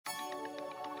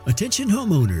Attention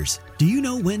homeowners, do you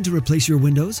know when to replace your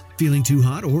windows? Feeling too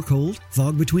hot or cold?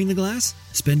 Fog between the glass?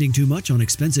 Spending too much on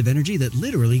expensive energy that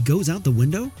literally goes out the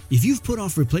window? If you've put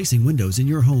off replacing windows in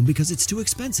your home because it's too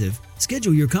expensive,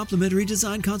 schedule your complimentary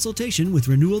design consultation with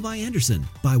Renewal by Andersen.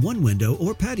 Buy one window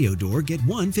or patio door, get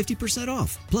one 50%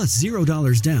 off. Plus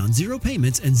 $0 down, 0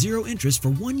 payments, and 0 interest for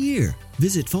 1 year.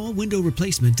 Visit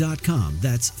fallwindowreplacement.com.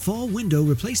 That's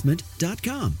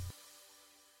fallwindowreplacement.com.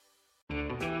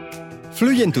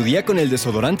 Fluye en tu día con el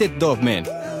desodorante Dove Men,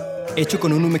 hecho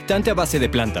con un humectante a base de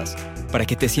plantas, para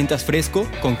que te sientas fresco,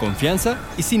 con confianza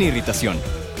y sin irritación.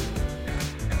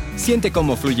 Siente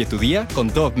cómo fluye tu día con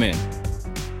Dove Men.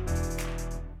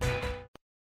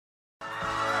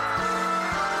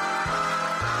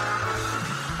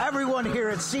 Everyone here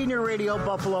at Senior Radio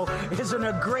Buffalo is in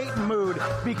a great mood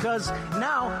because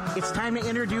now it's time to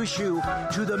introduce you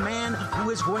to the man who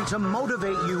is going to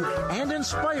motivate you and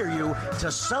inspire you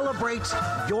to celebrate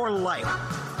your life.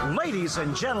 Ladies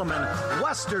and gentlemen,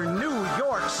 Western New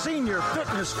York senior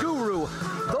fitness guru,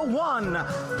 the one,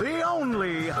 the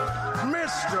only,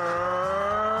 Mr.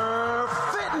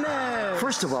 Fitness.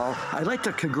 First of all, I'd like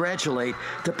to congratulate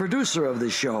the producer of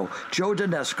this show, Joe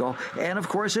Donesco, and of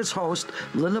course its host,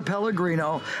 Linda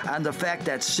Pellegrino, on the fact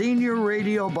that Senior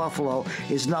Radio Buffalo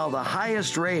is now the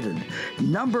highest rated,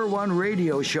 #1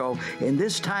 radio show in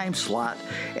this time slot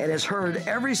and is heard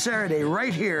every Saturday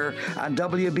right here on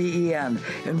WBEN.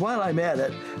 And while I'm at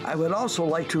it, I would also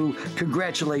like to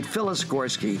congratulate Phyllis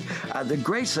Gorski on the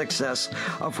great success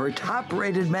of her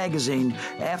top-rated magazine,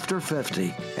 After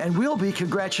 50. And we'll be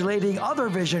congratulating other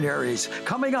visionaries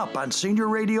coming up on Senior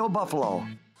Radio Buffalo.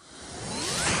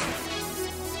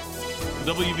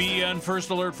 WBEN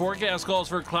First Alert forecast calls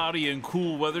for cloudy and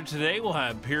cool weather. Today we'll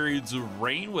have periods of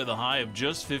rain with a high of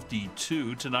just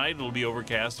 52. Tonight it'll be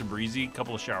overcast and breezy, a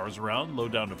couple of showers around, low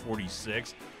down to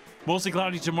 46. Mostly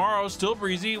cloudy tomorrow, still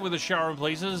breezy with a shower in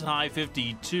places, high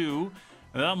 52.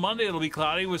 And then on Monday it'll be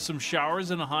cloudy with some showers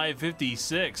and a high of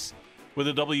 56. With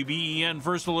a WBEN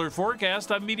First Alert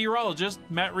forecast, I'm meteorologist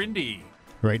Matt Rindy.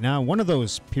 Right now, one of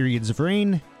those periods of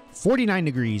rain, 49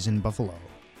 degrees in Buffalo.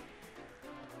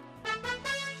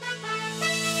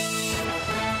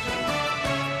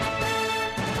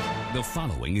 The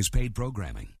following is paid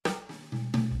programming.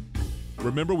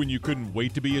 Remember when you couldn't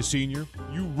wait to be a senior?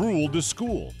 You ruled the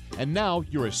school, and now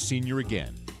you're a senior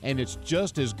again, and it's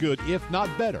just as good, if not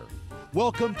better.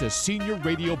 Welcome to Senior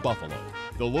Radio Buffalo,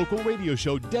 the local radio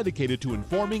show dedicated to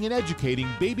informing and educating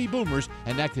baby boomers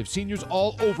and active seniors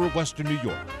all over Western New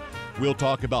York. We'll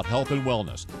talk about health and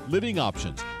wellness, living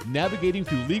options, navigating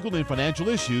through legal and financial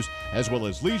issues, as well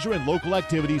as leisure and local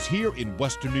activities here in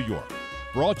Western New York.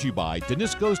 Brought to you by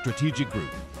Danisco Strategic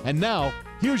Group. And now,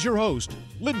 here's your host,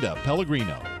 Linda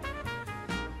Pellegrino.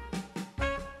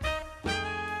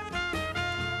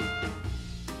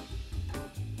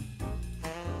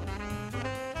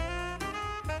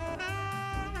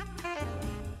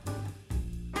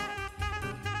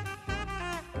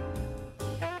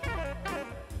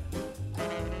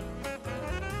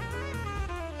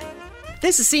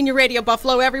 This is Senior Radio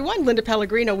Buffalo, everyone. Linda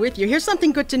Pellegrino with you. Here's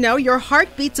something good to know. Your heart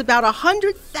beats about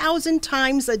 100,000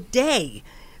 times a day,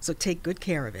 so take good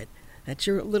care of it. That's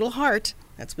your little heart.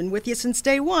 That's been with you since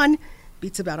day one.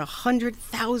 Beats about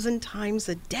 100,000 times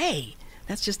a day.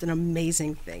 That's just an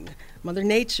amazing thing. Mother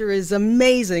Nature is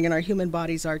amazing, and our human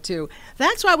bodies are too.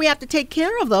 That's why we have to take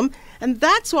care of them, and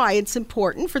that's why it's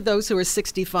important for those who are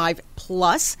 65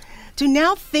 plus to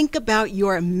now think about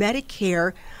your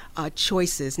Medicare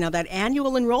choices. Now, that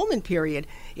annual enrollment period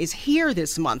is here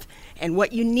this month, and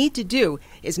what you need to do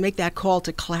is make that call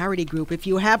to Clarity Group. If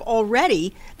you have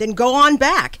already, then go on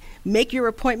back, make your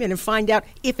appointment, and find out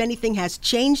if anything has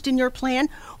changed in your plan,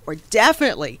 or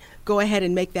definitely go ahead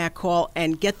and make that call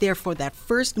and get there for that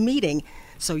first meeting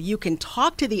so you can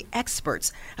talk to the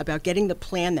experts about getting the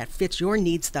plan that fits your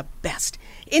needs the best.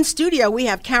 In studio, we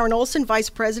have Karen Olson, Vice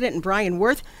President, and Brian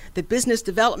Worth, the Business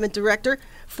Development Director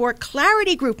for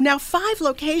Clarity Group. Now, 5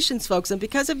 locations, folks, and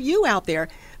because of you out there,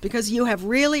 because you have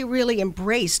really, really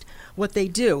embraced what they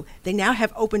do, they now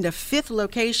have opened a 5th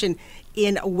location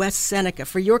in West Seneca.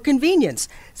 For your convenience,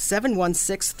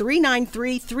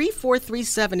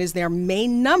 716-393-3437 is their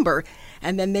main number,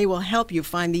 and then they will help you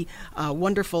find the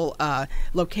wonderful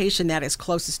location that is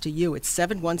closest to you. It's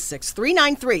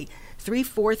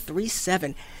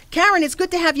 716-393-3437. Karen, it's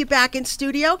good to have you back in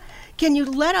studio. Can you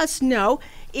let us know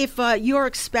if you're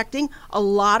expecting a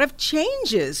lot of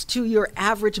changes to your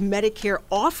average Medicare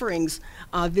offerings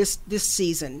this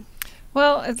season?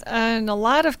 Well, in a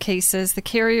lot of cases, the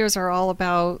carriers are all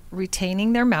about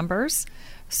retaining their members.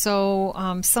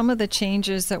 So some of the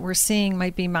changes that we're seeing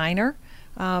might be minor,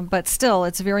 But still,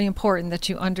 it's very important that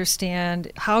you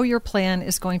understand how your plan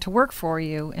is going to work for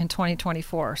you in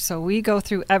 2024. So we go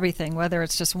through everything, whether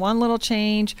it's just one little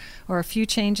change or a few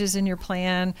changes in your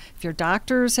plan. If your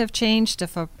doctors have changed,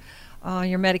 if your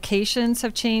medications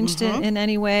have changed in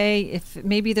any way, if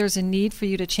maybe there's a need for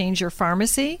you to change your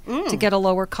pharmacy to get a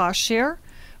lower cost share,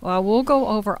 well, we'll go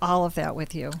over all of that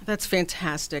with you. That's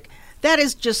fantastic. That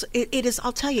is just, it is,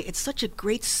 I'll tell you, it's such a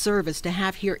great service to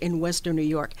have here in Western New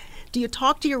York. Do you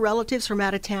talk to your relatives from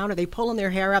out of town? Are they pulling their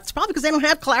hair out? It's probably because they don't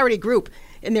have Clarity Group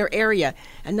in their area.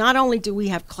 And not only do we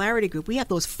have Clarity Group, we have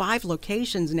those 5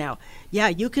 locations now. Yeah,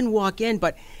 you can walk in,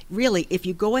 but really, if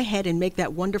you go ahead and make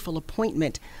that wonderful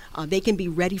appointment, they can be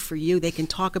ready for you. They can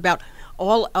talk about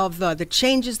all of the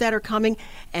changes that are coming,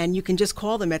 and you can just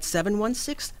call them at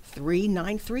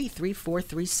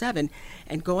 716-393-3437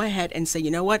 and go ahead and say,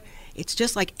 you know what, it's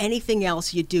just like anything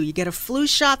else you do. You get a flu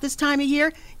shot this time of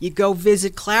year, you go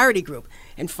visit Clarity Group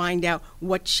and find out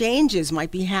what changes might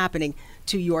be happening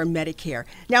to your Medicare.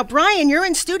 Now, Brian, you're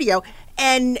in studio,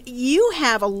 and you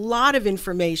have a lot of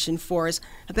information for us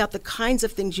about the kinds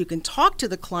of things you can talk to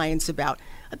the clients about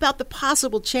the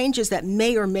possible changes that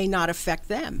may or may not affect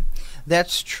them.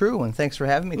 That's true, and thanks for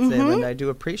having me today, Linda. I do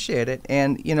appreciate it.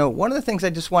 And, you know, one of the things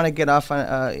I just want to get off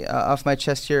my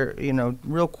chest here, you know,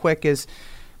 real quick is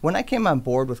when I came on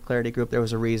board with Clarity Group, there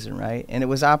was a reason, right? And it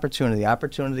was opportunity.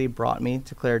 Opportunity brought me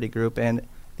to Clarity Group, and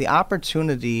the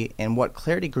opportunity and what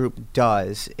Clarity Group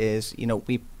does is, you know,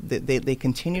 they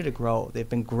continue to grow. They've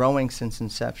been growing since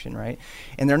inception, right?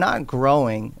 And they're not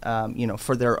growing, you know,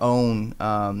 for their own,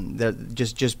 they're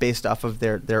just based off of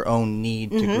their own need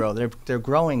to grow. They're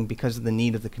growing because of the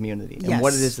need of the community and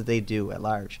what it is that they do at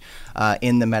large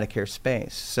in the Medicare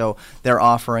space. So they're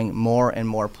offering more and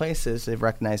more places. They've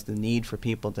recognized the need for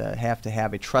people to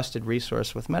have a trusted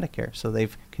resource with Medicare. So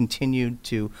they've continued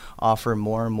to offer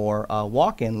more and more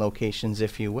walk-in locations,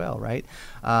 if you will, right?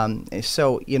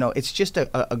 So, you know, it's just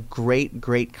a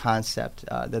great concept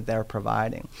that they're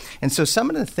providing. And so some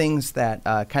of the things that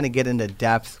kind of get into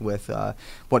depth with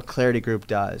what Clarity Group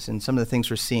does and some of the things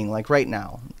we're seeing, like right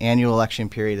now, annual election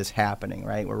period is happening,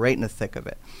 right? We're right in the thick of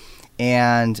it.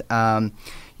 And,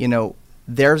 you know,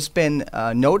 there's been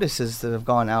notices that have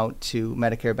gone out to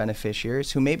Medicare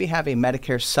beneficiaries who maybe have a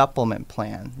Medicare supplement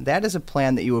plan. That is a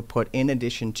plan that you would put in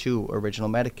addition to original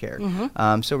Medicare.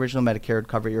 So original Medicare would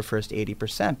cover your first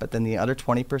 80%, but then the other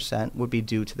 20% would be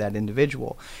due to that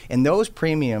individual. And those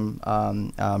premium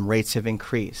rates have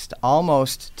increased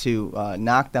almost to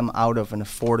knock them out of an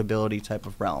affordability type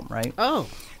of realm, right? Oh.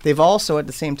 They've also, at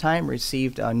the same time,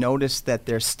 received a notice that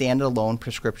their standalone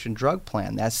prescription drug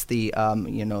plan, that's the,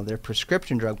 you know, their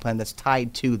prescription drug plan that's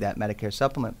tied to that Medicare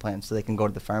supplement plan so they can go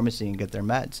to the pharmacy and get their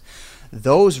meds.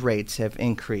 Those rates have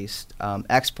increased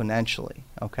exponentially,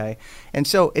 okay? And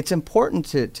so it's important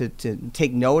to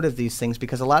take note of these things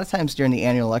because a lot of times during the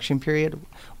annual election period,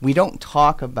 we don't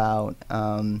talk about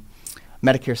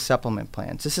Medicare supplement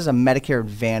plans. This is a Medicare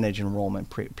Advantage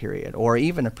enrollment period, or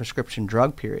even a prescription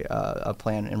drug period, a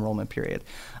plan enrollment period.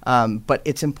 But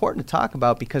it's important to talk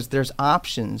about because there's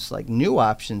options, like new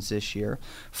options this year,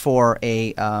 for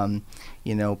a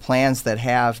you know, plans that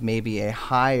have maybe a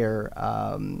higher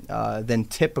than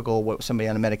typical, what somebody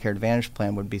on a Medicare Advantage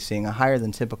plan would be seeing, a higher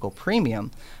than typical premium,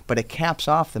 but it caps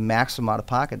off the maximum out of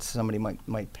pocket somebody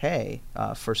might pay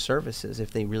for services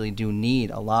if they really do need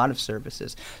a lot of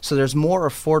services. So there's more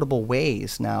affordable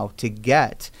ways now to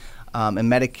get a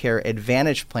Medicare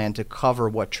Advantage plan to cover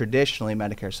what traditionally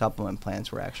Medicare supplement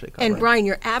plans were actually covering. And Brian,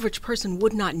 your average person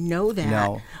would not know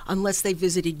that unless they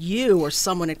visited you or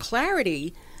someone at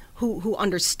Clarity who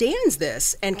understands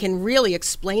this and can really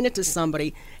explain it to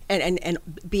somebody and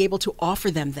be able to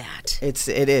offer them that.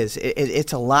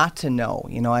 It's a lot to know.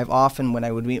 You know, I've often, when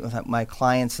I would meet with my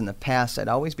clients in the past, I'd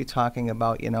always be talking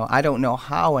about, you know, I don't know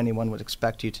how anyone would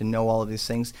expect you to know all of these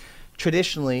things.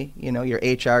 Traditionally, you know, your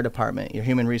HR department, your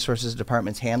human resources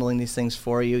department's handling these things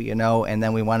for you, you know, and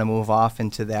then we want to move off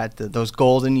into those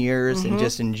golden years and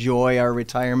just enjoy our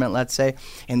retirement, let's say,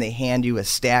 and they hand you a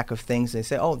stack of things. They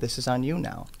say, oh, this is on you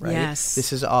now, right? Yes.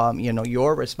 This is, you know,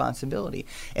 your responsibility.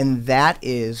 And that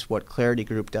is what Clarity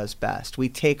Group does best. We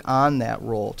take on that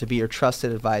role to be your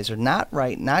trusted advisor, not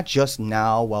just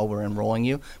now while we're enrolling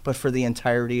you, but for the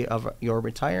entirety of your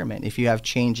retirement. If you have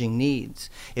changing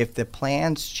needs, if the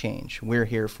plans change, we're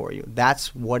here for you.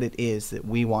 That's what it is that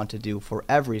we want to do for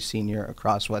every senior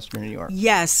across Western New York.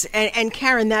 Yes, and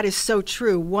Karen, that is so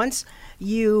true. Once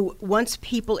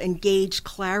people engage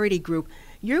Clarity Group,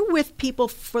 you're with people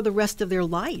for the rest of their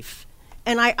life.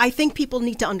 And I think people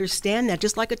need to understand that,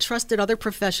 just like a trusted other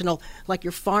professional, like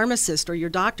your pharmacist or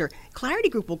your doctor. Clarity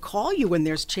Group will call you when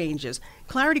there's changes.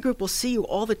 Clarity Group will see you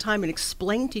all the time and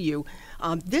explain to you,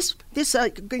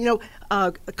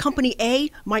 Company A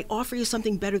might offer you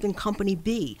something better than Company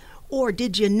B. Or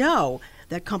did you know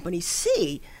that Company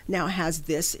C now has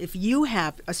this if you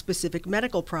have a specific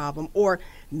medical problem? Or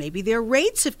maybe their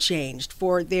rates have changed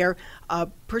for their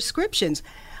prescriptions.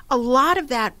 A lot of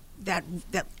that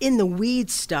in the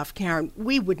weeds stuff, Karen,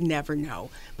 we would never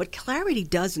know. But Clarity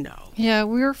does know. Yeah,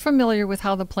 we're familiar with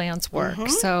how the plans work.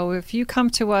 So if you come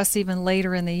to us even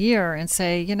later in the year and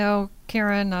say,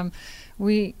 Karen,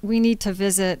 we need to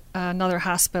visit another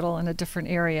hospital in a different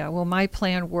area. Will my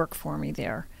plan work for me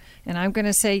there? And I'm going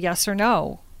to say yes or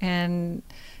no. And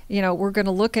we're going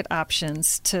to look at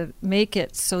options to make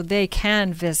it so they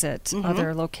can visit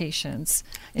other locations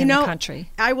in the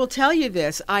country. I will tell you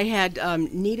this. I had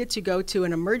needed to go to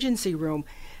an emergency room.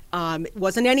 It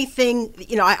wasn't anything,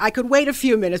 I could wait a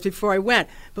few minutes before I went.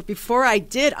 But before I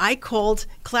did, I called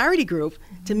Clarity Group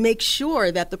to make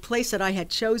sure that the place that I had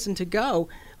chosen to go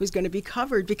was going to be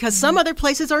covered, because some other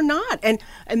places are not. And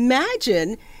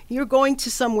imagine you're going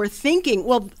to somewhere thinking,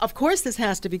 well, of course this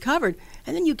has to be covered.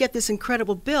 And then you get this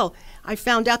incredible bill. I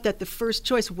found out that the first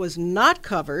choice was not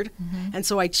covered. And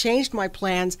so I changed my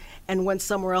plans and went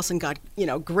somewhere else and got,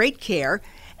 great care.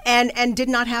 And did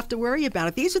not have to worry about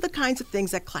it. These are the kinds of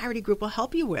things that Clarity Group will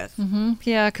help you with.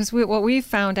 Yeah, because what we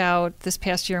found out this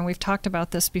past year, and we've talked about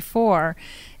this before,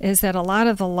 is that a lot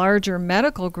of the larger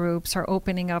medical groups are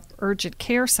opening up urgent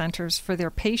care centers for their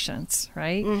patients,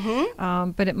 right?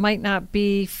 But it might not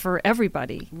be for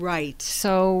everybody. Right.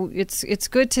 So it's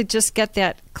good to just get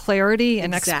that clarity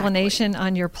and explanation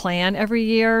on your plan every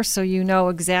year, so you know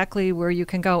exactly where you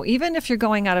can go. Even if you're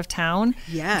going out of town,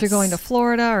 if you're going to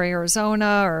Florida or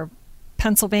Arizona or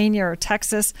Pennsylvania or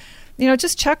Texas,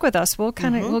 just check with us. We'll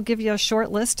we'll give you a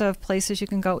short list of places you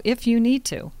can go if you need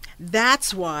to.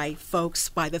 That's why folks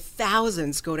by the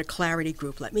thousands go to Clarity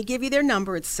Group. Let me give you their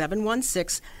number. It's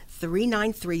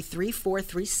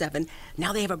 716-393-3437.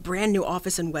 Now they have a brand new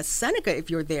office in West Seneca if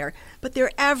you're there, but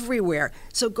they're everywhere.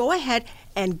 So go ahead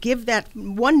and give that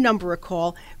one number a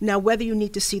call. Now, whether you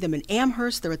need to see them in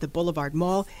Amherst, they're at the Boulevard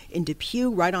Mall, in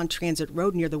Depew, right on Transit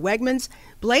Road near the Wegmans.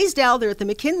 Blaisdell, they're at the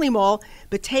McKinley Mall.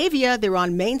 Batavia, they're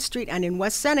on Main Street, and in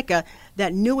West Seneca,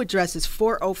 that new address is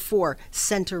 404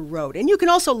 Center Road. And you can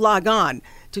also log on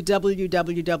to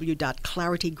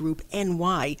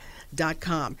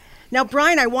www.claritygroupny.com. Now,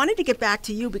 Brian, I wanted to get back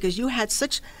to you because you had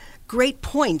such great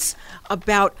points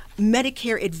about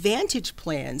Medicare Advantage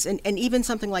plans and even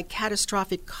something like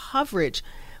catastrophic coverage,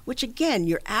 which, again,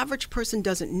 your average person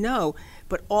doesn't know.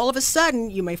 But all of a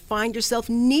sudden, you may find yourself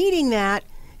needing that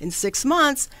in 6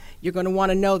 months. You're going to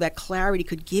want to know that Clarity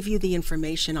could give you the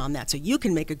information on that so you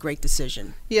can make a great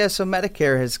decision. Yeah, so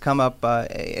Medicare has come up,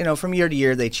 from year to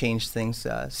year they change things.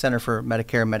 Center for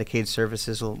Medicare and Medicaid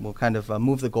Services will kind of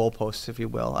move the goalposts, if you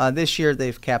will. This year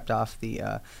they've capped off the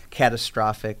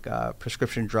catastrophic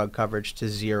prescription drug coverage to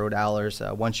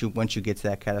 $0 once you get to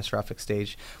that catastrophic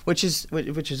stage, which is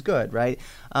good, right?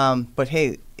 But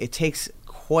hey, it takes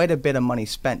quite a bit of money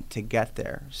spent to get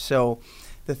there. So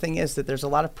the thing is that there's a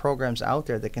lot of programs out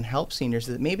there that can help seniors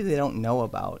that maybe they don't know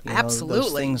about. Absolutely.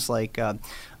 Those things like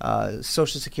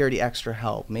Social Security Extra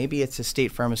Help. Maybe it's a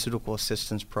state pharmaceutical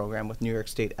assistance program with New York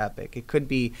State Epic. It could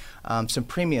be some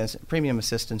premium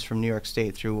assistance from New York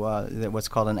State through what's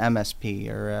called an MSP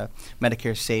or a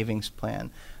Medicare Savings Plan.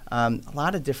 A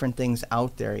lot of different things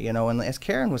out there, and as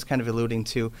Karen was kind of alluding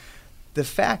to, the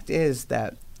fact is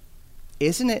that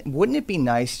wouldn't it be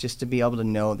nice just to be able to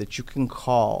know that you can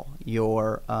call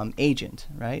your agent,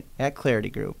 right, at Clarity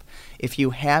Group, if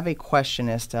you have a question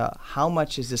as to how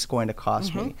much is this going to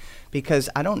cost me? Because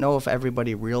I don't know if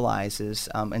everybody realizes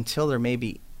until they're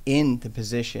maybe in the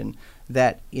position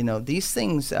that, these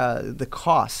things, the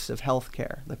costs of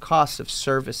healthcare, the costs of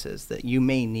services that you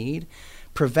may need,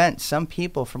 prevent some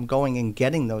people from going and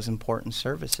getting those important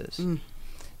services.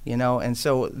 And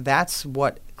so that's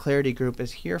what Clarity Group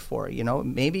is here for.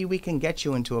 Maybe we can get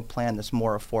you into a plan that's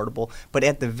more affordable, but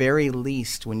at the very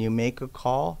least, when you make a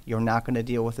call, you're not going to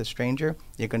deal with a stranger.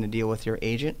 You're going to deal with your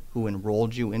agent who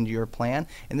enrolled you into your plan,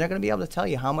 and they're going to be able to tell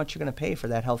you how much you're going to pay for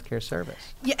that health care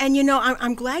service. Yeah, and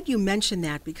I'm glad you mentioned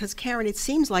that because, Karen, it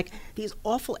seems like these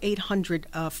awful 800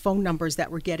 phone numbers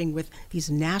that we're getting with these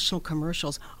national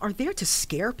commercials are there to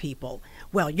scare people.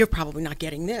 Well, you're probably not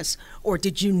getting this, or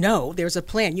did you know there's a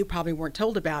plan? You probably weren't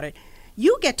told about it.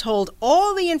 You get told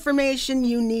all the information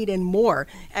you need and more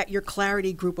at your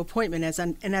Clarity Group appointment.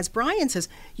 And as Brian says,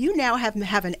 you now have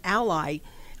an ally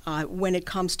when it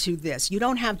comes to this. You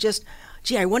don't have just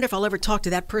gee, I wonder if I'll ever talk to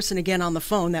that person again on the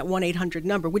phone, that 1-800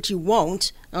 number, which you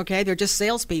won't, okay? They're just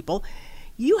salespeople.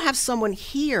 You have someone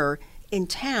here in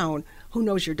town who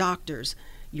knows your doctors,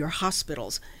 your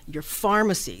hospitals, your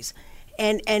pharmacies,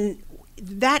 and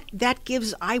that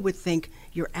gives, I would think,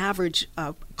 your average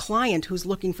client who's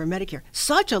looking for Medicare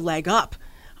such a leg up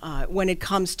when it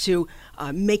comes to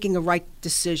making a right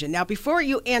decision. Now, before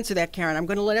you answer that, Karen, I'm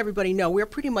going to let everybody know we're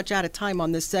pretty much out of time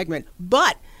on this segment,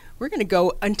 but we're going to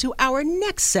go into our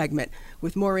next segment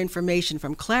with more information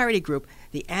from Clarity Group,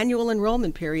 the annual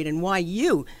enrollment period, and why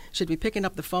you should be picking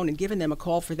up the phone and giving them a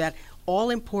call for that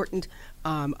all-important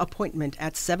appointment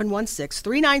at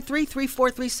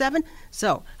 716-393-3437.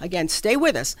 So, again, stay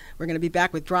with us. We're going to be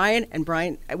back with Brian and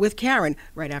with Karen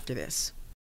right after this.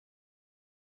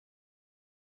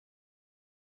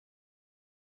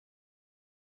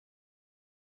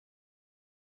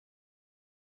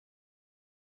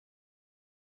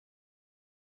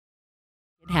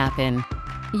 Happen.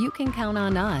 You can count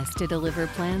on us to deliver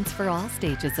plans for all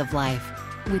stages of life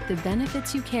with the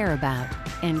benefits you care about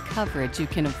and coverage you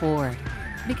can afford.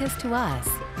 Because to us,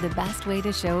 the best way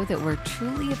to show that we're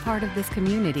truly a part of this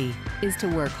community is to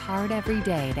work hard every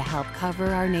day to help cover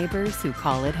our neighbors who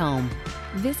call it home.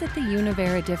 Visit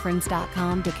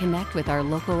theuniveradifference.com to connect with our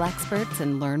local experts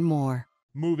and learn more.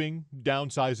 Moving,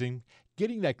 downsizing,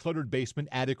 getting that cluttered basement,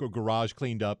 attic, or garage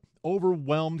cleaned up,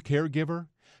 overwhelmed caregiver?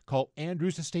 Call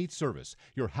Andrews Estate Service,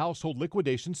 your household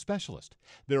liquidation specialist.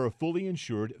 They're a fully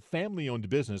insured, family-owned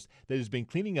business that has been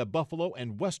cleaning up Buffalo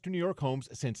and Western New York homes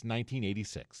since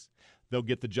 1986. They'll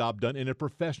get the job done in a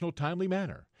professional, timely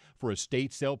manner. For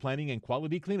estate sale planning and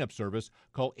quality cleanup service,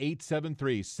 call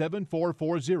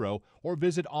 873-7440 or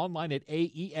visit online at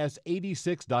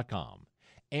aes86.com.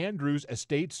 Andrews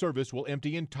Estate Service will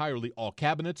empty entirely all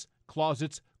cabinets,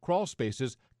 closets, crawl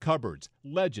spaces, cupboards,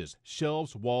 ledges,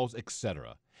 shelves, walls,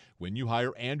 etc. When you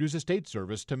hire Andrews Estate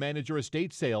Service to manage your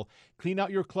estate sale, clean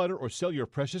out your clutter, or sell your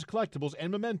precious collectibles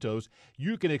and mementos,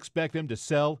 you can expect them to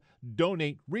sell,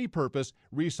 donate, repurpose,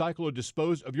 recycle, or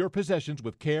dispose of your possessions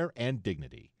with care and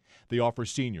dignity. They offer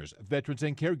seniors, veterans,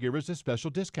 and caregivers a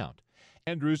special discount.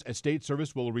 Andrews Estate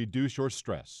Service will reduce your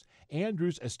stress.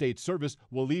 Andrews Estate Service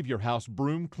will leave your house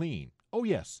broom clean. Oh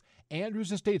yes,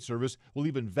 Andrews Estate Service will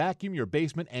even vacuum your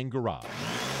basement and garage.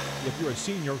 If you're a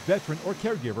senior, veteran, or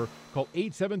caregiver, call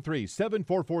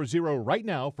 873-7440 right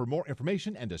now for more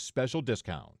information and a special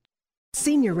discount.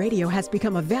 Senior Radio has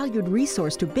become a valued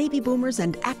resource to baby boomers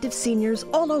and active seniors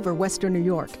all over Western New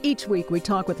York. Each week we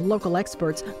talk with local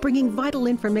experts, bringing vital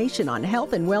information on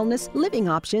health and wellness, living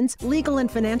options, legal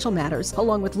and financial matters,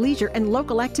 along with leisure and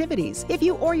local activities. If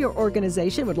you or your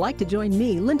organization would like to join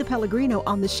me, Linda Pellegrino,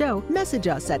 on the show, message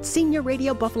us at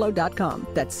seniorradiobuffalo.com.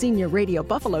 That's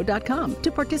seniorradiobuffalo.com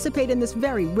to participate in this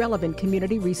very relevant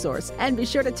community resource. And be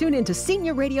sure to tune in to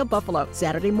Senior Radio Buffalo,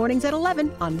 Saturday mornings at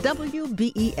 11 on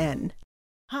WBEN.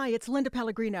 Hi, it's Linda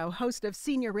Pellegrino, host of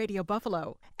Senior Radio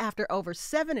Buffalo. After over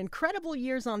 7 incredible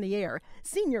years on the air,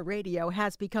 Senior Radio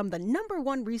has become the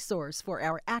 #1 resource for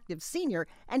our active senior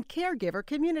and caregiver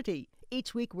community.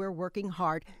 Each week we're working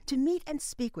hard to meet and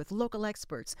speak with local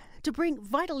experts to bring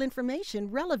vital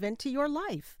information relevant to your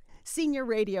life. Senior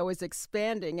Radio is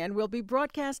expanding and will be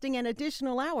broadcasting an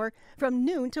additional hour from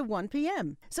noon to 1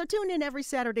 p.m. So tune in every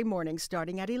Saturday morning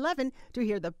starting at 11 to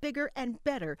hear the bigger and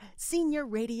better Senior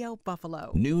Radio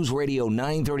Buffalo. News Radio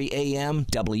 930 AM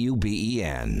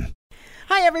WBEN.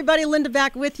 Hi, everybody. Linda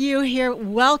back with you here.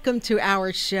 Welcome to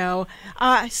our show.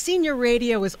 Senior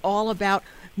Radio is all about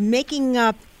making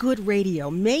good radio,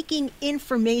 making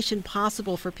information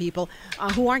possible for people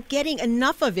who aren't getting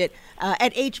enough of it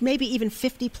at age maybe even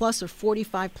 50 plus or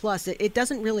 45 plus. It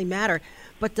doesn't really matter.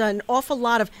 But an awful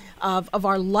lot of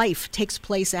our life takes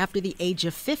place after the age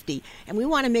of 50. And we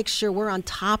want to make sure we're on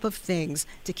top of things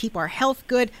to keep our health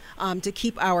good, to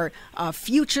keep our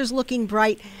futures looking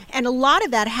bright. And a lot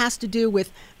of that has to do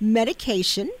with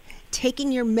medication, taking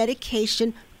your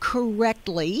medication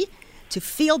correctly, to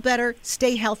feel better,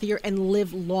 stay healthier, and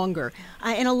live longer.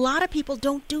 And a lot of people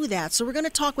don't do that. So we're going to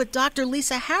talk with Dr.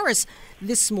 Lisa Harris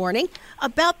this morning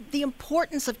about the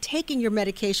importance of taking your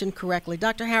medication correctly.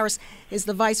 Dr. Harris is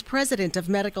the Vice President of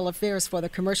Medical Affairs for the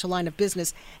commercial line of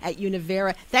business at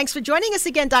Univera. Thanks for joining us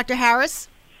again, Dr. Harris.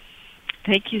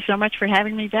 Thank you so much for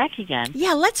having me back again.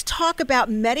 Yeah, let's talk about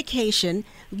medication.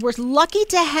 We're lucky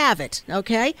to have it,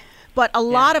 okay? But a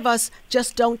lot of us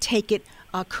just don't take it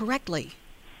correctly.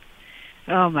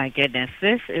 Oh, my goodness.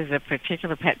 This is a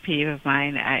particular pet peeve of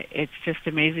mine. It's just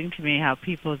amazing to me how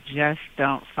people just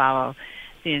don't follow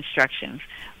the instructions.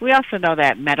 We also know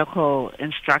that medical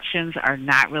instructions are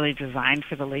not really designed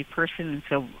for the layperson, and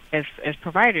so as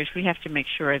providers, we have to make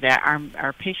sure that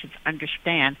our patients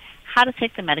understand how to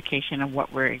take the medication and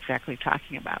what we're exactly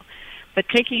talking about. But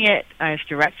taking it as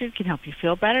directed can help you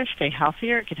feel better, stay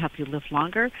healthier. It can help you live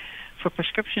longer. For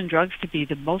prescription drugs to be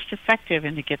the most effective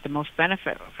and to get the most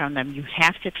benefit from them, you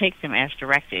have to take them as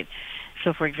directed.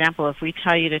 So, for example, if we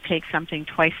tell you to take something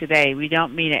twice a day, we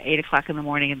don't mean at 8 o'clock in the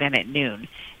morning and then at noon.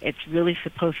 It's really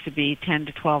supposed to be 10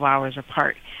 to 12 hours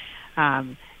apart.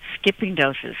 Skipping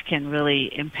doses can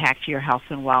really impact your health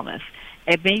and wellness.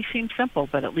 It may seem simple,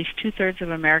 but at least 2/3 of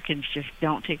Americans just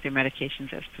don't take their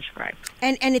medications as prescribed.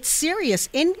 And it's serious.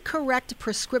 Incorrect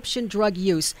prescription drug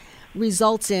use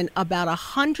results in about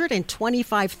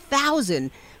 125,000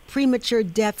 premature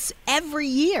deaths every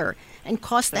year and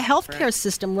costs the healthcare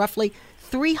system roughly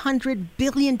 $300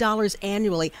 billion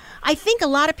annually. I think a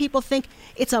lot of people think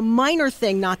it's a minor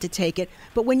thing not to take it,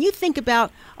 but when you think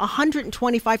about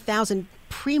 125,000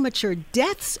 premature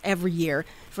deaths every year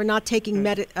for not taking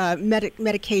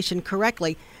medication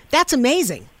correctly, that's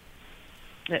amazing.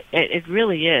 It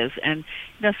really is. And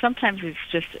sometimes it's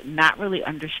just not really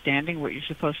understanding what you're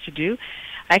supposed to do.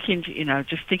 I can,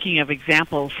 just thinking of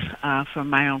examples from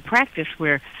my own practice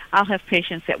where I'll have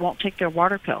patients that won't take their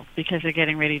water pill because they're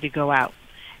getting ready to go out,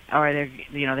 or they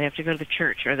have to go to the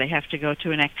church, or they have to go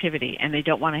to an activity, and they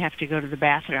don't want to have to go to the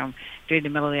bathroom during the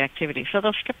middle of the activity. So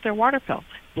they'll skip their water pill.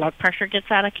 Blood pressure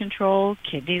gets out of control,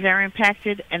 kidneys are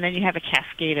impacted, and then you have a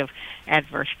cascade of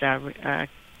adverse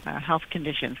health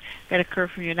conditions that occur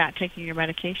from you not taking your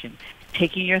medication.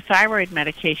 Taking your thyroid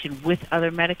medication with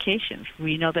other medications.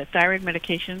 We know that thyroid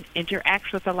medication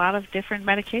interacts with a lot of different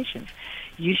medications.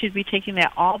 You should be taking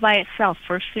that all by itself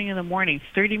first thing in the morning,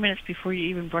 30 minutes before you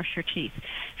even brush your teeth.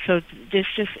 So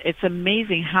it's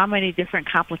amazing how many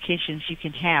different complications you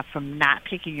can have from not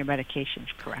taking your medications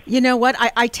correctly. You know what?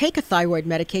 I take a thyroid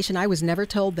medication. I was never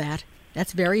told that.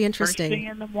 That's very interesting. First thing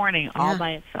in the morning, all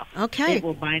by itself. Okay. It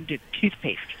will bind to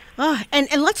toothpaste.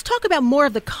 And let's talk about more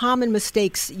of the common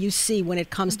mistakes you see when it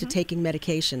comes to taking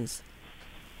medications.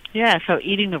 Yeah, so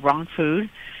eating the wrong food.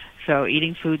 So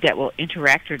eating food that will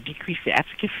interact or decrease the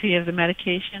efficacy of the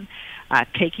medication.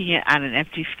 Taking it on an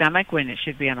empty stomach when it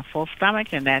should be on a full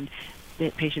stomach, and then the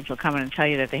patients will come in and tell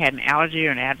you that they had an allergy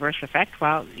or an adverse effect.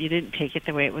 Well, you didn't take it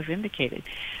the way it was indicated.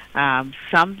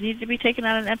 Some need to be taken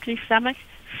on an empty stomach.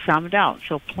 Some don't.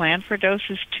 So plan for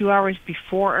doses 2 hours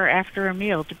before or after a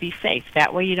meal to be safe.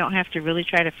 That way you don't have to really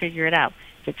try to figure it out.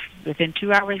 If it's within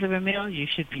 2 hours of a meal, you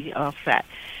should be all set.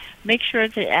 Make sure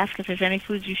to ask if there's any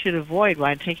foods you should avoid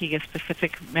while taking a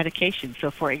specific medication.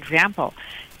 So, for example,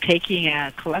 taking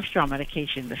a cholesterol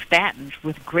medication, the statins,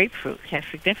 with grapefruit has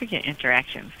significant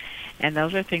interactions. And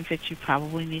those are things that you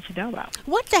probably need to know about.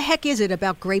 What the heck is it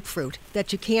about grapefruit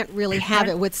that you can't really have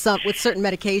it with certain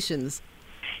medications?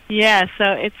 Yeah,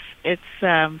 so it's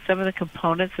some of the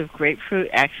components of grapefruit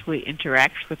actually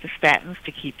interacts with the statins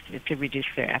to reduce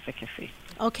their efficacy.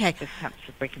 Okay. Just helps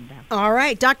to break them down. All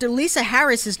right. Dr. Lisa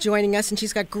Harris is joining us, and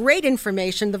she's got great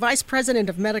information, the Vice President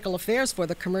of Medical Affairs for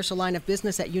the commercial line of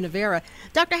business at Univera.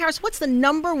 Dr. Harris, what's the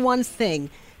number one thing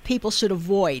people should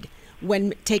avoid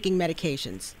when taking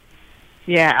medications?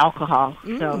 Yeah, alcohol.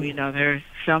 So, there's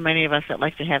so many of us that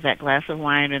like to have that glass of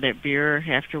wine or that beer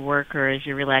after work or as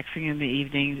you're relaxing in the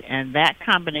evening, and that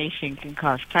combination can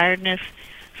cause tiredness,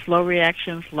 slow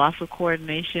reactions, loss of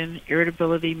coordination,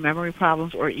 irritability, memory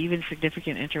problems, or even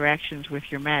significant interactions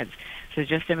with your meds. So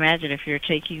just imagine if you're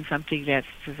taking something that's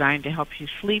designed to help you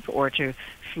sleep or to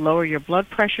lower your blood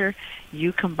pressure,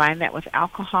 you combine that with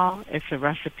alcohol, it's a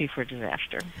recipe for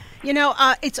disaster.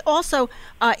 It's also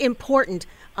important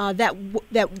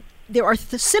that there are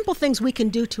simple things we can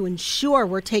do to ensure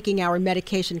we're taking our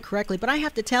medication correctly. But I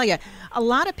have to tell you, a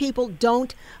lot of people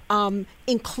don't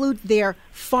include their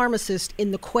pharmacist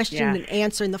in the question and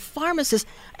answer. And the pharmacist,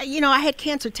 I had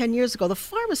cancer 10 years ago. The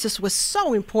pharmacist was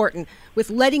so important with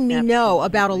letting me know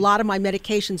about a lot of my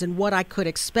medications and what I could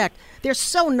expect. They're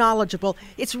so knowledgeable.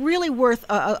 It's really worth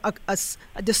a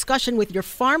discussion with your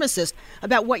pharmacist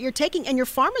about what you're taking. And your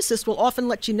pharmacist will often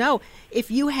let you know if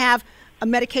you have a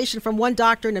medication from one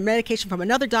doctor and a medication from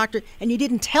another doctor, and you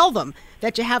didn't tell them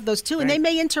that you have those two, and they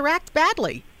may interact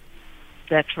badly.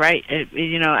 That's right.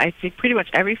 I think pretty much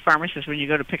every pharmacist, when you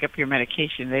go to pick up your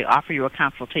medication, they offer you a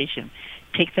consultation.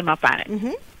 Take them up on it.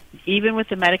 Mm-hmm. Even with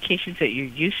the medications that you're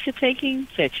used to taking,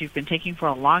 that you've been taking for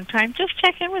a long time, just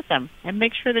check in with them and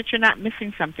make sure that you're not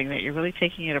missing something, that you're really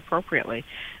taking it appropriately.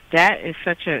 That is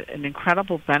such an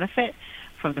incredible benefit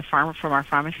from our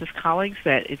pharmacist colleagues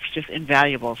that it's just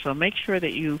invaluable. So make sure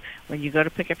that when you go to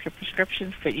pick up your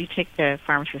prescriptions, that you take the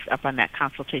pharmacist up on that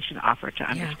consultation offer to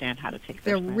understand how to take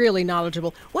They're really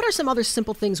knowledgeable. What are some other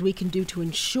simple things we can do to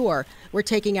ensure we're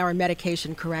taking our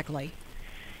medication correctly?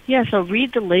 Yeah, so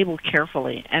read the label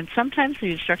carefully. And sometimes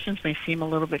the instructions may seem a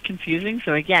little bit confusing.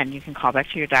 So again, you can call back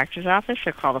to your doctor's office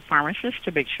or call the pharmacist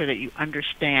to make sure that you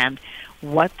understand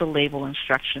what the label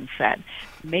instruction said.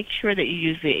 Make sure that you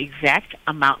use the exact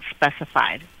amount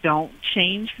specified. Don't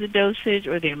change the dosage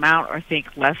or the amount or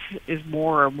think less is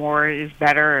more or more is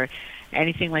better or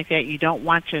anything like that. You don't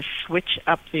want to switch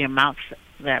up the amounts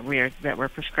that we're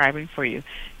prescribing for you.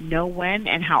 Know when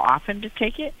and how often to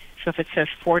take it. So if it says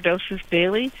 4 doses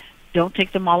daily, don't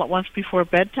take them all at once before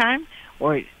bedtime.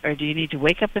 Or do you need to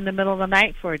wake up in the middle of the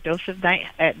night for a dose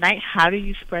at night? How do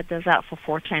you spread those out for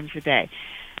 4 times a day?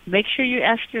 Make sure you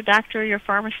ask your doctor or your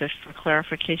pharmacist for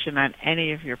clarification on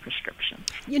any of your prescriptions.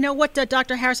 You know what,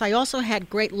 Dr. Harris, I also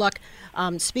had great luck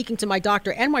speaking to my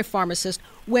doctor and my pharmacist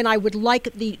when I would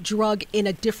like the drug in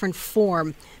a different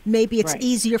form. Maybe it's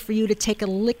easier for you to take a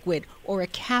liquid or a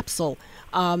capsule,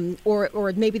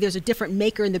 or maybe there's a different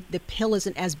maker and the pill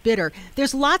isn't as bitter.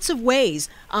 There's lots of ways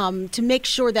to make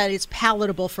sure that it's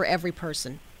palatable for every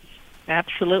person.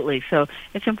 Absolutely. So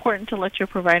it's important to let your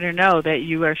provider know that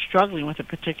you are struggling with a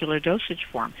particular dosage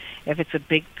form. If it's a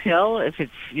big pill, if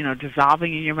it's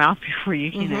dissolving in your mouth before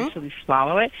you can actually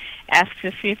swallow it, ask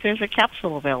to see if there's a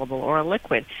capsule available or a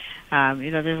liquid.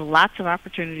 There's lots of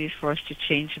opportunities for us to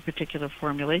change the particular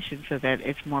formulation so that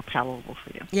it's more palatable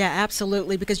for you. Yeah,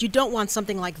 absolutely, because you don't want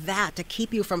something like that to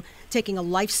keep you from taking a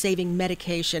life-saving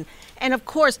medication. And of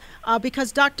course,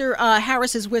 because Dr.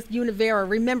 Harris is with Univera,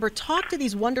 remember, talk to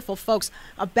these wonderful folks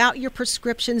about your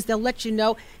prescriptions. They'll let you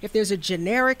know if there's a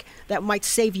generic that might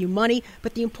save you money.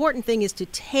 But the important thing is to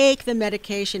take the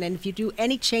medication, and if you do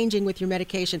any changing with your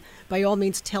medication, by all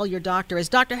means tell your doctor. As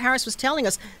Dr. Harris was telling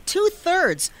us,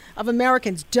 2/3 of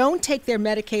Americans don't take their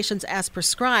medications as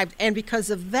prescribed, and because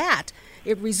of that,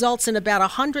 it results in about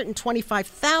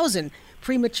 125,000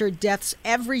 premature deaths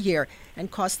every year and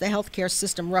costs the healthcare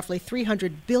system roughly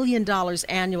 $300 billion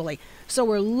annually. So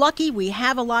we're lucky we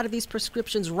have a lot of these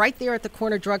prescriptions right there at the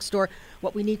corner drugstore.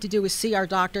 What we need to do is see our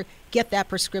doctor, get that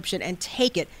prescription, and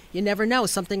take it. You never know,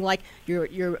 something like your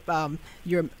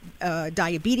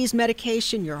diabetes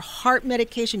medication, your heart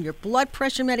medication, your blood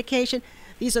pressure medication.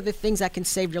 These are the things that can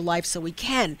save your life so we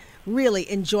can really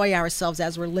enjoy ourselves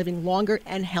as we're living longer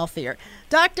and healthier.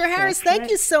 Dr. Harris, thank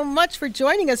you so much for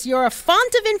joining us. You're a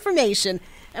font of information,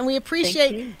 and we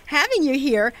appreciate having you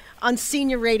here on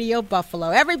Senior Radio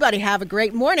Buffalo. Everybody have a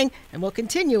great morning, and we'll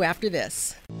continue after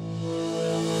this.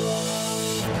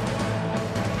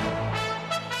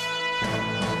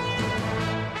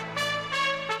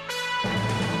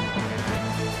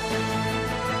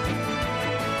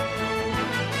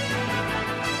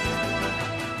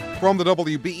 From the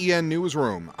WBEN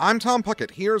Newsroom, I'm Tom Puckett.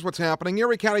 Here's what's happening.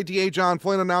 Erie County DA John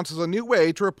Flynn announces a new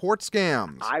way to report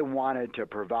scams. I wanted to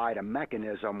provide a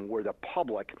mechanism where the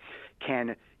public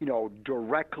can,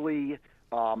 directly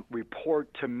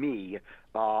report to me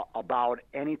about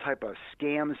any type of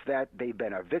scams that they've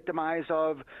been victimized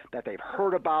of, that they've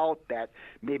heard about, that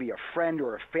maybe a friend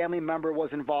or a family member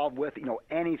was involved with,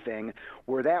 anything,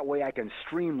 where that way I can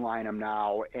streamline them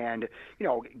now and,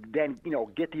 then,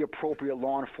 get the appropriate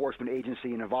law enforcement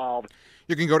agency involved.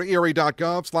 You can go to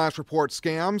erie.gov/report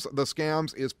scams. The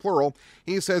scams is plural.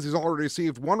 He says he's already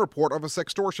received one report of a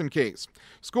sextortion case.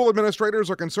 School administrators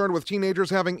are concerned with teenagers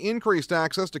having increased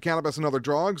access to cannabis and other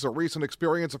drugs. A recent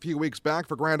experience a few weeks back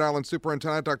for Grand Island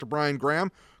Superintendent Dr. Brian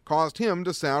Graham caused him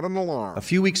to sound an alarm. A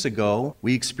few weeks ago,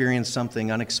 we experienced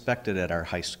something unexpected at our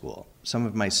high school. Some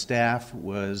of my staff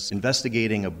was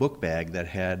investigating a book bag that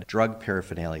had drug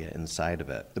paraphernalia inside of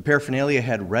it. The paraphernalia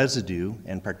had residue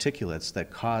and particulates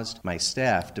that caused my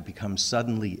staff to become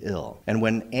suddenly ill, and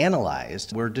when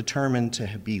analyzed, were determined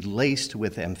to be laced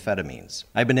with amphetamines.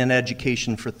 I've been in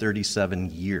education for 37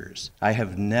 years. I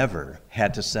have never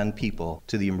had to send people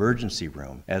to the emergency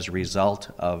room as a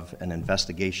result of an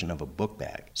investigation of a book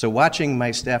bag. So watching my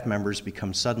staff members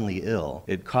become suddenly ill,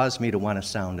 it caused me to want to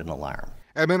sound an alarm.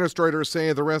 Administrators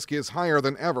say the risk is higher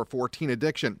than ever for teen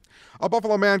addiction. A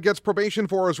Buffalo man gets probation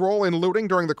for his role in looting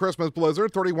during the Christmas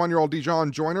blizzard. 31-year-old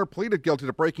Dijon Joyner pleaded guilty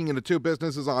to breaking into 2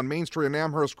 businesses on Main Street in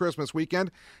Amherst Christmas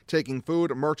weekend, taking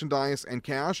food, merchandise, and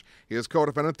cash. His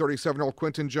co-defendant, 37-year-old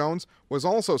Quinton Jones, was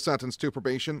also sentenced to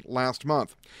probation last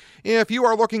month. If you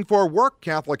are looking for work,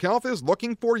 Catholic Health is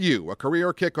looking for you. A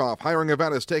career kickoff hiring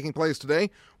event is taking place today,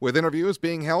 with interviews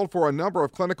being held for a number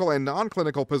of clinical and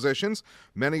non-clinical positions.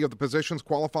 Many of the positions Fans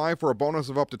qualify for a bonus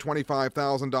of up to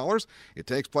 $25,000. It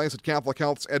takes place at Catholic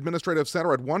Health's Administrative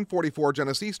Center at 144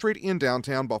 Genesee Street in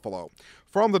downtown Buffalo.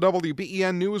 From the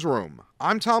WBEN Newsroom,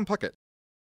 I'm Tom Puckett.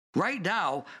 Right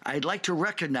now, I'd like to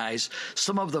recognize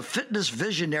some of the fitness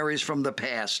visionaries from the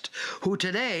past who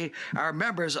today are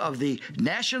members of the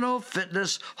National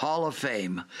Fitness Hall of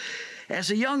Fame. As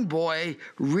a young boy,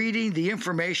 reading the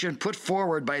information put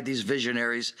forward by these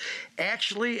visionaries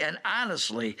actually and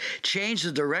honestly changed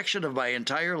the direction of my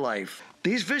entire life.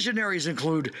 These visionaries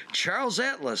include Charles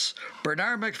Atlas,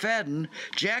 Bernard McFadden,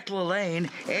 Jack LaLanne,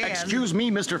 and... Excuse me,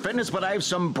 Mr. Fitness, but I have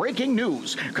some breaking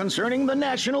news concerning the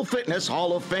National Fitness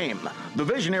Hall of Fame. The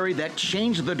visionary that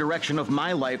changed the direction of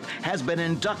my life has been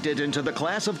inducted into the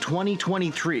class of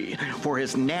 2023 for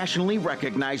his nationally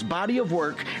recognized body of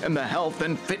work in the health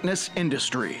and fitness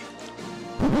industry.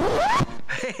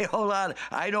 Hey, hold on.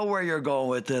 I know where you're going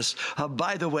with this.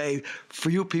 By the way, for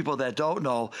you people that don't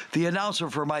know, the announcer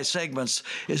for my segments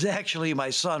is actually my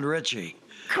son, Richie.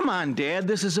 Come on, Dad.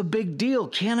 This is a big deal.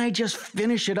 Can't I just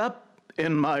finish it up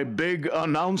in my big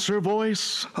announcer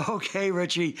voice? Okay,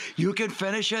 Richie. You can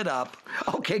finish it up.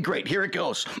 Okay, great. Here it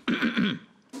goes.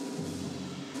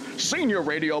 Senior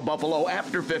Radio Buffalo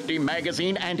After 50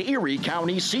 Magazine and Erie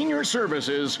County Senior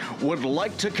Services would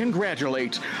like to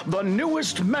congratulate the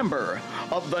newest member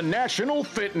of the National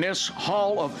Fitness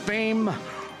Hall of Fame,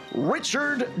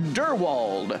 Richard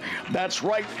Derwald. That's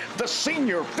right, the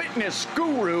senior fitness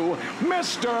guru,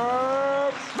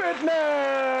 Mr. Fitness!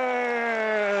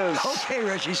 Okay,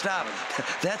 Richie, stop it.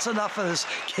 That's enough of this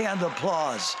canned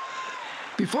applause.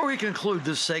 Before we conclude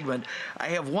this segment, I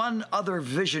have one other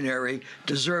visionary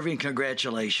deserving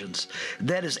congratulations.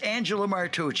 That is Angela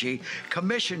Martucci,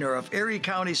 Commissioner of Erie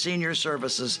County Senior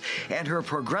Services, and her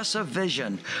progressive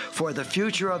vision for the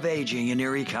future of aging in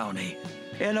Erie County.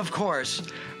 And of course,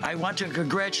 I want to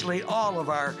congratulate all of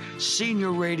our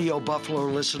Senior Radio Buffalo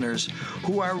listeners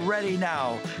who are ready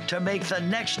now to make the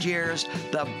next years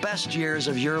the best years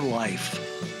of your life.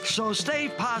 So stay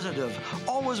positive,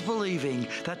 always believing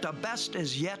that the best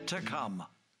is yet to come.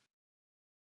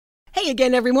 Hey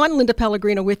again, everyone. Linda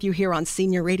Pellegrino with you here on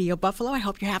Senior Radio Buffalo. I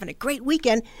hope you're having a great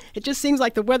weekend. It just seems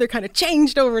like the weather kind of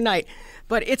changed overnight.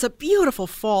 But it's a beautiful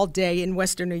fall day in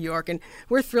Western New York, and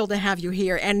we're thrilled to have you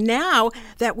here. And now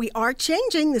that we are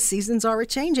changing, the seasons are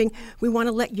changing, we want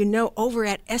to let you know over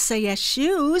at SAS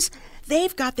Shoes,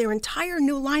 they've got their entire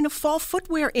new line of fall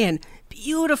footwear in.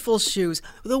 Beautiful shoes.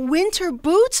 The winter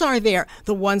boots are there,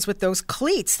 the ones with those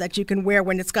cleats that you can wear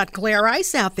when it's got glare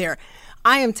ice out there.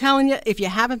 I am telling you, if you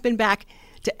haven't been back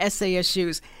to SAS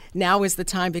Shoes, now is the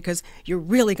time, because you're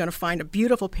really going to find a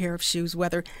beautiful pair of shoes,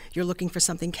 whether you're looking for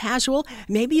something casual.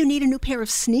 Maybe you need a new pair of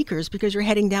sneakers because you're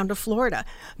heading down to Florida.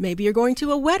 Maybe you're going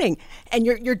to a wedding and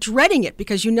you're dreading it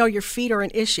because you know your feet are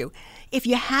an issue. If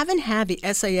you haven't had the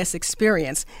SAS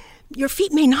experience, your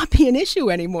feet may not be an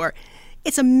issue anymore.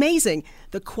 It's amazing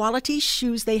the quality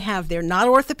shoes they have. They're not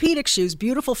orthopedic shoes,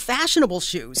 beautiful, fashionable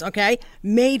shoes, okay,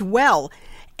 made well.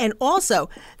 And also,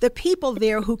 the people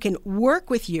there who can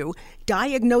work with you,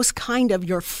 diagnose kind of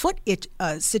your foot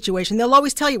situation. They'll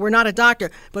always tell you, we're not a doctor,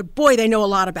 but boy, they know a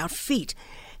lot about feet.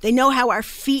 They know how our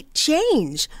feet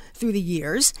change through the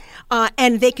years,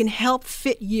 and they can help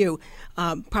fit you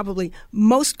probably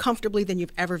most comfortably than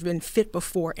you've ever been fit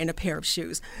before in a pair of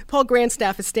shoes. Paul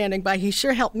Grandstaff is standing by. He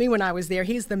sure helped me when I was there.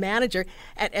 He's the manager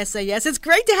at SAS. It's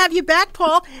great to have you back,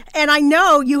 Paul. And I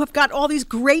know you have got all these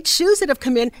great shoes that have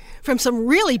come in from some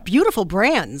really beautiful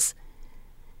brands.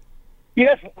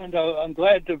 Yes, and I'm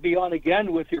glad to be on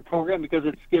again with your program because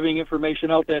it's giving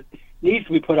information out that needs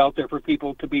to be put out there for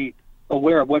people to be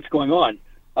aware of what's going on.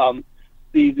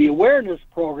 The awareness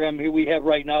program here we have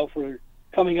right now for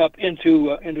coming up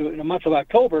into in the month of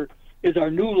October is our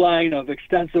new line of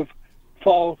extensive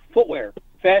fall footwear,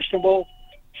 fashionable,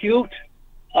 cute,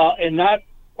 and not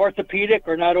orthopedic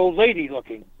or not old lady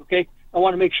looking. Okay, I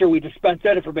want to make sure we dispense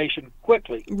that information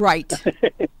quickly. Right.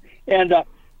 And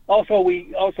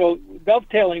also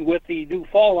dovetailing with the new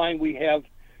fall line, we have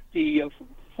the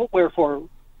footwear for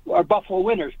our Buffalo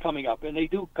Winners coming up, and they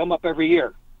do come up every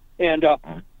year. And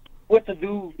with the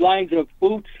new lines of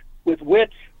boots with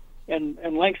widths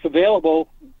and lengths available,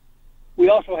 we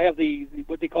also have the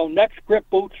what they call Next Grip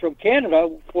boots from Canada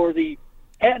for the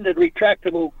patented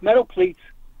retractable metal cleats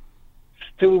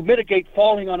to mitigate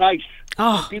falling on ice.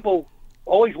 Oh. People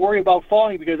always worry about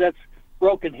falling because that's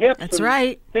broken hips. That's and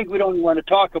right. Things we don't even want to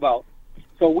talk about.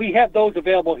 So we have those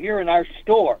available here in our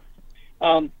store.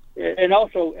 And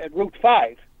also at Route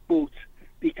 5 boots,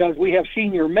 because we have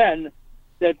senior men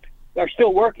that are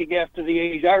still working after the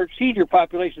age. Our senior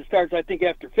population starts, I think,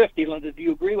 after 50. Linda, do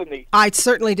you agree with me? I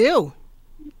certainly do.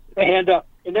 And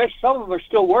and there's some of them are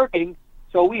still working.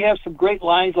 So we have some great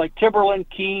lines like Timberland,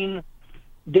 Keen,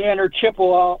 Danner,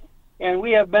 Chippewa, and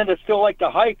we have men that still like to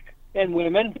hike, and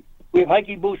women. We have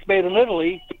hiking boots made in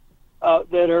Italy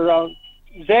that are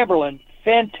Zamberlan,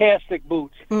 fantastic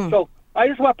boots. So I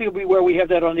just want people to be aware we have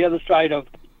that on the other side of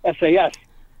SAS.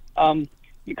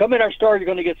 You come in our store, you're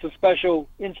going to get some special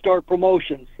in-store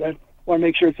promotions. I want to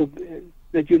make sure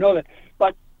that you know that.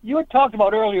 But you had talked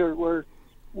about earlier where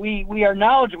we are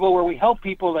knowledgeable, where we help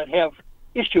people that have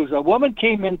issues. A woman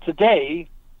came in today,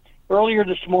 earlier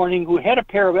this morning, who had a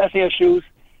pair of SAS shoes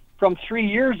from 3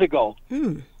 years ago.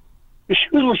 The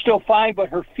shoes were still fine, but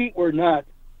her feet were not.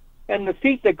 And the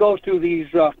feet that go through these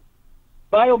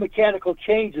biomechanical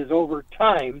changes over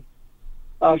time,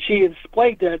 she had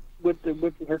displayed that with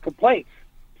her complaints.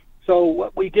 So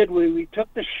what we did, we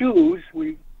took the shoes.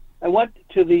 I went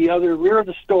to the other rear of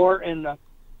the store and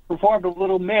performed a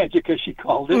little magic, as she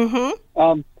called it.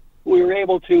 We were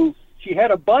able to. She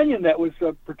had a bunion that was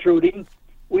protruding.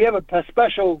 We have a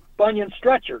special bunion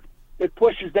stretcher that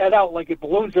pushes that out, like it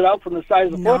balloons it out from the side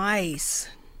of the foot. Nice.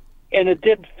 And it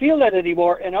didn't feel that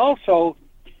anymore. And also,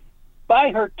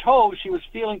 by her toes, she was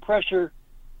feeling pressure.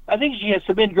 I think she has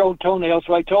some ingrown toenails,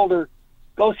 so I told her,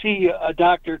 go see a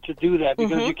doctor to do that,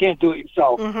 because you can't do it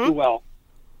yourself too well.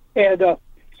 And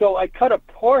so I cut a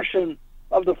portion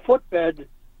of the footbed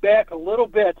back a little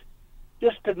bit,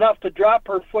 just enough to drop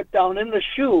her foot down in the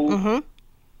shoe.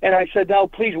 And I said, now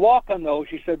please walk on those.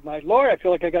 She said, my Lord, I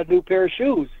feel like I got a new pair of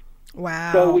shoes.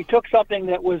 Wow. So we took something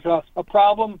that was a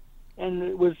problem, and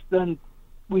it was then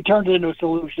we turned it into a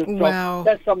solution. Wow. So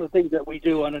that's some of the things that we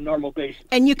do on a normal basis.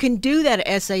 And you can do that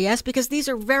at SAS because these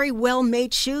are very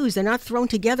well-made shoes. They're not thrown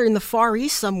together in the Far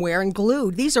East somewhere and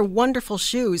glued. These are wonderful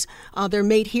shoes. They're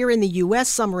made here in the U.S.,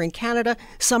 some are in Canada,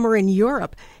 some are in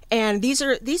Europe. And these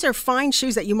are fine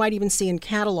shoes that you might even see in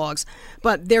catalogs,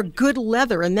 but they're good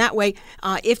leather, and that way,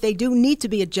 if they do need to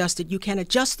be adjusted, you can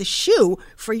adjust the shoe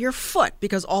for your foot,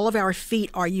 because all of our feet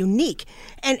are unique.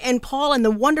 And Paul and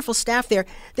the wonderful staff there,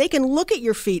 they can look at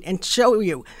your feet and show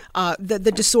you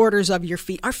the disorders of your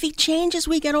feet. Our feet change as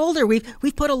we get older.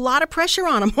 We've put a lot of pressure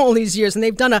on them all these years, and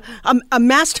they've done a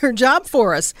master job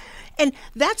for us. And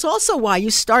that's also why you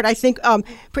start, I think,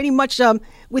 pretty much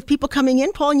with people coming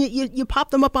in, Paul, and you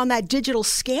pop them up on that digital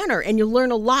scanner, and you learn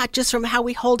a lot just from how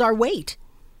we hold our weight.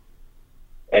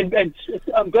 And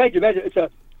I'm glad you mentioned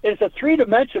it. It's a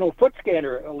three-dimensional foot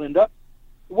scanner, Linda.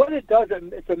 What it does,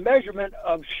 it's a measurement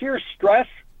of shear stress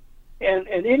and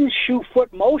in-shoe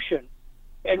foot motion,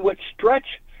 and with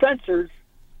stretch sensors,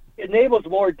 enables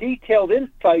more detailed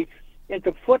insights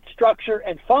into foot structure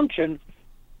and function,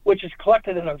 which is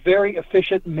collected in a very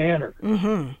efficient manner.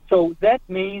 So that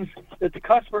means that the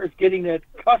customer is getting that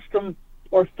custom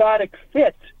orthotic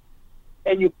fit,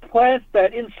 and you plant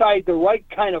that inside the right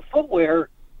kind of footwear,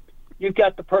 you've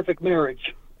got the perfect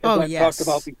marriage, as I've talked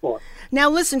about before. Now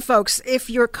listen, folks, if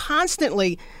you're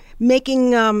constantly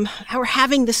making or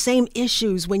having the same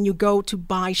issues when you go to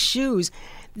buy shoes,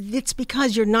 it's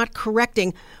because you're not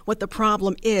correcting what the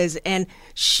problem is. And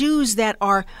shoes that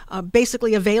are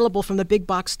basically available from the big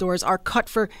box stores are cut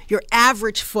for your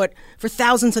average foot for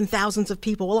thousands and thousands of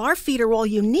people. Well, our feet are all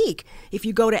unique. If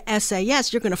you go to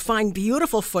SAS, you're going to find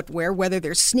beautiful footwear, whether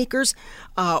they're sneakers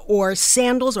or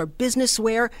sandals or business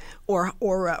wear or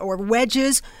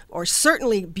wedges, or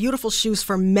certainly beautiful shoes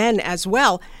for men as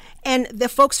well. And the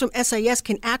folks from SAS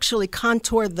can actually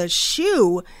contour the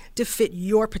shoe to fit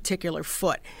your particular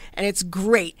foot. And it's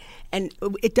great. And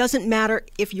it doesn't matter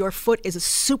if your foot is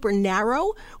super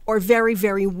narrow or very,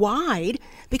 very wide,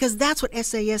 because that's what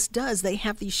SAS does. They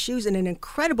have these shoes in an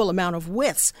incredible amount of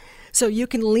widths. So you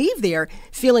can leave there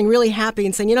feeling really happy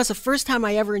and saying, it's the first time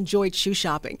I ever enjoyed shoe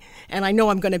shopping, and I know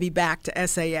I'm going to be back to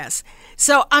SAS.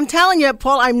 So I'm telling you,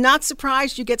 Paul, I'm not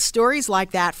surprised you get stories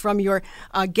like that from your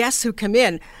guests who come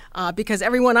in, because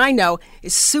everyone I know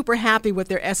is super happy with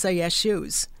their SAS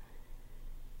shoes.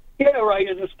 Yeah, right.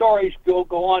 And the stories go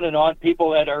on and on. People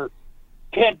that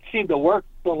can't seem to work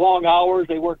the long hours.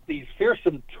 They work these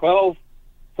fearsome 12,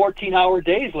 14-hour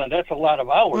days, Lynn. That's a lot of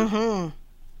hours.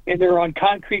 And they're on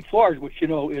concrete floors, which,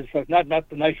 is not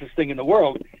the nicest thing in the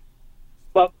world.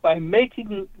 But by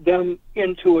making them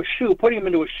into a shoe, putting them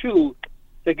into a shoe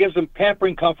that gives them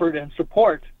pampering comfort and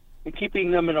support and keeping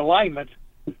them in alignment,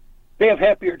 they have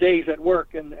happier days at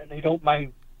work, and they don't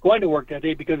mind going to work that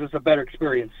day because it's a better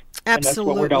experience.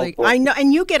 Absolutely. I know,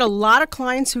 and you get a lot of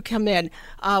clients who come in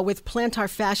with plantar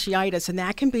fasciitis, and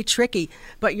that can be tricky,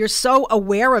 but you're so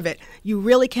aware of it. You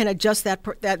really can adjust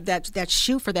that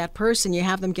shoe for that person. You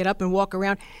have them get up and walk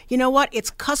around. You know what? It's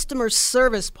customer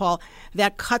service, Paul,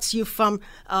 that cuts you from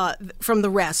the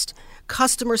rest.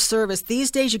 customer service.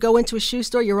 These days you go into a shoe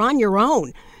store, you're on your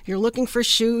own. You're looking for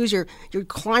shoes, you're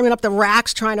climbing up the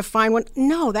racks trying to find one.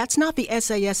 No, that's not the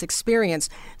SAS experience.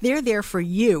 They're there for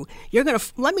you.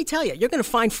 Let me tell you, you're going to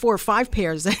find 4 or 5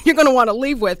 pairs that you're going to want to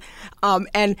leave with,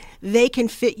 and they can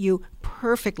fit you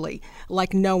perfectly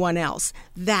like no one else.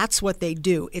 That's what they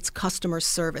do. It's customer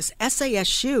service. SAS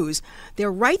shoes,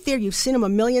 they're right there. You've seen them a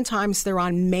million times. They're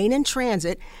on Main and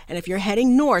Transit, and if you're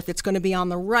heading north, it's going to be on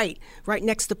the right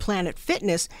next to Planet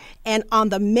Fitness. And on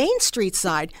the Main Street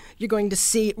side, you're going to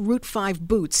see Route 5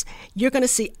 boots. You're going to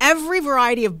see every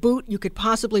variety of boot you could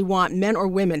possibly want, men or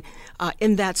women,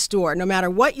 in that store. No matter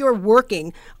what you're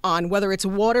working on, whether it's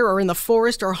water or in the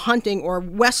forest or hunting or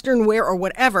Western wear or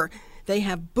whatever, they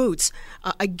have boots,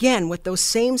 again, with those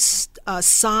same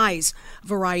size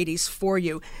varieties for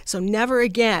you. So never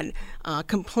again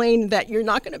complain that you're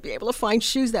not going to be able to find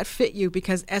shoes that fit you,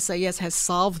 because SAS has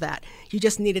solved that. You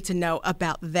just needed to know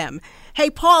about them.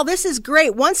 Hey, Paul, this is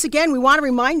great. Once again, we want to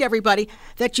remind everybody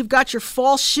that you've got your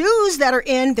fall shoes that are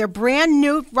in. They're brand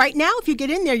new. Right now, if you get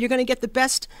in there, you're going to get the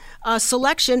best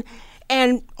selection.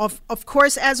 And, of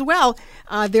course, as well,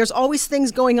 there's always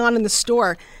things going on in the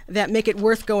store that make it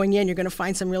worth going in. You're going to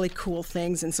find some really cool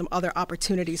things and some other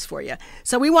opportunities for you.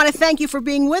 So we want to thank you for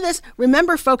being with us.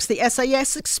 Remember, folks, the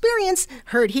SAS experience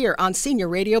heard here on Senior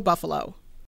Radio Buffalo.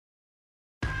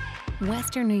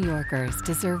 Western New Yorkers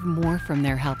deserve more from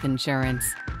their health insurance.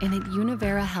 And at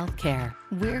Univera Healthcare,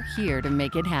 we're here to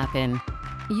make it happen.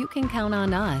 You can count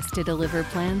on us to deliver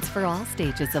plans for all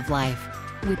stages of life,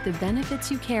 with the benefits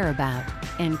you care about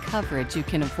and coverage you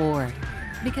can afford.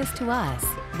 Because to us,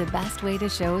 the best way to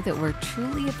show that we're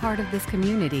truly a part of this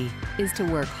community is to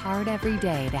work hard every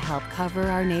day to help cover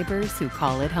our neighbors who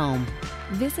call it home.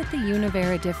 Visit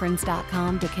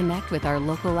theuniveradifference.com to connect with our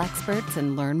local experts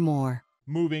and learn more.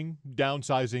 Moving,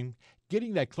 downsizing,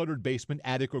 getting that cluttered basement,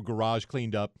 attic, or garage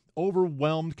cleaned up,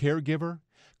 overwhelmed caregiver?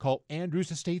 Call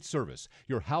Andrews Estate Service,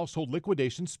 your household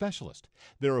liquidation specialist.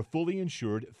 They're a fully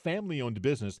insured, family-owned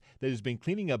business that has been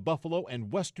cleaning up Buffalo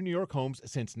and Western New York homes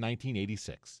since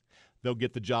 1986. They'll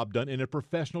get the job done in a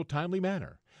professional, timely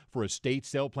manner. For estate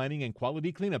sale planning and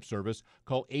quality cleanup service,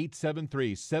 call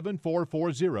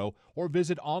 873-7440 or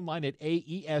visit online at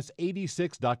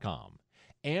aes86.com.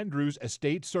 Andrews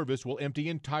Estate Service will empty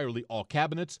entirely all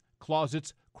cabinets,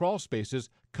 closets, crawl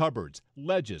spaces, cupboards,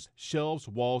 ledges, shelves,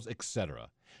 walls, etc.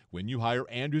 When you hire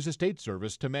Andrews Estate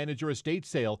Service to manage your estate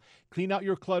sale, clean out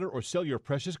your clutter, or sell your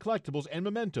precious collectibles and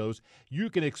mementos, you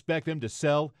can expect them to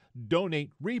sell,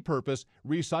 donate, repurpose,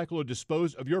 recycle, or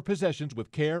dispose of your possessions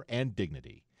with care and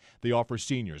dignity. They offer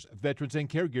seniors, veterans, and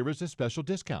caregivers a special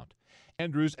discount.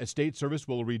 Andrews Estate Service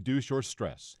will reduce your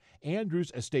stress.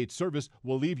 Andrews Estate Service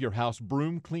will leave your house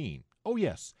broom clean. Oh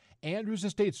yes, Andrews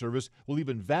Estate Service will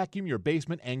even vacuum your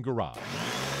basement and garage.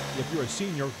 If you're a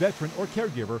senior, veteran, or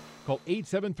caregiver, call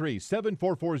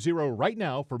 873-7440 right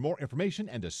now for more information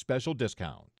and a special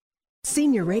discount.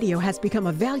 Senior Radio has become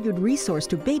a valued resource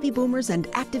to baby boomers and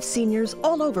active seniors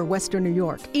all over Western New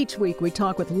York. Each week we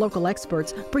talk with local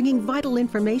experts, bringing vital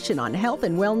information on health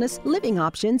and wellness, living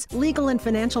options, legal and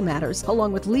financial matters,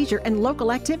 along with leisure and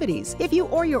local activities. If you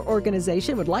or your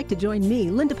organization would like to join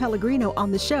me, Linda Pellegrino,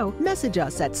 on the show, message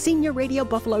us at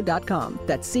seniorradiobuffalo.com.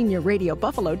 That's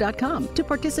seniorradiobuffalo.com to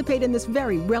participate in this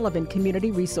very relevant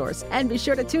community resource. And be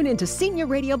sure to tune in to Senior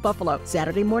Radio Buffalo,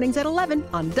 Saturday mornings at 11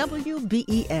 on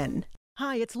WBEN.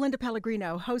 Hi, it's Linda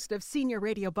Pellegrino, host of Senior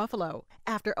Radio Buffalo.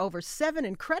 After over 7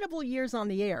 incredible years on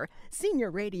the air, Senior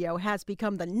Radio has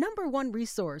become the #1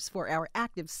 resource for our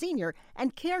active senior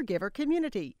and caregiver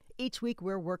community. Each week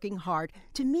we're working hard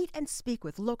to meet and speak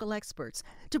with local experts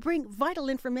to bring vital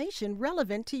information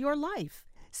relevant to your life.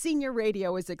 Senior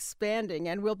Radio is expanding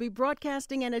and will be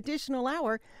broadcasting an additional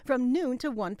hour from noon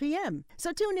to 1 p.m.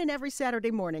 So tune in every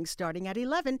Saturday morning starting at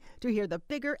 11 to hear the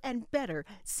bigger and better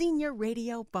Senior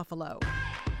Radio Buffalo.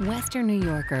 Western New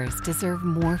Yorkers deserve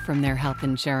more from their health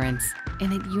insurance.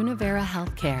 And at Univera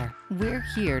Healthcare, we're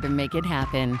here to make it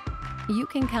happen. You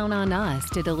can count on us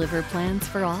to deliver plans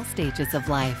for all stages of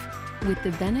life, with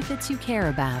the benefits you care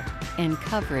about and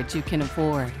coverage you can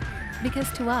afford.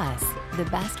 Because to us, the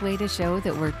best way to show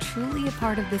that we're truly a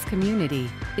part of this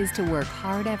community is to work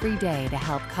hard every day to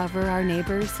help cover our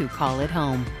neighbors who call it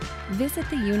home. Visit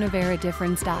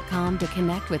theuniveradifference.com to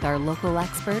connect with our local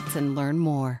experts and learn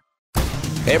more.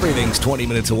 Everything's 20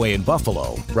 minutes away in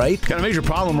Buffalo, right? Got a major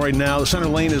problem right now. The center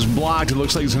lane is blocked. It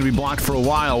looks like it's going to be blocked for a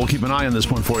while. We'll keep an eye on this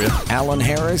one for you. Alan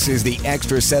Harris is the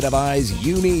extra set of eyes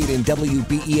you need in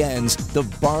WBEN's The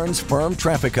Barnes Firm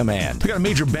Traffic Command. We got a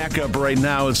major backup right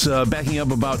now. It's backing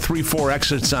up about 3-4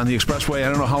 exits on the expressway. I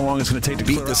don't know how long it's going to take to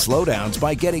beat the slowdowns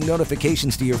by getting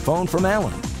notifications to your phone from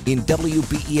Alan. in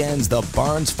WBEN's The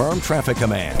Barnes Firm Traffic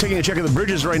Command. Taking a check of the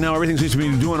bridges right now. Everything seems to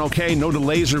be doing okay. No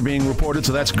delays are being reported,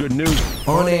 so that's good news.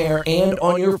 On air and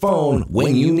on your phone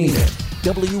when you need it.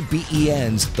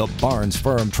 WBEN's The Barnes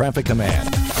Firm Traffic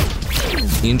Command.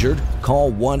 Injured?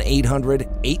 Call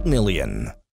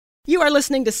 1-800-8-MILLION. You are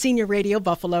listening to Senior Radio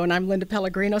Buffalo, and I'm Linda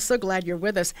Pellegrino. So glad you're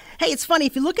with us. Hey, it's funny.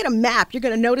 If you look at a map, you're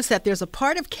going to notice that there's a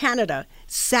part of Canada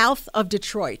south of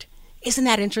Detroit. Isn't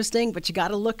that interesting? But you got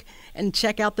to look and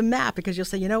check out the map because you'll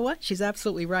say, you know what? She's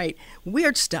absolutely right.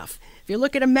 Weird stuff. If you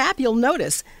look at a map, you'll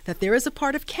notice that there is a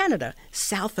part of Canada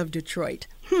south of Detroit.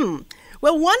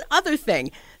 Well, one other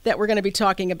thing that we're going to be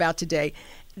talking about today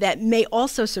that may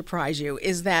also surprise you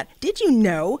is that, did you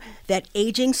know that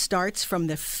aging starts from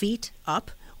the feet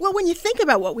up? Well, when you think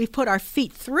about what we've put our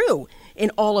feet through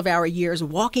in all of our years,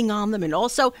 walking on them and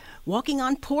also walking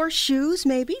on poor shoes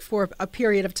maybe for a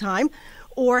period of time,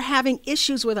 or having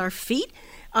issues with our feet,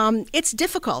 it's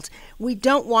difficult. We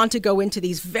don't want to go into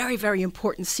these very, very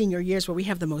important senior years where we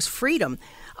have the most freedom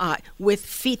with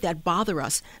feet that bother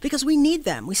us because we need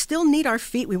them. We still need our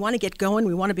feet. We want to get going.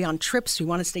 We want to be on trips. We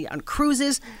want to stay on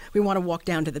cruises. We want to walk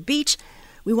down to the beach.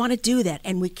 We want to do that,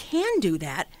 and we can do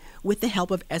that with the help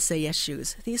of SAS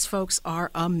Shoes. These folks are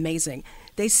amazing.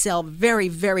 They sell very,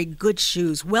 very good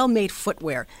shoes, well-made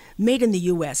footwear, made in the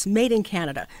U.S., made in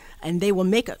Canada, and they will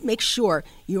make sure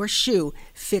your shoe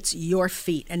fits your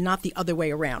feet and not the other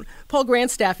way around. Paul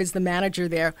Grandstaff is the manager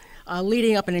there,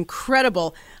 leading up an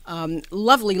incredible,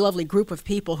 lovely, lovely group of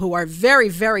people who are very,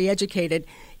 very educated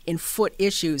in foot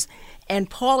issues. And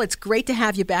Paul, it's great to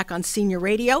have you back on Senior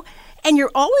Radio. And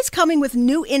you're always coming with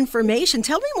new information.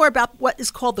 Tell me more about what is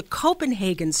called the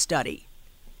Copenhagen study.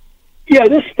 Yeah,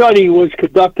 this study was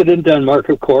conducted in Denmark,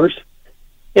 of course.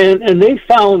 And they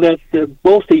found that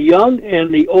both the young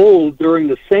and the old during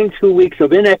the same 2 weeks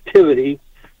of inactivity,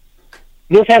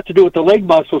 this has to do with the leg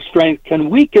muscle strength,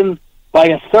 can weaken by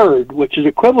a third, which is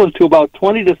equivalent to about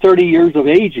 20 to 30 years of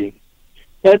aging.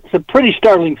 That's a pretty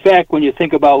startling fact when you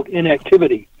think about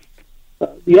inactivity.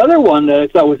 The other one that I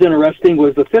thought was interesting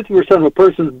was the 50% of a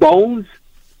person's bones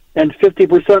and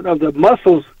 50% of the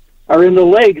muscles are in the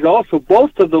legs. Also,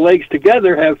 both of the legs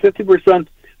together have 50%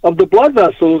 of the blood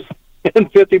vessels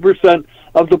and 50%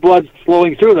 of the blood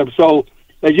flowing through them. So,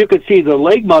 as you can see, the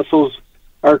leg muscles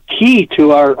are key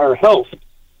to our health.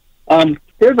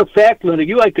 Here's a fact, Linda.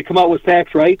 You like to come out with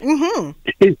facts, right?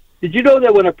 Mm-hmm. Did you know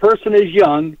that when a person is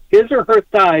young, his or her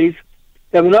thighs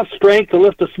have enough strength to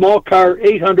lift a small car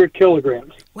 800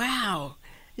 kilograms? Wow.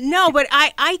 No, but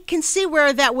I can see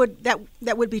where that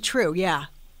would be true, yeah.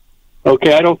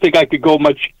 Okay, I don't think I could go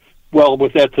much well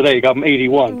with that today. I'm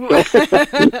 81.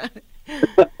 So.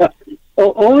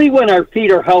 Only when our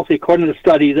feet are healthy, according to the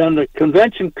study, then the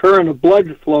convention current of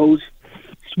blood flows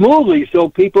smoothly, so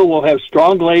people will have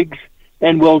strong legs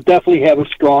and will definitely have a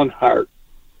strong heart.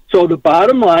 So the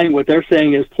bottom line, what they're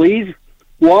saying is please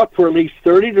walk for at least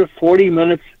 30 to 40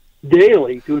 minutes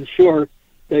daily to ensure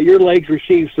that your legs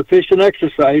receive sufficient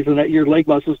exercise and that your leg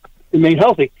muscles remain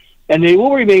healthy. And they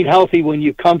will remain healthy when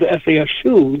you come to SAS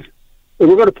Shoes. And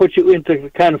we're going to put you into the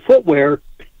kind of footwear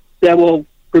that will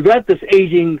prevent this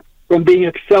aging from being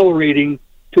accelerating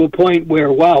to a point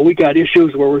where, wow, we got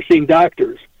issues where we're seeing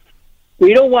doctors.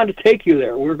 We don't want to take you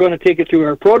there. We're going to take you through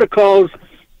our protocols.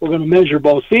 We're going to measure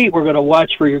both feet. We're going to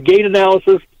watch for your gait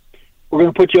analysis. We're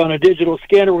going to put you on a digital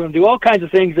scanner. We're going to do all kinds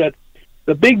of things that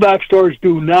the big box stores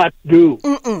do not do.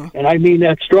 And I mean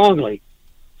that strongly.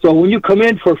 So when you come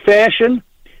in for fashion,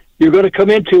 you're going to come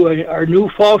into our new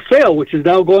fall sale, which is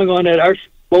now going on at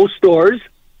both stores.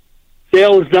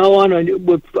 Sale is now on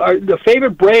with the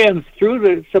favorite brands through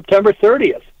the September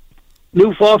 30th.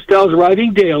 New fall styles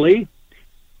arriving daily.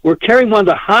 We're carrying one of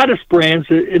the hottest brands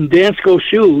in Dansko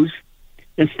shoes.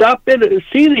 And stop in and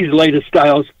see these latest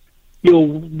styles.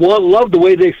 You'll love the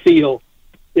way they feel.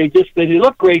 They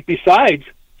look great besides.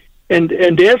 And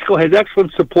Dansko has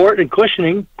excellent support and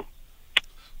cushioning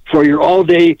for your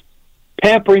all-day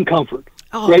pampering comfort.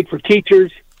 Oh. Great for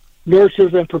teachers,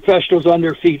 nurses, and professionals on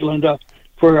their feet, Linda,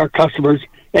 for our customers.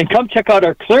 And come check out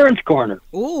our clearance corner,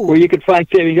 where you can find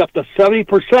savings up to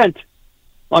 70%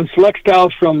 on select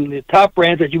styles from the top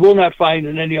brands that you will not find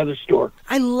in any other store.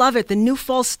 I love it. The new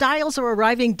fall styles are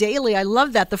arriving daily. I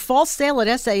love that. The fall sale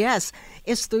at SAS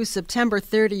is through September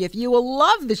 30th. You will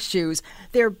love the shoes.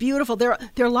 They're beautiful. They're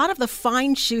a lot of the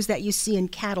fine shoes that you see in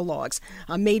catalogs,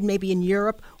 made maybe in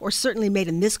Europe or certainly made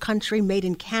in this country, made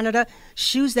in Canada.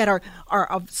 Shoes that are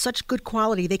of such good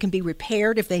quality they can be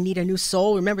repaired if they need a new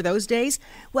sole. Remember those days?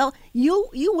 Well, you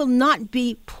will not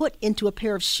be put into a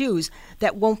pair of shoes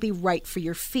that won't be right for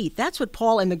your feet. That's what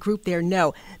Paul and the group there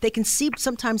know. They can see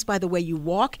sometimes by the way you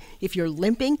walk, if you're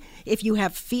limping, if you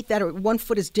have feet that are one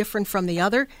foot is different from the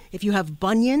other, if you have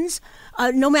bunions,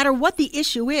 no matter what the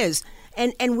issue is.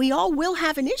 And we all will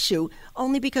have an issue,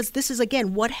 only because this is,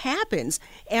 again, what happens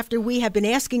after we have been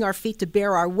asking our feet to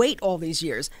bear our weight all these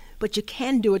years. But you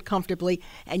can do it comfortably,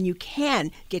 and you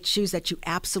can get shoes that you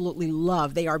absolutely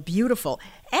love. They are beautiful.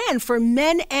 And for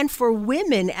men and for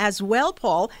women as well,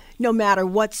 Paul, no matter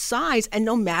what size and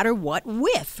no matter what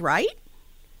width, right?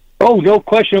 Oh, no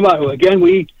question about it. Again,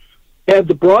 we have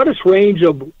the broadest range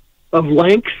of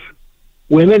lengths,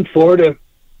 women 4 to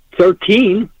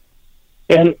 13,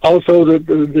 and also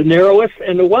the narrowest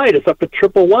and the widest, up to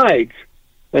triple wides.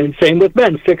 And same with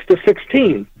men, 6 to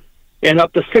 16, and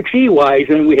up to 6E wides,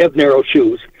 and we have narrow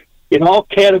shoes in all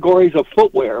categories of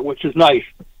footwear, which is nice.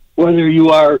 Whether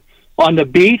you are on the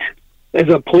beat as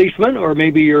a policeman, or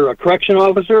maybe you're a correction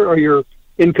officer, or you're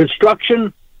in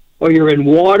construction, or you're in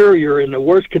water, you're in the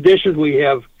worst conditions, we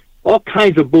have all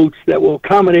kinds of boots that will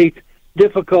accommodate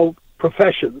difficult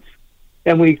professions.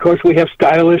 And we have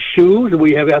stylish shoes, and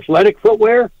we have athletic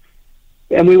footwear,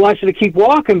 and we want you to keep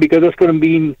walking because that's going to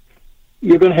mean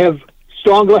you're going to have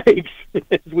strong legs,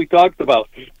 as we talked about.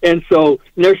 And so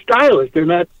they're stylish. They're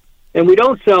not, and we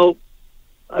don't sell,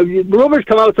 rumors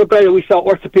come out so bad that we sell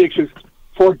orthopedic shoes.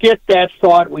 Forget that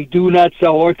thought. We do not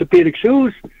sell orthopedic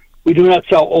shoes. We do not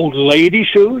sell old lady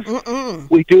shoes.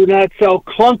 We do not sell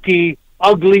clunky,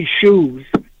 ugly shoes.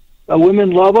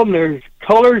 Women love them. There's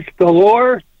colors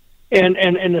galore, and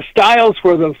the styles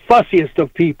for the fussiest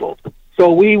of people.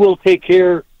 So we will take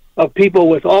care of people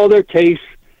with all their tastes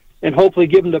and hopefully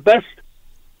give them the best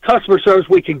customer service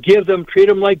we can give them, treat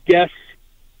them like guests.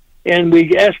 And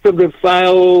we ask them to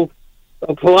follow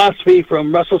a philosophy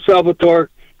from Russell Salvatore,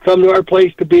 come to our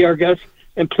place to be our guests,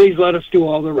 and please let us do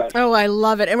all the rest. Oh, I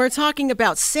love it. And we're talking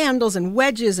about sandals and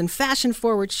wedges and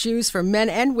fashion-forward shoes for men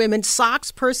and women,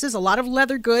 socks, purses, a lot of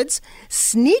leather goods,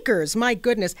 sneakers, my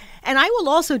goodness. And I will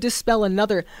also dispel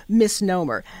another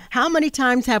misnomer. How many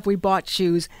times have we bought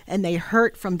shoes and they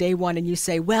hurt from day one and you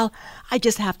say, well, I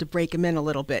just have to break them in a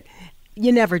little bit?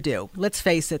 You never do. Let's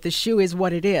face it, the shoe is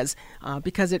what it is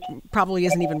because it probably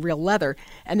isn't even real leather.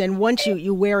 And then once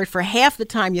you wear it for half the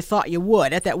time you thought you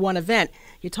would at that one event,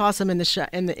 you toss them in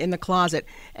the closet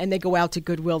and they go out to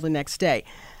Goodwill the next day.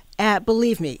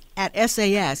 Believe me, at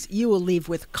SAS, you will leave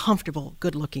with comfortable,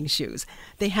 good-looking shoes.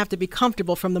 They have to be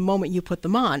comfortable from the moment you put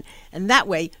them on, and that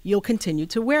way you'll continue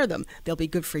to wear them. They'll be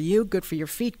good for you, good for your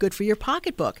feet, good for your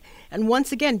pocketbook. And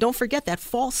once again, don't forget that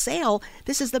fall sale.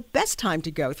 This is the best time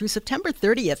to go through September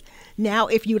 30th. Now,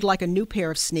 if you'd like a new pair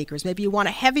of sneakers, maybe you want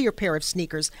a heavier pair of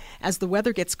sneakers as the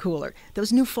weather gets cooler,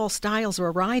 those new fall styles are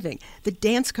arriving. The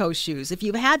Dansko shoes, if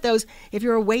you've had those, if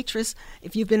you're a waitress,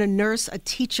 if you've been a nurse, a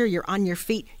teacher, you're on your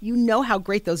feet, you know how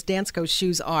great those Dansko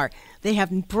shoes are. They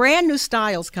have brand new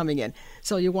styles coming in,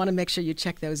 so you want to make sure you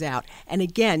check those out. And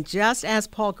again, just as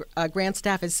Paul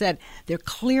Grandstaff has said, their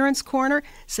clearance corner,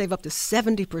 save up to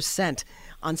 70%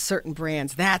 on certain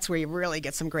brands. That's where you really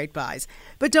get some great buys.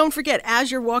 But don't forget,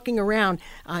 as you're walking around,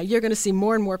 you're going to see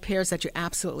more and more pairs that you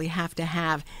absolutely have to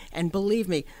have. And believe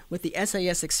me, with the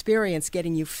SAS experience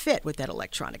getting you fit with that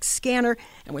electronic scanner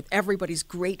and with everybody's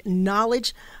great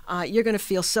knowledge, you're going to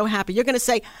feel so happy. You're going to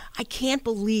say, I can't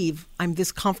believe I'm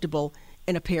this comfortable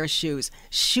in a pair of shoes.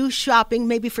 Shoe shopping,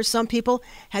 maybe for some people,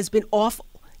 has been awful.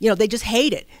 You know, they just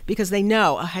hate it because they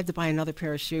know, I had to buy another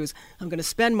pair of shoes. I'm going to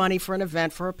spend money for an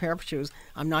event for a pair of shoes.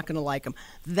 I'm not going to like them.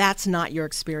 That's not your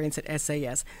experience at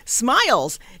SAS.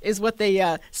 Smiles is what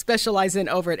they specialize in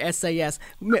over at SAS,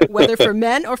 whether for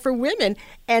men or for women.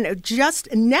 And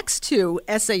just next to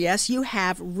SAS, you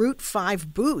have Route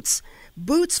 5 boots.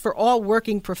 Boots for all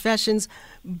working professions.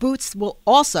 Boots will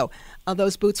also,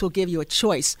 those boots will give you a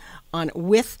choice on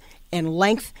width and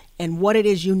length and what it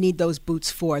is you need those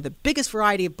boots for. The biggest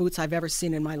variety of boots I've ever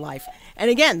seen in my life. And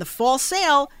again, the fall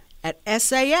sale at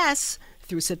SAS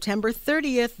through September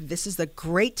 30th. This is the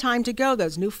great time to go.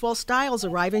 Those new fall styles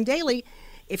arriving daily.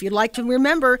 If you'd like to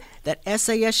remember that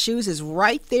SAS Shoes is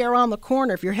right there on the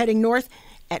corner if you're heading north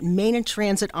at Main and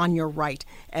Transit on your right.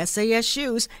 SAS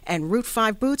Shoes and Route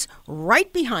 5 boots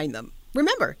right behind them.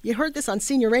 Remember, you heard this on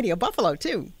Senior Radio Buffalo,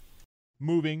 too.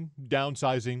 Moving,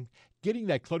 downsizing, getting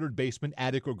that cluttered basement,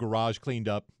 attic, or garage cleaned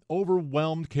up,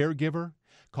 overwhelmed caregiver?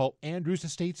 call Andrews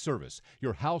Estate Service,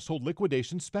 your household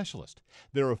liquidation specialist.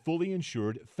 They're a fully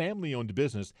insured, family-owned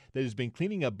business that has been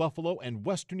cleaning up Buffalo and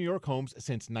Western New York homes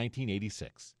since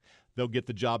 1986. They'll get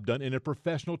the job done in a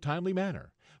professional, timely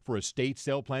manner. For estate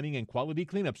sale planning and quality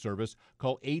cleanup service,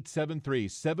 call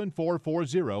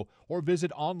 873-7440 or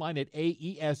visit online at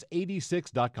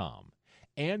aes86.com.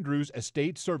 Andrews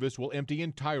Estate Service will empty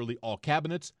entirely all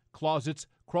cabinets, closets,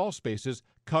 crawl spaces,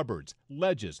 cupboards,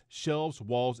 ledges, shelves,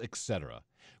 walls, etc.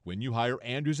 When you hire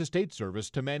Andrews Estate Service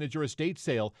to manage your estate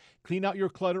sale, clean out your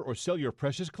clutter, or sell your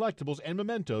precious collectibles and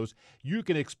mementos, you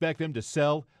can expect them to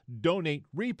sell, donate,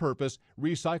 repurpose,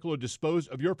 recycle, or dispose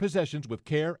of your possessions with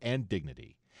care and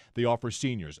dignity. They offer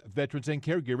seniors, veterans, and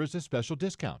caregivers a special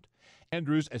discount.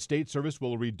 Andrews Estate Service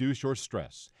will reduce your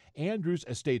stress. Andrews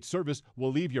Estate Service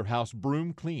will leave your house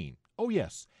broom clean. Oh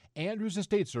yes, Andrews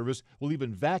Estate Service will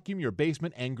even vacuum your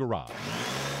basement and garage.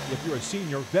 If you're a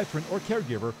senior, veteran, or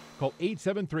caregiver, call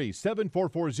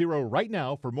 873-7440 right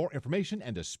now for more information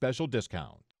and a special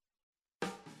discount.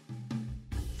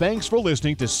 Thanks for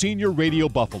listening to Senior Radio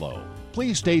Buffalo.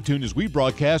 Please stay tuned as we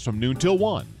broadcast from noon till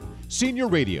 1. Senior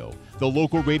Radio, the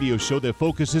local radio show that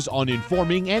focuses on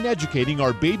informing and educating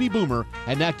our baby boomer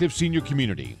and active senior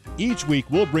community. Each week,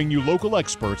 we'll bring you local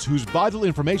experts whose vital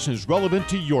information is relevant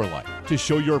to your life. To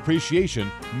show your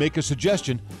appreciation, make a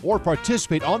suggestion, or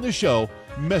participate on the show,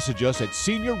 message us at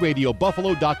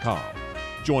seniorradiobuffalo.com.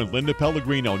 Join Linda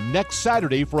Pellegrino next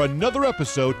Saturday for another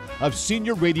episode of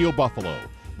Senior Radio Buffalo,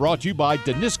 brought to you by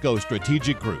Danisco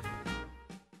Strategic Group.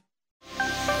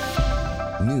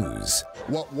 News.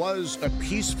 What was a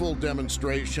peaceful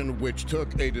demonstration which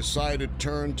took a decided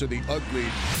turn to the ugly.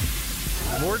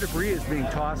 More debris is being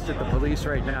tossed at the police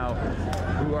right now,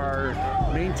 who are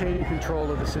maintaining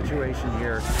control of the situation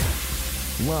here.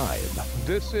 Live.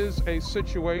 This is a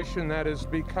situation that is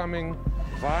becoming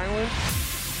violent.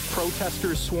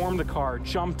 Protesters swarmed the car,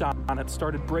 jumped on it,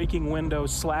 started breaking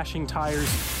windows, slashing tires.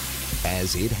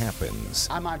 As it happens.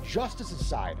 I'm on justice's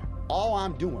side. All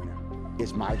I'm doing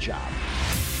is my job.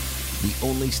 The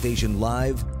only station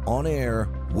live, on air,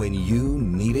 when you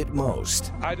need it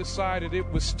most. I decided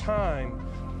it was time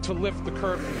to lift the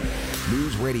curfew.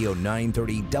 News Radio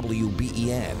 930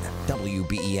 WBEN,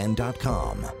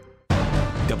 WBEN.com.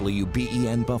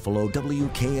 WBEN Buffalo,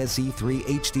 WKSE3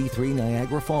 HD3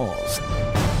 Niagara Falls.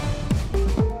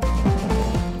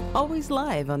 Always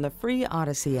live on the free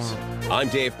Odyssey app. I'm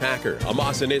Dave Packer.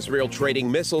 Hamas and Israel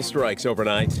trading missile strikes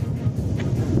overnight.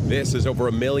 This as over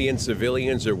 1 million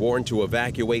civilians are warned to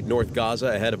evacuate North Gaza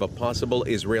ahead of a possible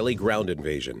Israeli ground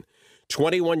invasion.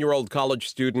 21-year-old college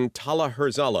student Tala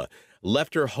Herzala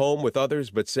left her home with others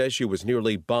but says she was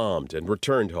nearly bombed and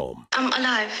returned home. I'm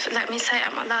alive. Let me say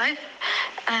I'm alive.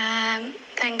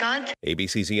 Thank God.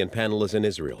 ABC's Ian Pannell is in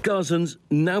Israel. Gazans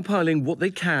now piling what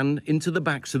they can into the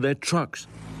backs of their trucks,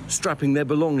 strapping their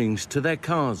belongings to their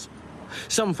cars.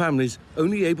 Some families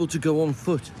only able to go on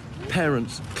foot,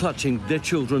 parents clutching their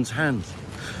children's hands,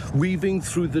 weaving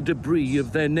through the debris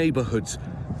of their neighborhoods,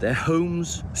 their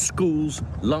homes, schools,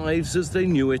 lives as they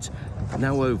knew it,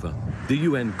 now over. The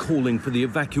UN calling for the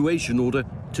evacuation order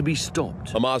to be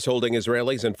stopped. Hamas holding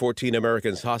Israelis and 14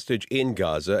 Americans hostage in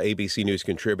Gaza. ABC News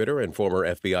contributor and former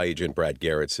FBI agent Brad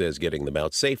Garrett says getting them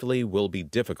out safely will be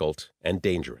difficult and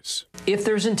dangerous. If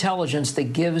there's intelligence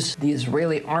that gives the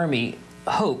Israeli army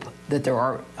hope that there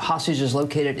are hostages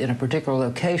located in a particular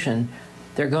location,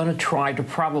 they're going to try to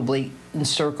probably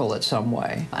encircle it some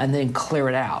way and then clear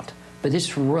it out. But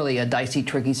it's really a dicey,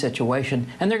 tricky situation,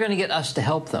 and they're going to get us to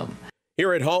help them.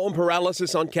 Here at home,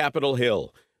 paralysis on Capitol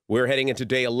Hill. We're heading into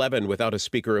day 11 without a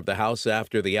Speaker of the House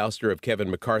after the ouster of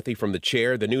Kevin McCarthy from the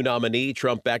chair. The new nominee,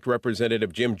 Trump-backed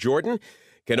Representative Jim Jordan,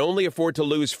 can only afford to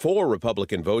lose 4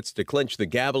 Republican votes to clinch the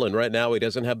gavel, and right now he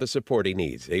doesn't have the support he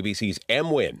needs. ABC's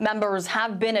M. Wynn. Members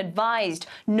have been advised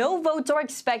no votes are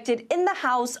expected in the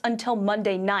House until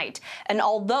Monday night. And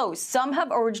although some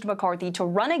have urged McCarthy to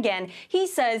run again, he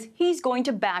says he's going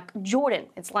to back Jordan.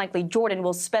 It's likely Jordan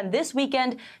will spend this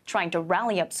weekend trying to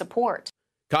rally up support.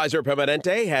 Kaiser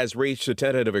Permanente has reached a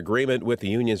tentative agreement with the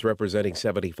unions representing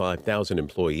 75,000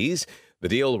 employees. The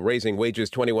deal raising wages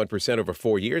 21% over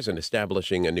 4 years and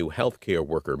establishing a new health care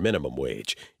worker minimum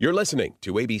wage. You're listening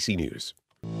to ABC News.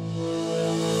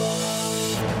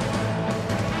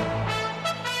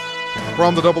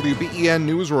 From the WBEN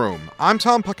Newsroom, I'm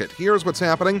Tom Puckett. Here's what's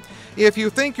happening. If you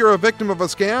think you're a victim of a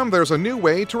scam, there's a new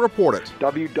way to report it.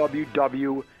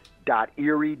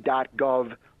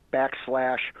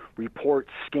 www.erie.gov/report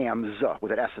scams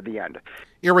with an S at the end.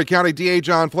 Erie County DA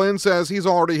John Flynn says he's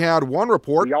already had one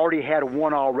report. We already had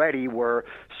one already where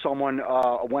someone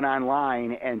went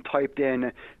online and typed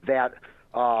in that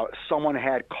someone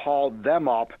had called them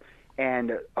up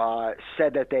and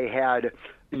said that they had,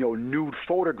 nude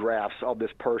photographs of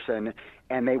this person,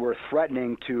 and they were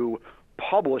threatening to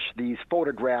publish these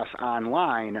photographs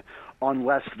online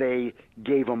unless they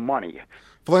gave them money.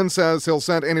 Flynn says he'll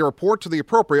send any report to the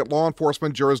appropriate law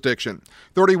enforcement jurisdiction.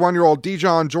 31-year-old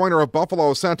Dijon Joyner of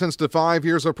Buffalo sentenced to 5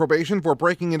 years of probation for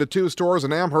breaking into 2 stores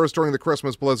in Amherst during the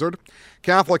Christmas blizzard.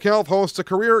 Catholic Health hosts a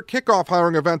career kickoff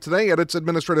hiring event today at its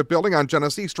administrative building on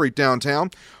Genesee Street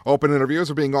downtown. Open interviews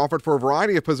are being offered for a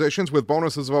variety of positions with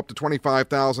bonuses of up to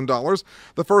 $25,000.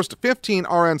 The first 15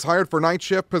 RNs hired for night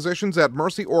shift positions at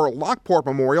Mercy or Lockport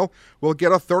Memorial will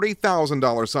get a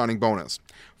 $30,000 signing bonus.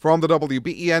 From the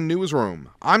WBEN Newsroom,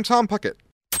 I'm Tom Puckett.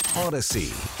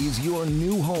 Odyssey is your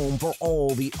new home for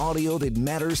all the audio that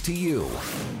matters to you.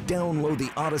 Download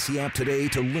the Odyssey app today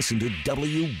to listen to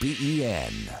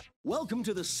WBEN. Welcome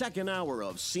to the second hour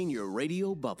of Senior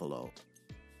Radio Buffalo.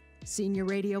 Senior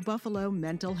Radio Buffalo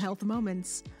Mental Health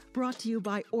Moments, brought to you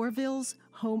by Orville's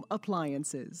Home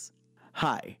Appliances.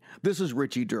 Hi, this is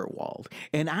Richie Durwald,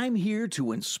 and I'm here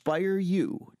to inspire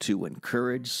you to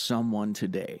encourage someone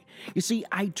today. You see,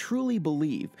 I truly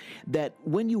believe that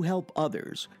when you help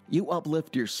others, you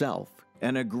uplift yourself,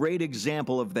 and a great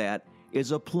example of that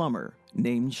is a plumber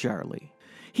named Charlie.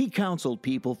 He counseled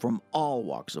people from all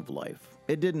walks of life.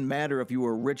 It didn't matter if you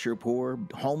were rich or poor,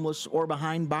 homeless or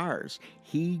behind bars.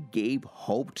 He gave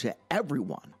hope to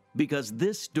everyone, because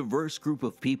this diverse group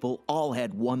of people all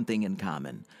had one thing in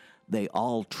common. They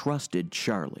all trusted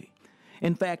Charlie.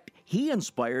 In fact, he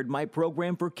inspired my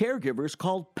program for caregivers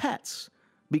called PETS,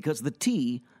 because the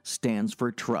T stands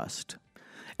for trust.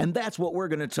 And that's what we're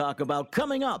going to talk about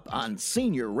coming up on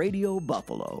Senior Radio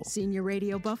Buffalo. Senior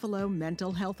Radio Buffalo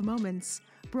Mental Health Moments,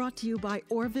 brought to you by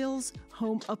Orville's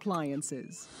Home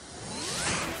Appliances.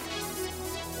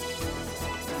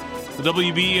 The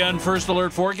WBEN First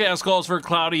Alert forecast calls for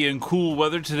cloudy and cool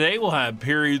weather today. We'll have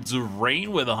periods of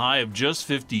rain with a high of just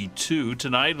 52.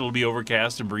 Tonight it'll be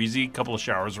overcast and breezy, a couple of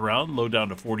showers around, low down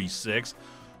to 46.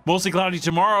 Mostly cloudy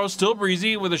tomorrow, still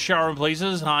breezy with a shower in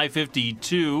places, high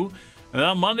 52. And then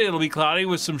on Monday it'll be cloudy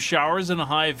with some showers and a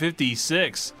high of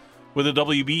 56. With a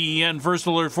WBEN First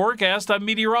Alert forecast, I'm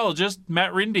meteorologist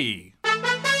Matt Rindy.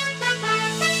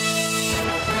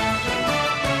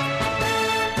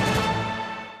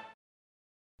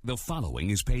 The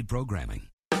following is paid programming.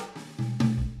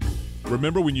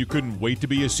 Remember when you couldn't wait to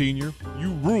be a senior?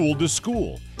 You ruled the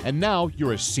school, and now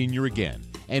you're a senior again.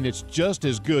 And it's just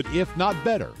as good, if not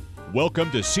better. Welcome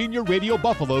to Senior Radio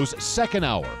Buffalo's second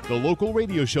hour, the local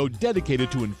radio show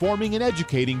dedicated to informing and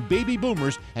educating baby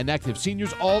boomers and active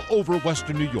seniors all over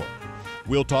Western New York.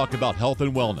 We'll talk about health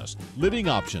and wellness, living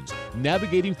options,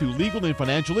 navigating through legal and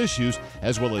financial issues,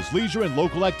 as well as leisure and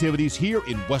local activities here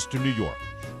in Western New York.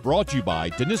 Brought to you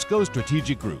by Danisco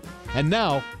Strategic Group. And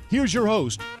now, here's your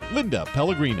host, Linda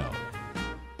Pellegrino.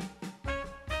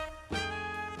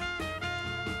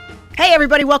 Hey,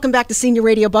 everybody. Welcome back to Senior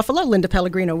Radio Buffalo. Linda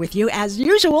Pellegrino with you, as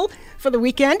usual, for the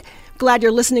weekend. Glad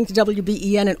you're listening to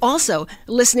WBEN and also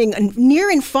listening near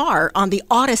and far on the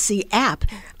Odyssey app.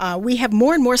 We have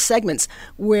more and more segments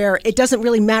where it doesn't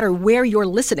really matter where you're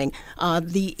listening.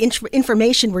 The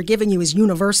information we're giving you is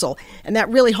universal, and that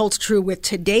really holds true with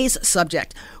today's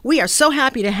subject. We are so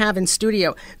happy to have in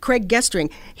studio Craig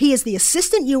Gestring. He is the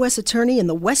Assistant U.S. Attorney in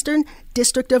the Western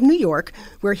District of New York,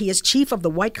 where he is Chief of the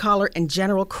White Collar and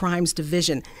General Crimes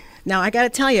Division. Now, I got to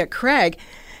tell you, Craig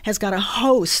has got a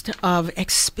host of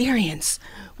experience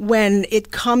when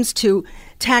it comes to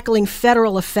tackling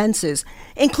federal offenses,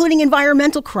 including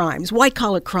environmental crimes,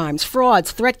 white-collar crimes,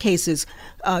 frauds, threat cases,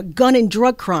 gun and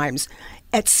drug crimes,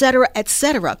 et cetera, et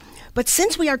cetera. But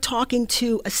since we are talking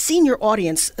to a senior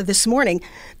audience this morning,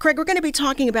 Craig, we're going to be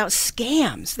talking about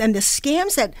scams. And the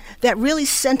scams that really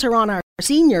center on our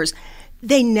seniors,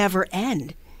 they never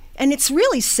end. And it's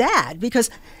really sad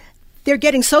because they're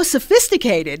getting so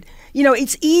sophisticated. You know,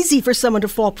 it's easy for someone to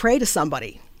fall prey to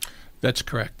somebody. That's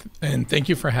correct. And thank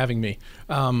you for having me.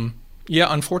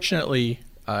 Unfortunately,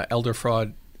 elder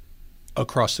fraud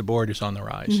across the board is on the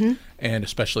rise, and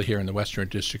especially here in the Western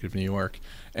District of New York.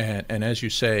 And as you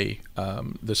say,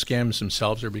 the scams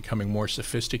themselves are becoming more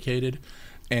sophisticated,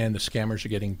 and the scammers are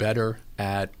getting better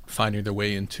at finding their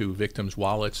way into victims'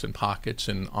 wallets and pockets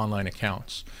and online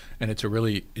accounts. And it's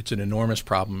an enormous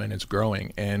problem, and it's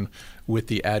growing. And with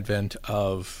the advent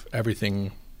of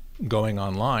everything going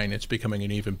online, it's becoming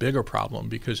an even bigger problem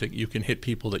because you can hit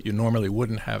people that you normally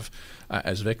wouldn't have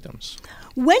as victims.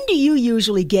 When do you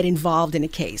usually get involved in a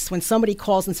case? When somebody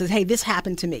calls and says, hey, this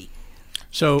happened to me?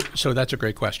 So that's a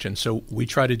great question. So we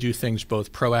try to do things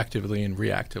both proactively and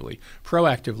reactively.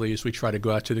 Proactively is we try to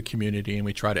go out to the community and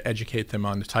we try to educate them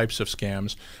on the types of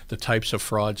scams, the types of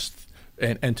frauds,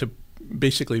 and to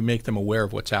basically make them aware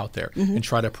of what's out there and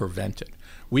try to prevent it.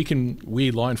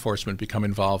 We law enforcement become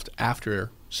involved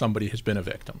after somebody has been a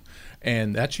victim.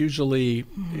 And that's usually,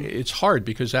 it's hard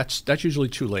because that's usually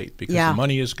too late because the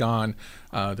money is gone,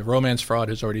 the romance fraud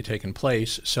has already taken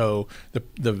place, so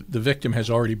the victim has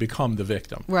already become the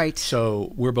victim. Right.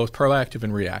 So we're both proactive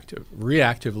and reactive.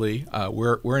 Reactively,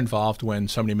 we're involved when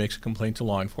somebody makes a complaint to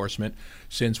law enforcement.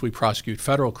 Since we prosecute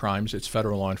federal crimes, it's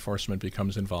federal law enforcement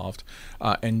becomes involved.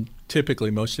 And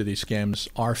typically most of these scams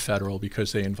are federal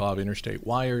because they involve interstate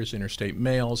wires, interstate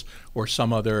mails, or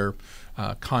some other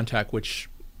contact which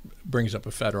brings up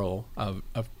a federal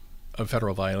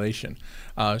violation.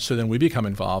 So then we become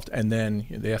involved, and then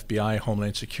the FBI,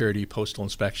 Homeland Security, Postal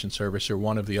Inspection Service, or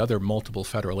one of the other multiple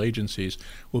federal agencies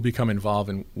will become involved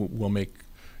and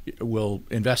will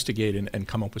investigate and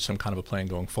come up with some kind of a plan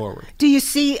going forward. Do you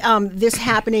see this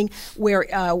happening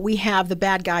where we have the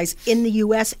bad guys in the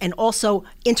U.S. and also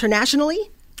internationally?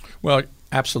 Well,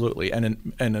 absolutely.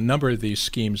 And a number of these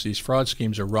schemes, these fraud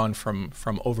schemes, are run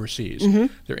from overseas.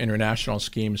 They're international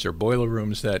schemes. They're boiler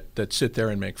rooms that sit there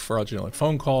and make fraudulent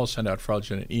phone calls, send out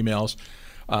fraudulent emails.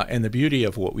 And the beauty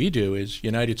of what we do is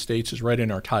United States is right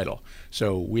in our title.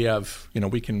 So we have,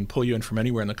 we can pull you in from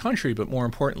anywhere in the country, but more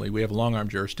importantly, we have long-arm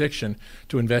jurisdiction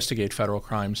to investigate federal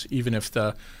crimes, even if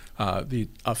the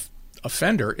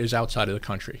offender is outside of the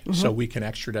country. So we can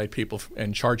extradite people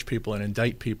and charge people and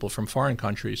indict people from foreign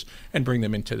countries and bring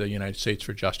them into the United States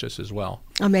for justice as well.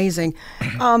 Amazing.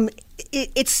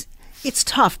 It's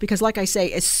tough because, like I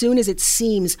say, as soon as it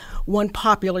seems one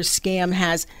popular scam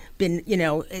has been,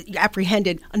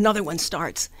 apprehended, another one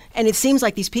starts. And it seems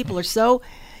like these people are so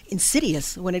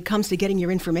insidious when it comes to getting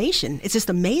your information. It's just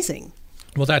amazing.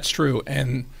 Well, that's true.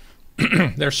 And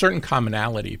there's certain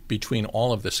commonality between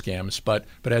all of the scams, but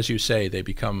as you say, they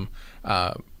become,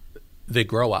 they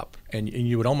grow up. And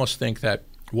you would almost think that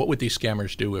what would these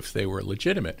scammers do if they were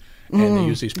legitimate? And they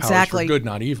use these powers for good,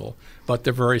 not evil. But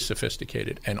they're very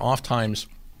sophisticated. And oftentimes,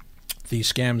 these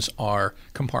scams are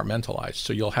compartmentalized.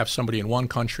 So you'll have somebody in one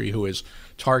country who is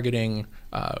targeting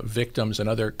victims,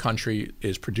 another country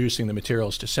is producing the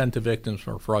materials to send to victims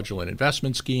for a fraudulent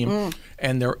investment scheme.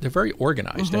 And they're very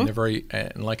organized, and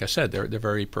and like I said, they're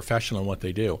very professional in what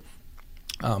they do.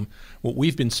 What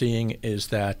we've been seeing is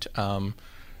that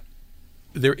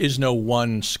there is no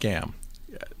one scam.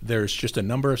 There's just a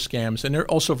number of scams, and there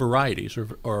are also varieties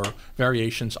or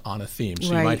variations on a theme.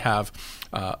 So you might have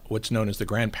what's known as the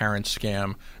grandparents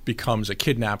scam becomes a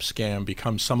kidnap scam,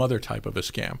 becomes some other type of a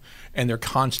scam, and they're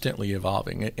constantly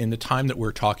evolving. In the time that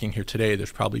we're talking here today,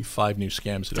 there's probably 5 new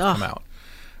scams that have come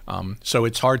out. So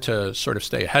it's hard to sort of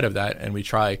stay ahead of that, and we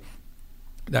try.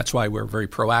 That's why we're very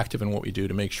proactive in what we do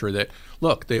to make sure that,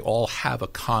 look, they all have a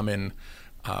common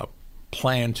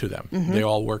plan to them. They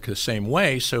all work the same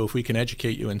way. So if we can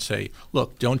educate you and say,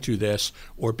 look, don't do this,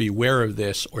 or beware of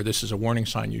this, or this is a warning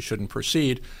sign you shouldn't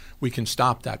proceed, we can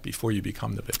stop that before you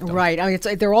become the victim. Right. I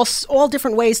mean, they're all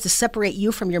different ways to separate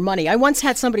you from your money. I once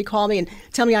had somebody call me and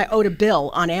tell me I owed a bill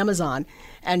on Amazon,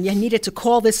 and you needed to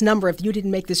call this number if you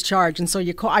didn't make this charge. And so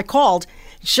I called.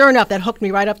 Sure enough, that hooked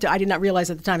me right up to, I did not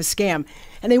realize at the time, a scam.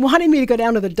 And they wanted me to go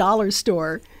down to the dollar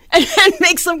store and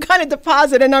make some kind of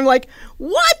deposit, and I'm like,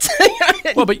 what?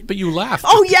 Well, but you laughed.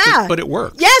 Oh yeah, but it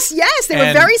worked. Yes, they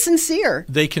were very sincere.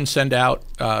 They can send out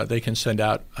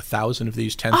 1,000 of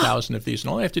these, 10,000 of these, and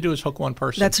all they have to do is hook one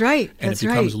person. That's right. And it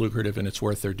becomes lucrative, and it's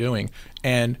worth their doing.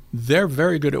 And they're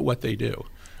very good at what they do.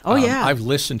 Oh yeah. I've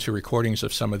listened to recordings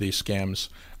of some of these scams.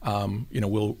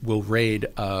 We'll raid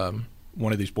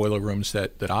one of these boiler rooms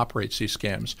that operates these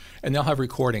scams, and they'll have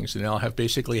recordings, and they'll have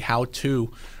basically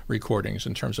how-to recordings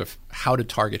in terms of how to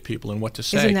target people and what to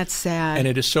say. Isn't that sad? And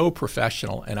it is so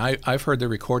professional. And I've heard the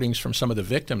recordings from some of the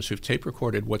victims who've tape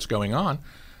recorded what's going on,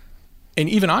 and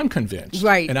even I'm convinced.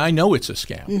 Right. And I know it's a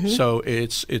scam. So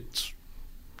it's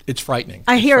frightening.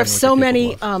 I hear of so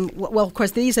many, well, of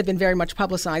course, these have been very much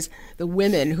publicized, the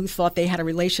women who thought they had a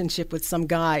relationship with some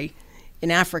guy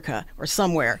in Africa or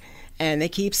somewhere. And they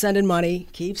keep sending money,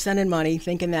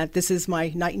 thinking that this is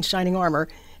my knight in shining armor.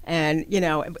 And,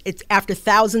 it's after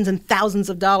thousands and thousands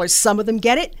of dollars. Some of them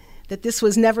get it, that this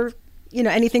was never,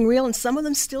 anything real, and some of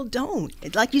them still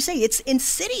don't. Like you say, it's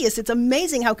insidious. It's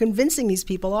amazing how convincing these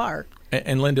people are.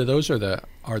 And Linda, those are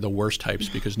the worst types,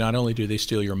 because not only do they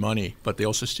steal your money, but they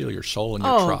also steal your soul and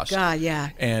your trust. Oh, God, yeah.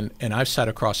 And I've sat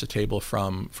across the table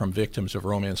from victims of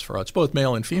romance frauds, both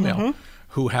male and female,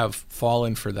 who have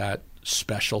fallen for that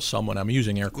special someone, I'm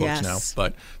using air quotes now,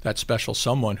 but that special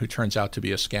someone who turns out to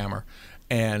be a scammer.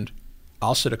 And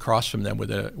I'll sit across from them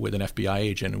with an FBI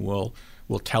agent, and we'll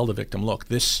tell the victim, look,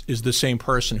 this is the same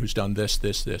person who's done this,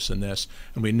 this, this, and this.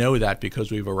 And we know that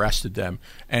because we've arrested them.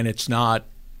 And it's not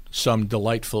some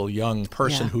delightful young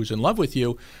person who's in love with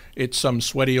you. It's some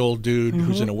sweaty old dude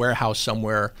who's in a warehouse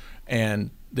somewhere,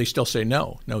 and they still say,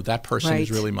 no, that person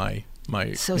is really my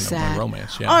so sad. My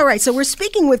romance. Yeah. All right, so we're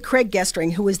speaking with Craig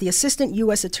Gestring, who is the Assistant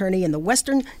U.S. Attorney in the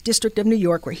Western District of New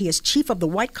York, where he is Chief of the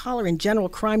White Collar and General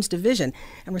Crimes Division.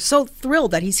 And we're so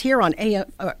thrilled that he's here on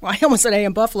AM, I almost said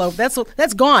AM Buffalo.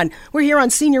 That's gone. We're here on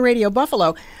Senior Radio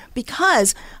Buffalo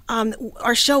because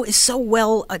our show is so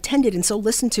well attended and so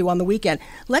listened to on the weekend.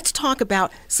 Let's talk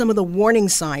about some of the warning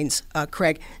signs,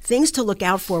 Craig, things to look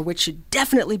out for, which should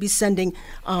definitely be sending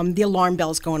the alarm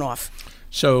bells going off.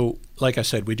 So, like I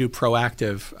said, we do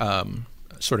proactive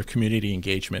sort of community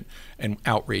engagement and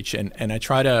outreach. And I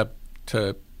try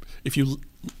to if you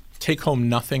take home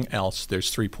nothing else, there's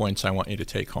 3 points I want you to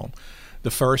take home.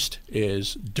 The first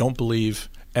is don't believe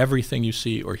everything you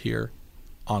see or hear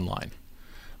online.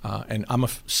 And I'm a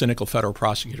cynical federal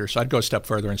prosecutor, so I'd go a step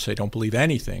further and say don't believe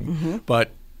anything.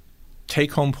 But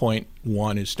take home point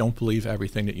one is don't believe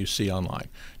everything that you see online.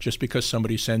 Just because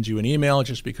somebody sends you an email,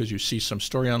 just because you see some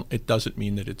story on, it doesn't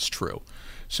mean that it's true.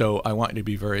 So I want you to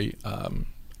be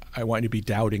I want you to be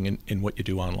doubting in what you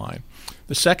do online.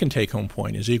 The second take-home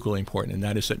point is equally important, and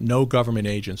that is that no government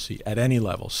agency at any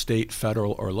level, state,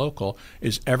 federal, or local,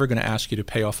 is ever going to ask you to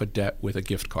pay off a debt with a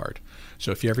gift card.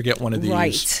 So if you ever get one of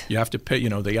these, you have to pay, the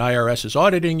IRS is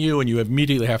auditing you, and you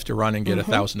immediately have to run and get a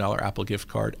 $1,000 Apple gift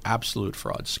card. Absolute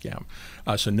fraud scam.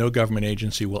 So no government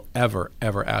agency will ever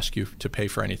ask you to pay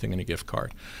for anything in a gift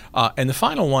card. And the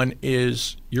final one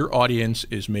is your audience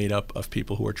is made up of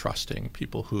people who are trusting,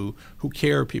 people who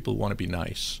care, people who want to be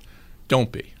nice.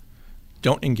 Don't be.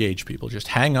 Don't engage people. Just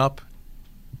hang up,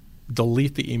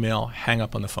 delete the email, hang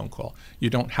up on the phone call.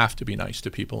 You don't have to be nice to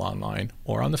people online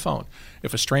or on the phone.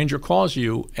 If a stranger calls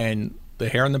you and the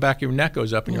hair on the back of your neck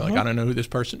goes up and you're like, I don't know who this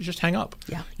person is, just hang up.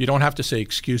 Yeah. You don't have to say,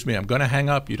 excuse me, I'm going to hang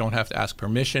up. You don't have to ask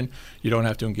permission. You don't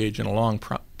have to engage in a long,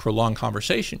 prolonged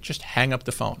conversation. Just hang up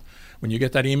the phone. When you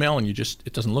get that email and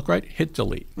it doesn't look right, hit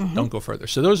delete. Don't go further.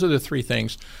 So those are the 3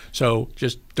 things. So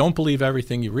just don't believe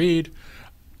everything you read.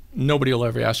 Nobody will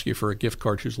ever ask you for a gift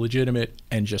card who's legitimate,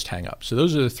 and just hang up. So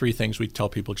those are the 3 things we tell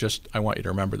people. I want you to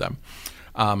remember them.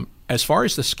 As far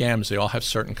as the scams, they all have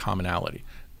certain commonality.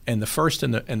 And the first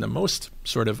and the most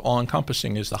sort of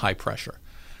all-encompassing is the high pressure.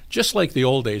 Just like the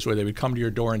old days where they would come to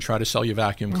your door and try to sell you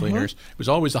vacuum cleaners, it was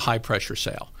always a high-pressure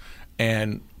sale.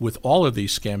 And with all of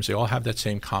these scams, they all have that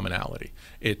same commonality.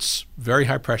 It's very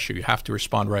high pressure. You have to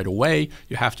respond right away.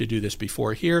 You have to do this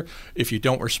before here. If you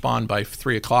don't respond by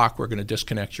 3 o'clock, we're going to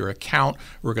disconnect your account.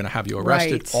 We're going to have you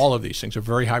arrested. Right. All of these things are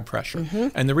very high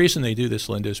pressure. And the reason they do this,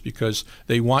 Linda, is because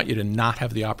they want you to not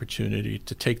have the opportunity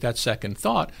to take that second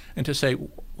thought and to say,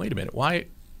 wait a minute,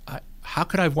 how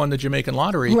could I have won the Jamaican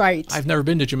lottery? Right. I've never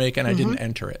been to Jamaica and I didn't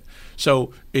enter it.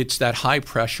 So it's that high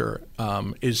pressure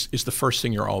is the first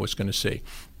thing you're always going to see.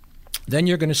 Then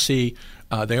you're going to see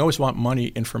they always want money,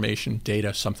 information,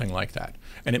 data, something like that.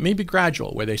 And it may be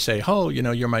gradual where they say, oh,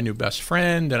 you're my new best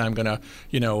friend and I'm going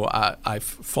to, I've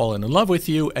fallen in love with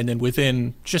you. And then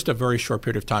within just a very short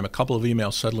period of time, a couple of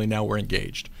emails, suddenly now we're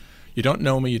engaged. You don't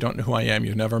know me. You don't know who I am.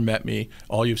 You've never met me.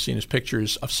 All you've seen is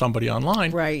pictures of somebody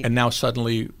online. Right. And now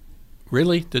suddenly,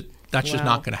 really? That's just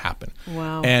not going to happen.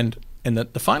 Wow. And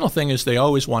the final thing is they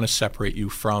always want to separate you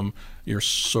from your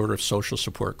sort of social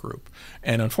support group.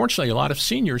 And unfortunately, a lot of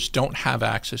seniors don't have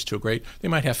access to they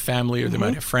might have family or they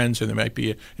might have friends or they might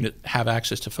have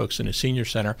access to folks in a senior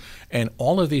center. And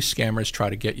all of these scammers try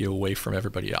to get you away from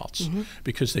everybody else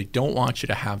because they don't want you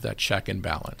to have that check and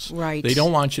balance. Right. They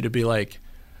don't want you to be like,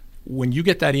 when you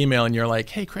get that email and you're like,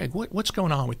 hey, Craig, what's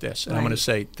going on with this? And I'm going to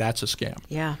say, that's a scam.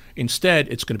 Yeah. Instead,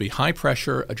 it's going to be high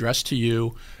pressure, addressed to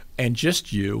you, and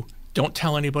just you. Don't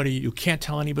tell anybody. You can't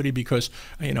tell anybody because,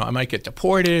 I might get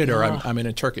deported or I'm in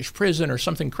a Turkish prison or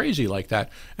something crazy like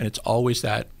that. And it's always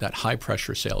that high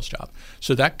pressure sales job.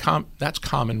 So that's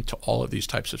common to all of these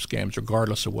types of scams,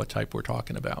 regardless of what type we're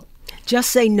talking about.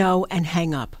 Just say no and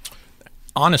hang up.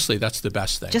 Honestly, that's the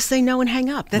best thing. Just say no and hang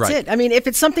up. That's it. I mean, if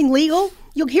it's something legal,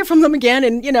 you'll hear from them again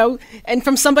and, and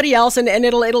from somebody else and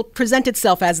it'll present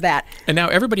itself as that. And now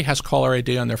everybody has caller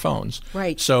ID on their phones.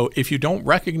 Right. So if you don't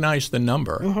recognize the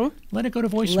number, let it go to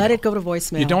voicemail. Let it go to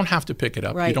voicemail. You don't have to pick it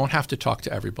up. Right. You don't have to talk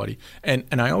to everybody. And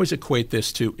I always equate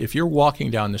this to if you're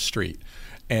walking down the street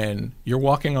and you're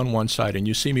walking on one side and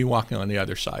you see me walking on the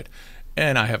other side,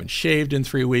 and I haven't shaved in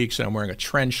 3 weeks, and I'm wearing a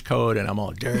trench coat, and I'm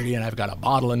all dirty, and I've got a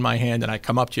bottle in my hand, and I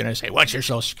come up to you and I say, "What's your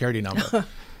social security number?"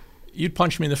 You'd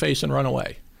punch me in the face and run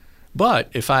away.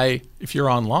 But if you're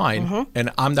online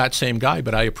and I'm that same guy,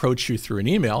 but I approach you through an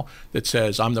email that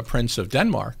says I'm the Prince of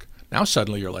Denmark, now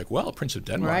suddenly you're like, well, Prince of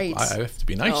Denmark, Right. I have to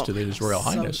be nice to His Royal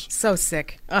Highness. So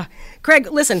sick. Craig,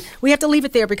 listen, we have to leave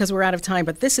it there because we're out of time,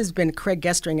 but this has been Craig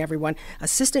Gestring, everyone,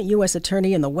 Assistant U.S.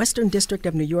 Attorney in the Western District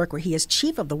of New York, where he is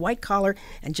Chief of the White Collar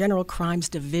and General Crimes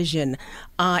Division.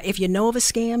 If you know of a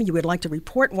scam, you would like to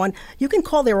report one, you can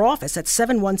call their office at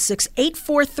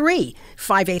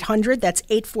 716-843-5800. That's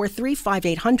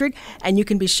 843-5800. And you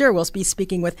can be sure we'll be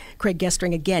speaking with Craig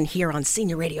Gestring again here on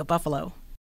Senior Radio Buffalo.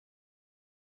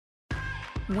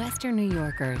 Western New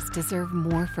Yorkers deserve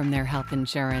more from their health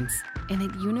insurance. And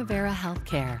at Univera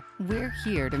Healthcare, we're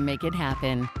here to make it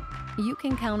happen. You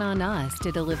can count on us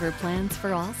to deliver plans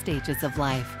for all stages of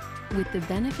life, with the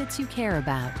benefits you care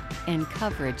about and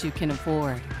coverage you can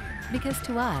afford. Because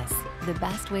to us, the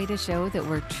best way to show that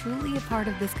we're truly a part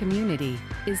of this community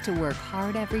is to work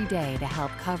hard every day to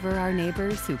help cover our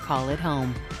neighbors who call it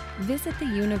home. Visit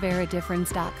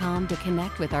theuniveradifference.com to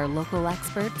connect with our local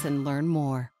experts and learn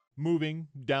more. Moving,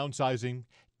 downsizing,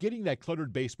 getting that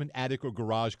cluttered basement, attic, or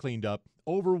garage cleaned up,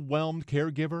 overwhelmed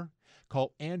caregiver?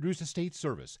 Call Andrews Estate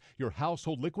Service, your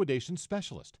household liquidation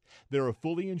specialist. They're a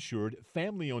fully insured,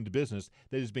 family-owned business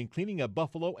that has been cleaning up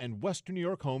Buffalo and Western New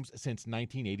York homes since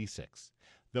 1986.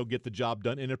 They'll get the job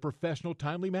done in a professional,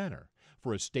 timely manner.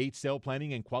 For estate sale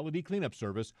planning and quality cleanup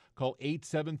service, call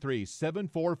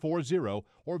 873-7440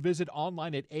 or visit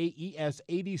online at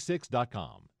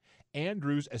aes86.com.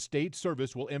 Andrews Estate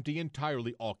Service will empty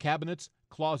entirely all cabinets,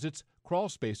 closets, crawl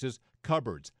spaces,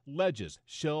 cupboards, ledges,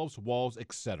 shelves, walls,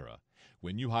 etc.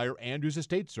 When you hire Andrews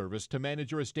Estate Service to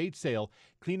manage your estate sale,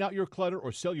 clean out your clutter,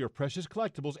 or sell your precious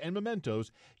collectibles and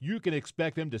mementos, you can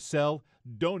expect them to sell,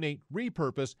 donate,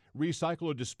 repurpose, recycle,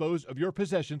 or dispose of your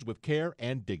possessions with care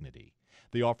and dignity.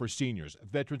 They offer seniors,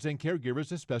 veterans, and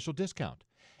caregivers a special discount.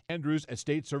 Andrews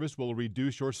Estate Service will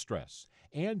reduce your stress.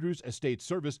 Andrews Estate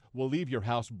Service will leave your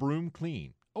house broom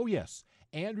clean. Oh yes,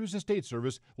 Andrews Estate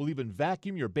Service will even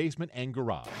vacuum your basement and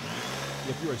garage.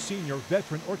 If you're a senior,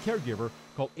 veteran, or caregiver,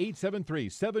 call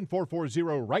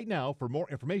 873-7440 right now for more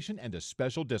information and a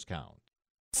special discount.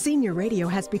 Senior Radio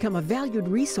has become a valued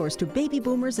resource to baby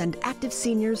boomers and active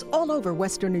seniors all over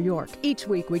Western New York. Each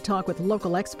week we talk with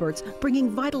local experts, bringing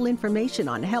vital information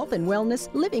on health and wellness,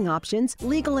 living options,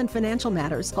 legal and financial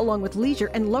matters, along with leisure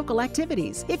and local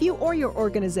activities. If you or your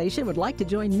organization would like to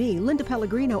join me, Linda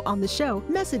Pellegrino, on the show,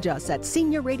 message us at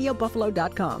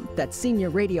seniorradiobuffalo.com. That's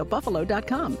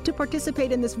seniorradiobuffalo.com to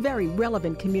participate in this very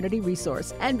relevant community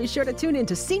resource. And be sure to tune in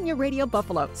to Senior Radio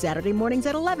Buffalo, Saturday mornings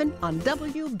at 11 on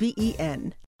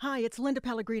WBEN. Hi, it's Linda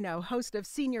Pellegrino, host of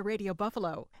Senior Radio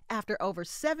Buffalo. After over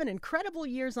 7 incredible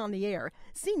years on the air,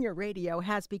 Senior Radio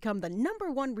has become the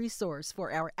 #1 resource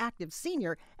for our active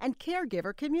senior and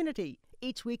caregiver community.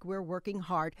 Each week we're working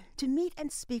hard to meet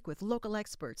and speak with local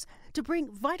experts to bring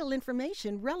vital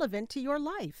information relevant to your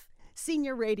life.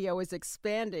 Senior Radio is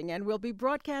expanding and will be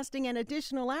broadcasting an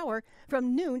additional hour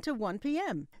from noon to 1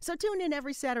 p.m. So tune in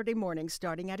every Saturday morning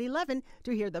starting at 11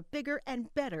 to hear the bigger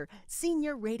and better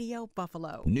Senior Radio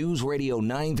Buffalo. News Radio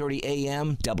 930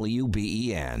 AM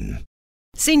WBEN.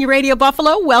 Senior Radio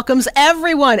Buffalo welcomes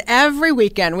everyone every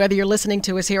weekend, whether you're listening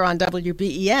to us here on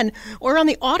WBEN or on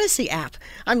the Odyssey app.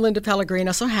 I'm Linda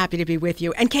Pellegrino, so happy to be with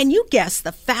you. And can you guess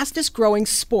the fastest growing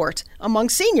sport among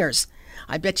seniors?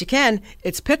 I bet you can.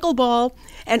 It's pickleball.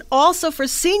 And also for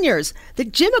seniors, the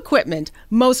gym equipment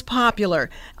most popular,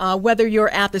 whether you're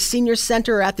at the senior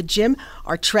center or at the gym,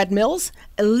 are treadmills,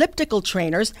 elliptical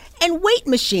trainers, and weight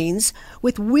machines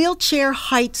with wheelchair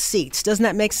height seats. Doesn't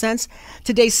that make sense?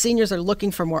 Today's seniors are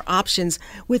looking for more options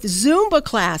with Zumba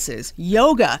classes,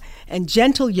 yoga, and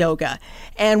gentle yoga.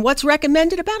 And what's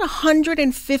recommended? About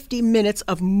 150 minutes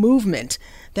of movement.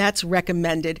 That's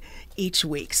recommended each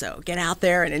week. So get out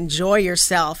there and enjoy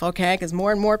yourself, okay? Because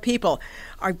more and more people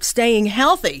are staying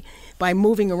healthy by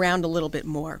moving around a little bit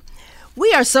more.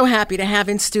 We are so happy to have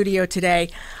in studio today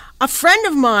a friend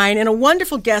of mine and a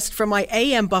wonderful guest from my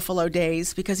AM Buffalo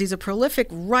days, because he's a prolific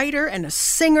writer and a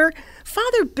singer,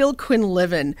 Father Bill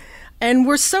Quinlivan. And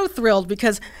we're so thrilled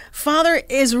because Father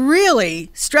is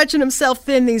really stretching himself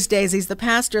thin these days. He's the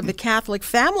pastor of the Catholic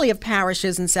family of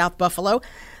parishes in South Buffalo.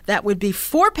 That would be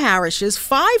 4 parishes,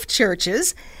 5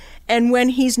 churches. And when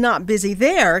he's not busy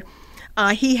there,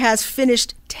 he has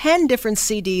finished 10 different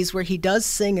CDs where he does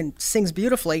sing and sings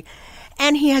beautifully.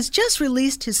 And he has just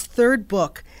released his 3rd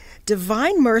book,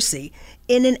 Divine Mercy,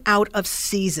 In and Out of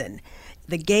Season.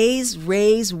 The Gaze,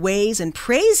 Rays, Ways, and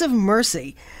Praise of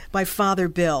Mercy by Father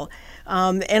Bill.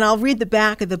 And I'll read the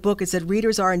back of the book. It said,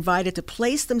 readers are invited to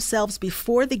place themselves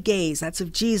before the gaze, that's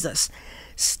of Jesus,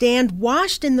 stand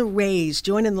washed in the rays,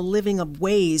 join in the living of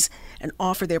ways, and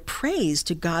offer their praise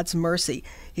to God's mercy,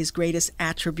 his greatest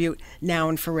attribute now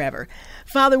and forever.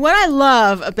 Father, what I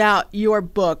love about your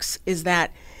books is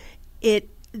that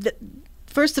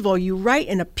first of all, you write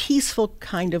in a peaceful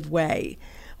kind of way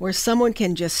where someone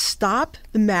can just stop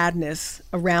the madness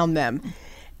around them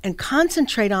and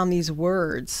concentrate on these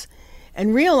words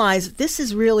and realize this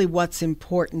is really what's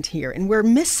important here. And we're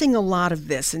missing a lot of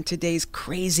this in today's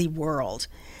crazy world.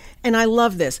 And I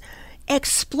love this.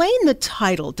 Explain the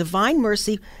title, Divine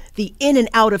Mercy, the in and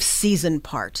out of season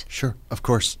part. Sure, of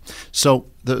course. So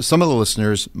some of the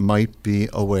listeners might be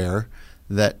aware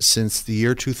that since the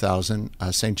year 2000,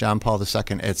 St. John Paul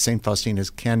II at St. Faustina's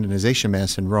canonization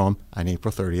mass in Rome on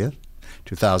April 30th,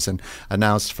 2000,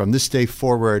 announced from this day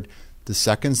forward, the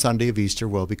second Sunday of Easter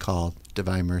will be called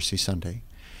Divine Mercy Sunday.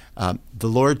 The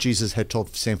Lord Jesus had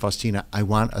told St. Faustina, I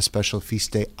want a special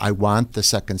feast day. I want the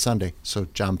second Sunday. So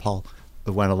John Paul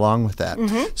went along with that.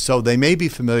 Mm-hmm. So they may be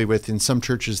familiar with, in some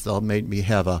churches, they'll maybe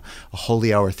have a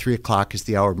holy hour. 3 o'clock is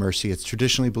the hour of mercy. It's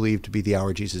traditionally believed to be the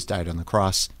hour Jesus died on the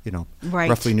cross, right.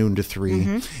 Roughly noon to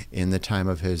 3 in the time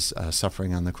of his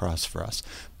suffering on the cross for us.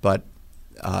 But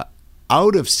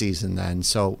out of season then,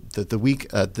 so the week,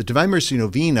 the Divine Mercy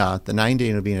Novena, the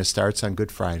 9-day novena starts on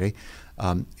Good Friday.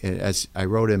 As I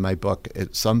wrote in my book,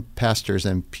 some pastors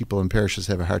and people in parishes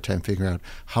have a hard time figuring out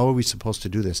how are we supposed to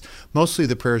do this. Mostly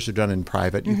the prayers are done in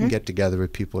private. You can get together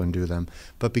with people and do them.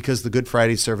 But because the Good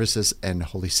Friday services and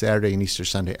Holy Saturday and Easter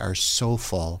Sunday are so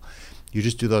full, you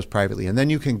just do those privately. And then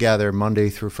you can gather Monday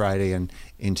through Friday and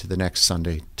into the next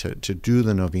Sunday to do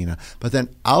the novena. But then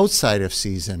outside of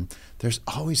season, there's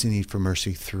always a need for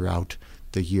mercy throughout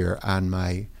the year. On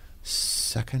my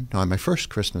first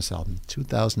Christmas album,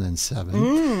 2007.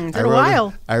 It's been a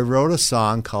while. I wrote a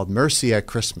song called Mercy at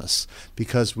Christmas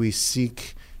because we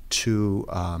seek to,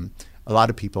 a lot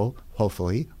of people,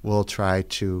 hopefully, will try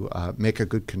to make a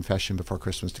good confession before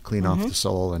Christmas to clean off the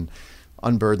soul and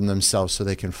unburden themselves so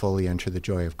they can fully enter the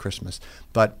joy of Christmas.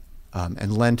 But,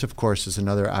 and Lent, of course, is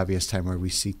another obvious time where we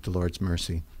seek the Lord's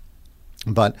mercy.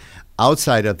 But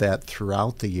outside of that,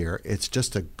 throughout the year, it's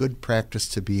just a good practice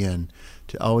to be in,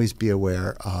 to always be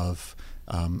aware of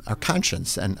our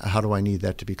conscience and how do I need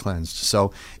that to be cleansed.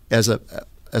 So as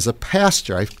a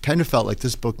pastor, I kind of felt like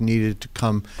this book needed to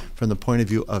come from the point of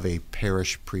view of a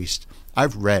parish priest.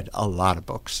 I've read a lot of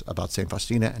books about St.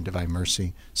 Faustina and Divine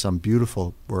Mercy. Some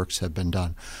beautiful works have been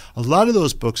done. A lot of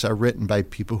those books are written by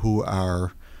people who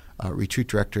are retreat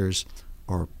directors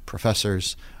or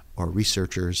professors or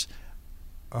researchers,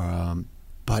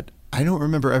 but I don't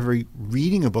remember ever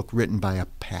reading a book written by a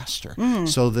pastor.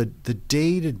 So the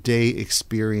day-to-day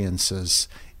experiences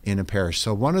in a parish.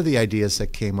 So one of the ideas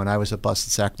that came when I was at Blessed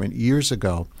Sacrament years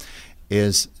ago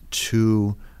is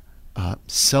to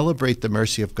celebrate the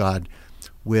mercy of God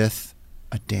with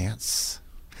a dance.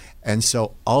 And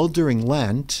so all during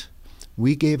Lent,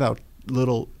 we gave out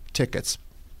little tickets.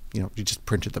 You just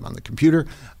printed them on the computer.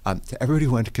 To everybody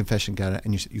who went to confession got it,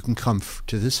 and you can come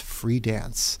to this free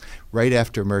dance right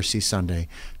after Mercy Sunday,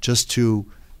 just to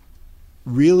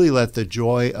really let the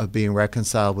joy of being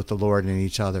reconciled with the Lord and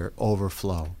each other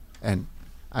overflow. And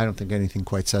I don't think anything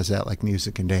quite says that like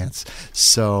music and dance.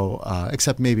 So,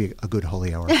 except maybe a good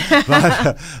holy hour.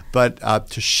 But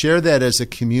to share that as a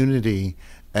community,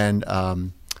 and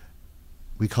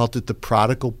we called it the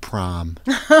prodigal prom.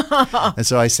 And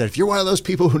so I said, if you're one of those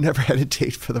people who never had a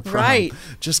date for the prom,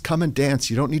 just come and dance.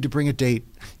 You don't need to bring a date.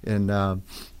 And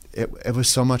it was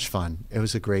so much fun. It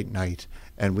was a great night.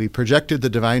 And we projected the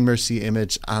Divine Mercy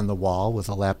image on the wall with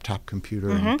a laptop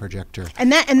computer and projector.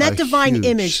 And that divine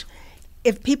image,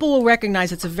 if people will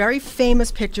recognize, it's a very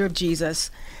famous picture of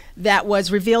Jesus that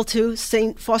was revealed to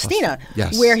St. Faustina,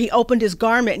 where he opened his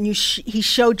garment and he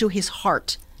showed you his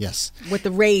heart. Yes. With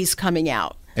the rays coming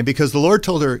out. And because the Lord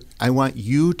told her, I want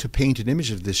you to paint an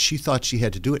image of this, she thought she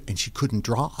had to do it, and she couldn't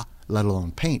draw, let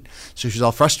alone paint. So she was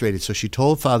all frustrated. So she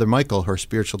told Father Michael, her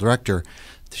spiritual director,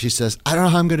 she says, I don't know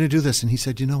how I'm going to do this. And he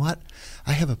said, you know what?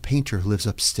 I have a painter who lives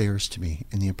upstairs to me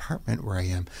in the apartment where I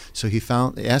am. So he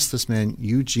asked this man,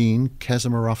 Eugene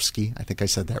Kazimirowski, I think I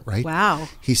said that right. Wow.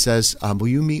 He says, will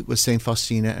you meet with St.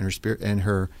 Faustina and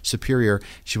her superior?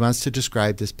 She wants to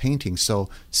describe this painting. So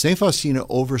St. Faustina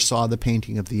oversaw the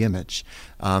painting of the image.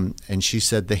 And she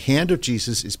said, the hand of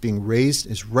Jesus is being raised,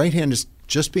 his right hand is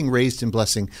just being raised in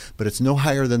blessing, but it's no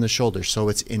higher than the shoulder, so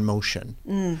it's in motion.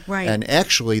 Right. And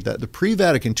actually, the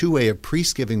pre-Vatican II way of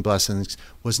priest giving blessings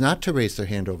was not to raise place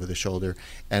their hand over the shoulder.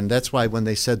 And that's why when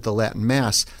they said the Latin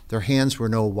Mass, their hands were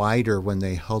no wider when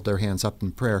they held their hands up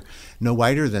in prayer, no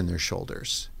wider than their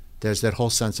shoulders. There's that whole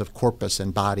sense of corpus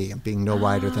and body and being no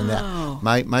wider than that.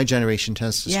 My generation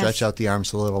tends to stretch out the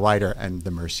arms a little wider, and the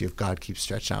mercy of God keeps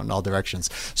stretched out in all directions.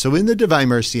 So in the Divine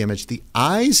Mercy image, the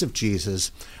eyes of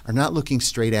Jesus are not looking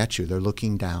straight at you. They're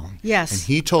looking down. Yes. And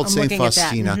he told St.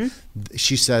 Faustina, Mm-hmm.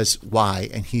 she says, why?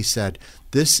 And he said,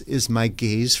 this is my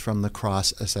gaze from the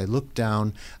cross as I look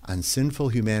down on sinful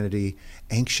humanity,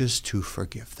 anxious to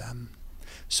forgive them.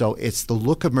 So it's the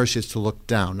look of mercy is to look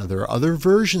down. Now, there are other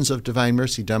versions of Divine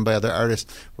Mercy done by other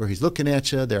artists where he's looking at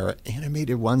you. There are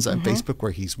animated ones on Facebook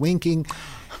where he's winking.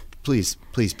 Please,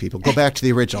 people, go back to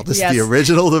the original. This is the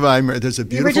original Divine Mercy. There's a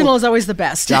beautiful the original is always the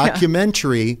best.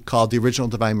 documentary called The Original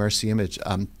Divine Mercy Image,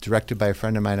 directed by a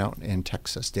friend of mine out in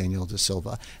Texas, Daniel De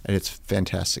Silva. And it's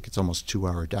fantastic. It's almost a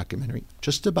 2-hour documentary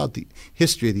just about the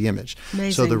history of the image.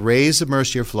 Amazing. So the rays of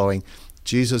mercy are flowing.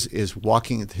 Jesus is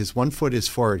walking, his one foot is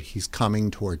forward, he's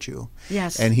coming towards you.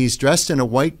 Yes. And he's dressed in a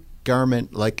white garment,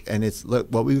 and it's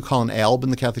what we would call an alb in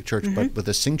the Catholic Church, but with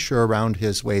a cincture around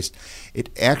his waist.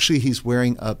 He's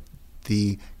wearing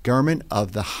the garment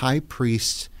of the high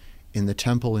priest in the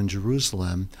temple in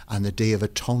Jerusalem on the Day of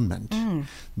Atonement.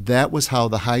 That was how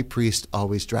the high priest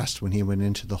always dressed when he went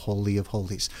into the Holy of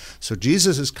Holies. So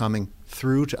Jesus is coming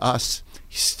through to us.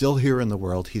 He's still here in the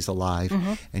world. He's alive,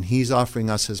 and he's offering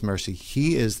us his mercy.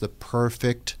 He is the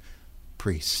perfect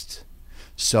priest.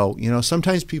 So,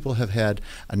 sometimes people have had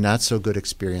a not so good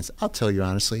experience. I'll tell you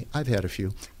honestly, I've had a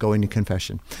few going to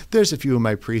confession. There's a few of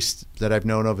my priests that I've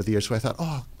known over the years where I thought,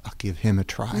 I'll give him a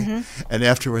try. And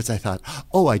afterwards I thought,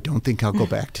 I don't think I'll go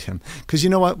back to him. Because you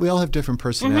know what? We all have different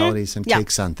personalities and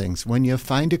takes on things. When you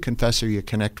find a confessor you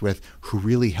connect with who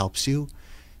really helps you,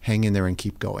 hang in there and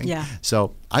keep going. Yeah.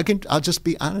 So I'll just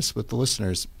be honest with the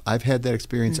listeners. I've had that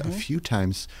experience a few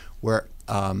times where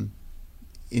in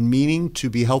meaning to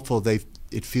be helpful,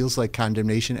 it feels like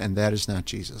condemnation, and that is not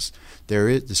Jesus.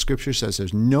 The Scripture says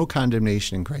there's no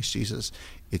condemnation in Christ Jesus.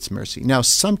 It's mercy. Now,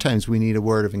 sometimes we need a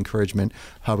word of encouragement,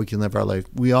 how we can live our life.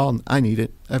 I need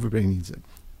it. Everybody needs it.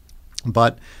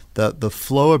 But the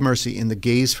flow of mercy in the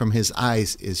gaze from his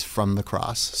eyes is from the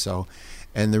cross. So,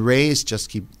 and the rays just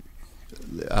keep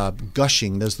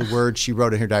gushing. There's the word she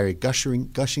wrote in her diary,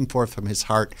 gushing forth from his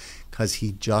heart, because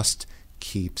he just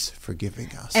keeps forgiving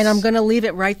us. And I'm going to leave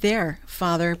it right there,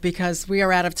 Father, because we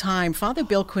are out of time. Father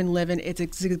Bill Quinlivan, it's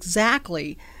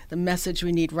exactly the message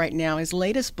we need right now. His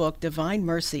latest book, Divine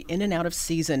Mercy, In and Out of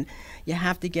Season. You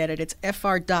have to get it. It's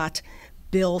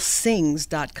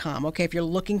fr.billsings.com. Okay, if you're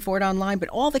looking for it online, but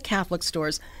all the Catholic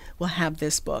stores will have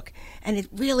this book. And it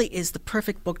really is the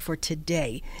perfect book for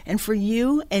today and for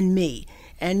you and me.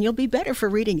 And you'll be better for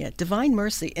reading it. Divine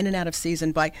Mercy, In and Out of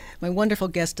Season, by my wonderful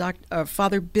guest,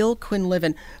 Father Bill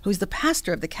Quinlivan, who's the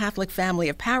pastor of the Catholic Family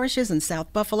of Parishes in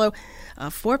South Buffalo.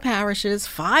 4 parishes,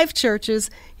 5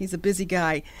 churches. He's a busy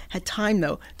guy. Had time,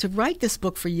 though, to write this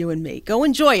book for you and me. Go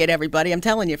enjoy it, everybody. I'm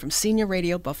telling you, from Senior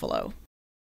Radio Buffalo.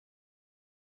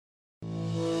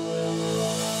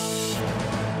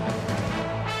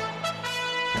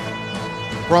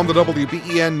 From the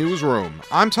WBEN Newsroom,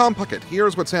 I'm Tom Puckett.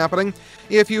 Here's what's happening.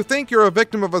 If you think you're a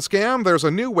victim of a scam, there's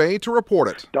a new way to report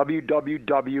it.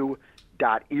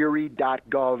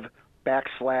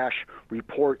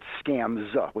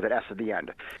 www.erie.gov/report-scams with an S at the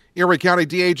end. Erie County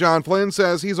DA John Flynn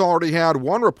says he's already had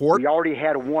one report. We already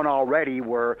had one already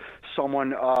where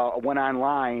someone went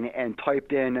online and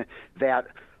typed in that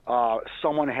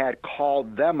someone had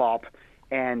called them up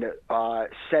and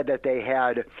said that they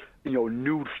had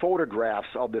nude photographs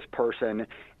of this person,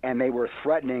 and they were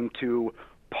threatening to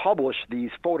publish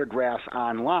these photographs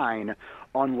online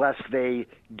unless they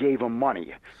gave them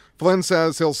money. Flynn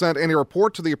says he'll send any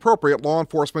report to the appropriate law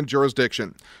enforcement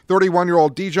jurisdiction.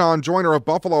 31-year-old Dijon Joyner of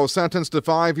Buffalo sentenced to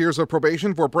 5 years of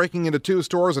probation for breaking into 2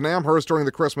 stores in Amherst during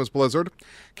the Christmas blizzard.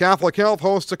 Catholic Health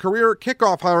hosts a career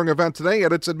kickoff hiring event today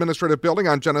at its administrative building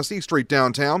on Genesee Street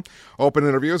downtown. Open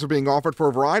interviews are being offered for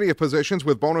a variety of positions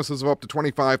with bonuses of up to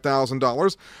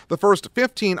 $25,000. The first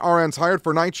 15 RNs hired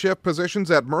for night shift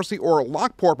positions at Mercy or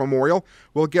Lockport Memorial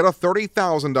will get a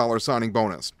 $30,000 signing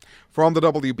bonus. From the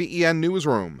WBEN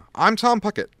Newsroom, I'm Tom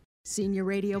Puckett. Senior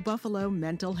Radio Buffalo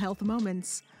Mental Health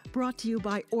Moments, brought to you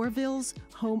by Orville's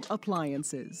Home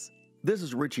Appliances. This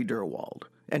is Richie Durwald,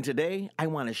 and today I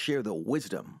want to share the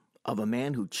wisdom of a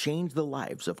man who changed the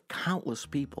lives of countless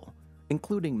people,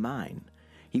 including mine.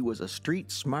 He was a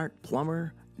street-smart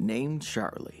plumber named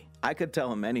Charlie. I could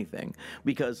tell him anything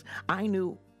because I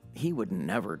knew he would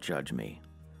never judge me.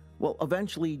 Well,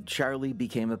 eventually, Charlie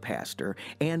became a pastor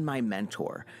and my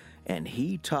mentor. and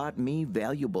he taught me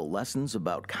valuable lessons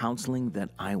about counseling that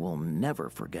I will never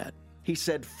forget. He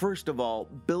said, first of all,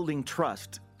 building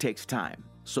trust takes time,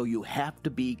 so you have to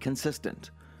be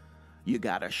consistent. You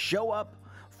gotta show up,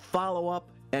 follow up,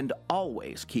 and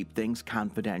always keep things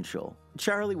confidential.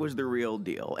 Charlie was the real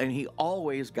deal, and he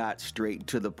always got straight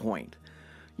to the point.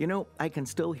 You know, I can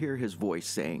still hear his voice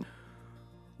saying,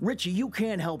 Richie, you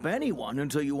can't help anyone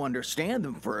until you understand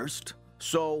them first.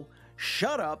 So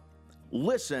shut up,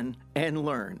 listen, and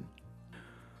learn.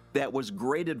 That was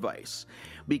great advice,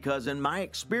 because in my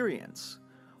experience,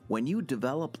 when you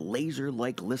develop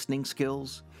laser-like listening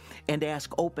skills and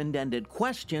ask open-ended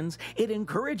questions, it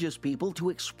encourages people to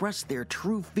express their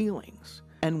true feelings.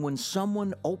 And when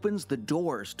someone opens the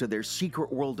doors to their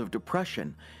secret world of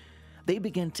depression, they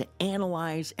begin to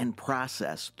analyze and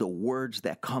process the words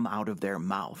that come out of their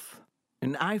mouth.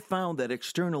 And I found that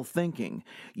external thinking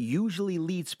usually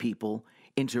leads people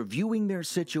into viewing their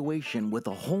situation with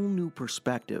a whole new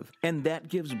perspective, and that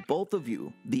gives both of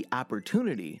you the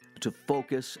opportunity to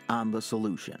focus on the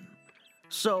solution.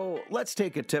 So let's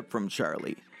take a tip from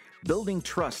Charlie. Building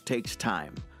trust takes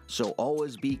time, so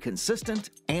always be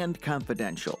consistent and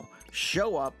confidential.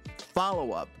 Show up,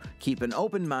 follow up, keep an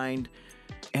open mind,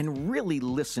 and really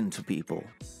listen to people.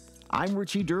 I'm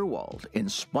Richie Durwald,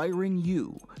 inspiring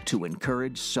you to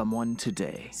encourage someone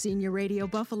today. Senior Radio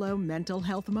Buffalo Mental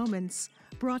Health Moments,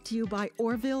 brought to you by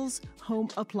Orville's Home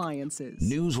Appliances.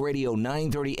 News Radio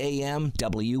 930 AM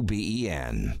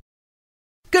WBEN.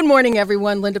 Good morning,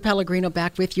 everyone. Linda Pellegrino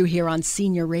back with you here on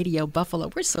Senior Radio Buffalo.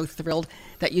 We're so thrilled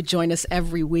that you join us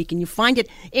every week, and you find it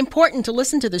important to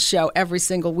listen to the show every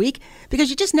single week because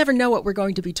you just never know what we're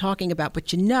going to be talking about,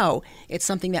 but you know it's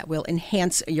something that will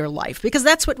enhance your life because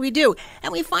that's what we do.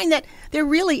 And we find that there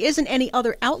really isn't any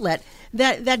other outlet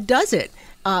that does it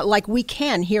like we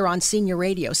can here on Senior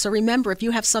Radio. So remember, if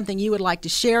you have something you would like to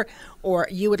share or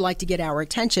you would like to get our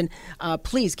attention,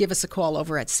 please give us a call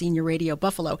over at Senior Radio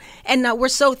Buffalo. And we're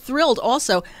so thrilled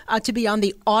also to be on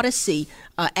the Odyssey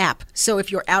app. So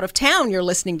if you're out of town, you're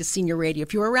listening to Senior Radio.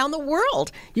 If you're around the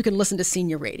world, you can listen to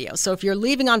Senior Radio. So if you're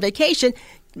leaving on vacation,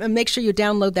 make sure you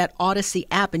download that Odyssey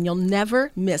app and you'll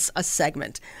never miss a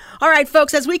segment. All right,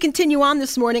 folks, as we continue on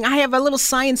this morning, I have a little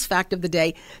science fact of the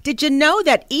day. Did you know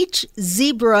that each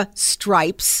zebra's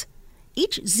stripes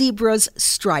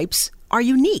are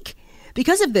unique?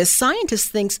 Because of this, scientists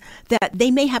think that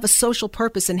they may have a social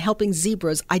purpose in helping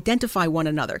zebras identify one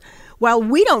another. While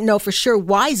we don't know for sure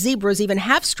why zebras even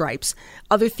have stripes,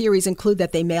 other theories include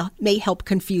that they may help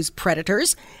confuse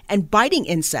predators and biting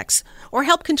insects or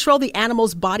help control the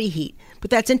animal's body heat. But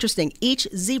that's interesting. Each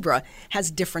zebra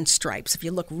has different stripes, if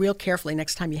you look real carefully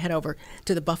next time you head over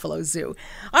to the Buffalo Zoo.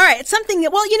 All right, it's something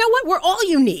that, well, you know what? We're all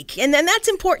unique. And then that's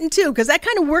important, too, because that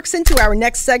kind of works into our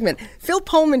next segment. Phil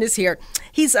Pullman is here.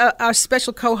 He's our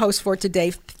special co-host for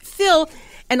today. Phil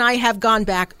and I have gone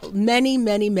back many,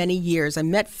 many, many years. I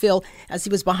met Phil as he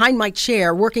was behind my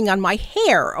chair working on my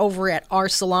hair over at our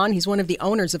salon. He's one of the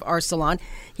owners of our salon.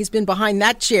 He's been behind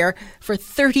that chair for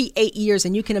 38 years,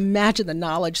 and you can imagine the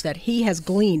knowledge that he has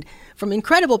gleaned from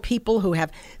incredible people who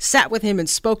have sat with him and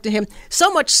spoke to him,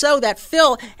 so much so that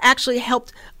Phil actually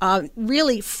helped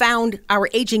really found our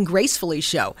Aging Gracefully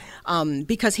show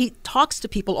because he talks to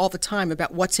people all the time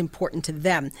about what's important to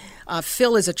them.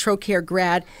 Phil is a Trocare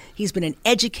grad. He's been an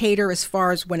educator as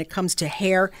far as when it comes to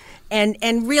hair,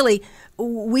 and really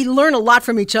we learn a lot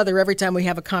from each other every time we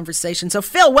have a conversation. So,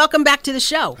 Phil, welcome back to the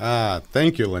show.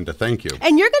 Thank you, Linda. Thank you.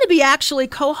 And you're going to be actually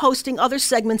co-hosting other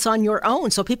segments on your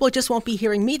own, so people just won't be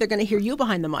hearing me. They're going to hear you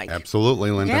behind the mic. Absolutely,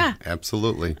 Linda. Yeah.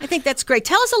 Absolutely. I think that's great.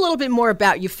 Tell us a little bit more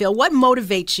about you, Phil. What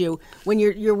motivates you when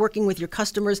you're working with your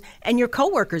customers and your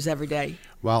coworkers every day?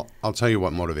 Well, I'll tell you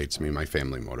what motivates me. My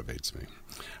family motivates me.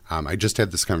 I just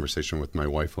had this conversation with my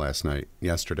wife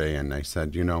yesterday, and I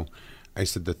said,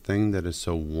 the thing that is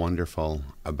so wonderful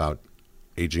about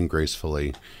Aging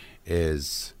Gracefully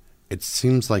is it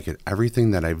seems like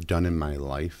everything that I've done in my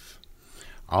life,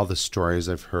 all the stories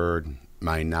I've heard,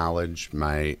 my knowledge,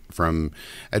 from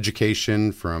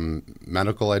education, from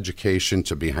medical education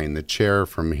to behind the chair,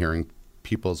 from hearing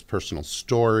people's personal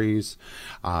stories,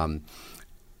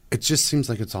 it just seems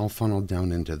like it's all funneled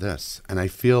down into this. And I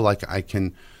feel like I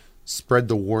can spread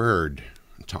the word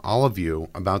to all of you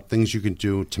about things you can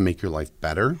do to make your life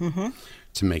better,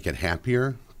 to make it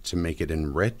happier, to make it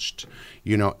enriched,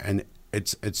 and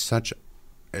it's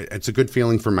a good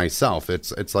feeling for myself.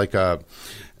 It's like a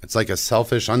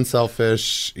selfish,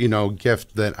 unselfish,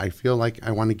 gift that I feel like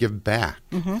I want to give back.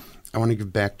 I want to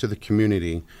give back to the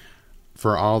community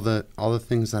for all the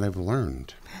things that I've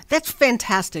learned. That's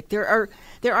fantastic. There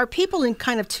are people in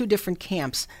kind of two different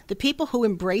camps. The people who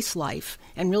embrace life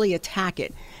and really attack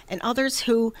it, and others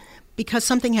who, because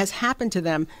something has happened to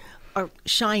them, are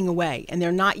shying away and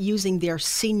they're not using their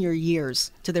senior years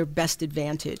to their best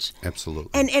advantage. Absolutely.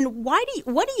 And what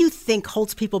do you think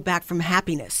holds people back from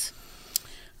happiness?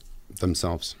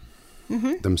 Themselves.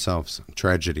 Themselves.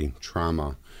 Tragedy,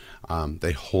 trauma.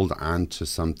 They hold on to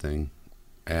something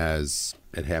as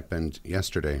it happened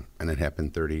yesterday and it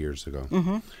happened 30 years ago.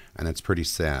 And it's pretty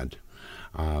sad.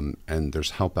 And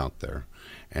there's help out there.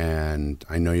 And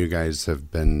I know you guys have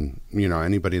been,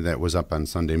 anybody that was up on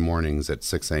Sunday mornings at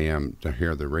 6 a.m. to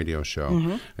hear the radio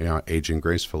show, Aging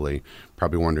Gracefully,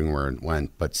 probably wondering where it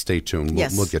went, but stay tuned.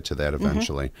 Yes. We'll get to that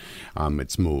eventually.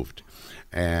 It's moved.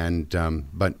 And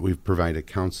but we've provided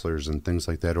counselors and things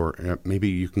like that, or maybe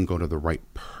you can go to the right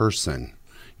person,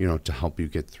 to help you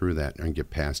get through that and get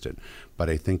past it. But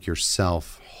I think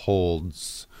yourself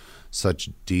holds such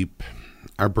deep,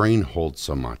 our brain holds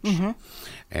so much.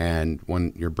 And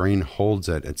when your brain holds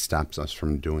it, it stops us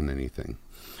from doing anything.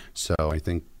 So I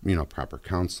think, proper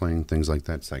counseling, things like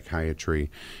that,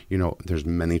 psychiatry, there's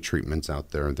many treatments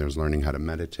out there. There's learning how to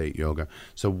meditate, yoga.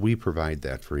 So we provide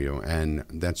that for you. And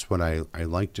that's what I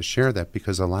like to share that,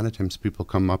 because a lot of times people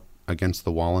come up against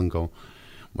the wall and go,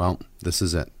 well, this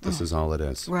is it. This is all it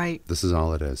is. Right. This is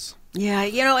all it is. Yeah,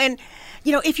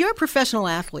 if you're a professional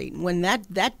athlete, when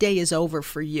that day is over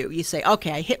for you, you say,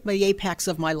 okay, I hit the apex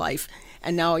of my life,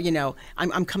 and now,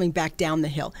 I'm coming back down the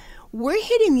hill. We're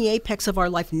hitting the apex of our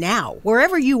life now.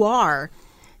 Wherever you are,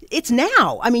 it's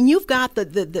now. I mean, you've got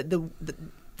the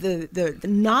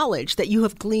knowledge that you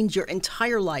have gleaned your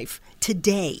entire life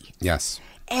today. Yes.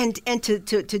 And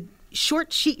to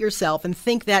short sheet yourself and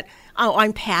think that, oh,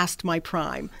 I'm past my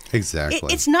prime.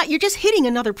 Exactly. It's not. You're just hitting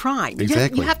another prime.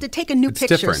 Exactly. You have to take a new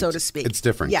picture, different. so to speak. It's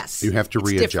different. Yes. You have to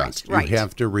readjust. Right. You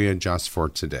have to readjust for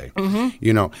today.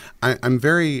 I'm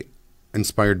very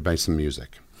inspired by some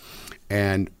music.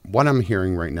 And what I'm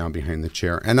hearing right now behind the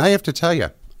chair, and I have to tell you,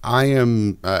 I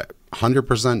am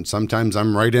 100%, sometimes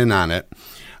I'm right in on it,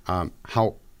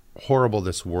 how horrible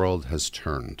this world has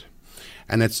turned.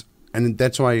 And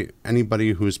that's why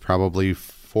anybody who's probably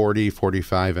 40,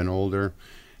 45 and older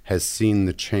has seen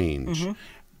the change.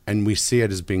 And we see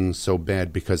it as being so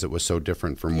bad because it was so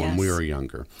different from when we were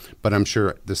younger. But I'm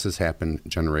sure this has happened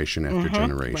generation after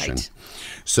generation. Right.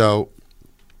 So,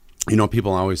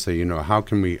 people always say, how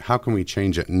can we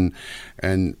change it?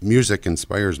 And music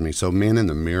inspires me. So Man in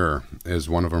the Mirror is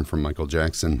one of them from Michael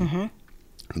Jackson.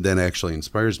 That actually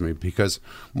inspires me, because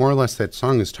more or less that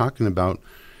song is talking about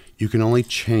you can only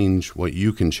change what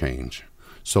you can change.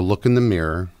 So look in the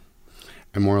mirror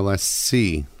and more or less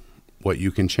see what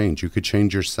you can change. You could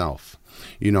change yourself.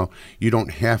 You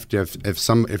don't have to,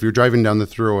 if you're driving down the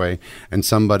thruway and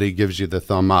somebody gives you the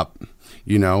thumb up,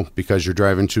 because you're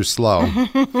driving too slow,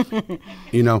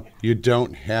 you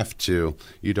don't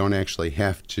actually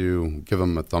have to give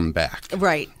them a thumb back.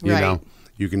 Right.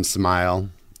 You can smile.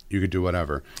 You could do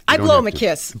whatever. I blow them a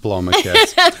kiss. Blow them a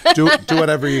kiss. do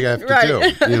whatever you have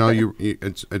to do.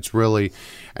 It's really,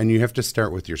 and you have to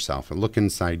start with yourself and look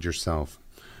inside yourself,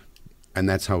 and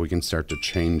that's how we can start to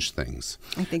change things.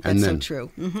 I think that's so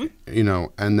true.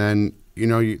 And then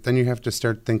then you have to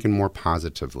start thinking more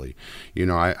positively.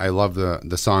 I love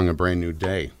the song "A Brand New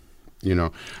Day."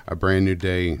 A brand new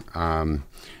day.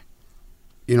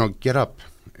 Get up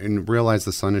and realize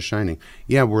the sun is shining.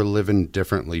 Yeah, we're living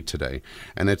differently today.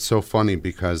 And it's so funny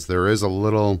because there is a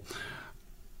little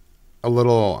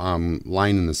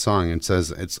line in the song. It says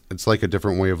it's like a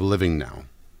different way of living now.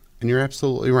 And you're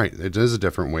absolutely right. It is a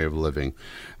different way of living.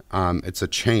 It's a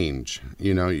change.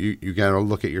 You got to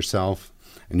look at yourself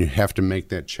and you have to make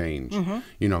that change.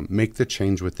 Make the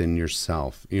change within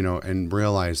yourself, and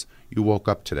realize you woke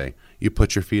up today. You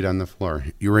put your feet on the floor.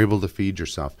 You're able to feed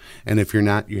yourself. And if you're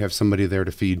not, you have somebody there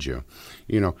to feed you.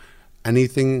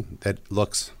 Anything that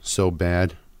looks so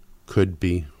bad could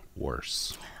be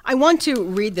worse. I want to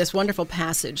read this wonderful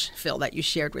passage, Phil, that you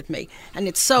shared with me. And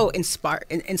it's so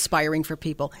inspiring for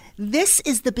people. This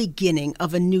is the beginning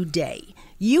of a new day.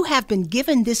 You have been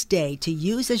given this day to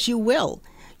use as you will.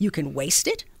 You can waste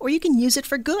it or you can use it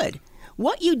for good.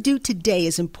 What you do today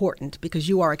is important because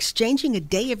you are exchanging a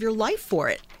day of your life for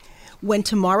it. When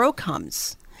tomorrow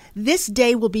comes, this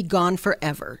day will be gone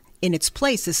forever. In its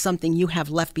place is something you have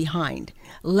left behind.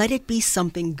 Let it be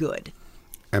something good.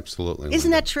 Absolutely. Isn't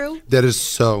that true? That is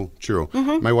so true.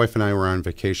 My wife and I were on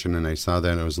vacation, and I saw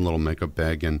that. It was a little makeup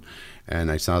bag, and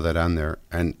I saw that on there.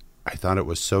 And I thought it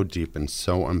was so deep and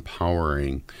so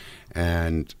empowering.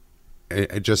 And,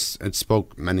 it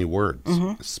spoke many words.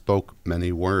 Mm-hmm. Spoke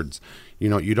many words. You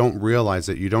know, you don't realize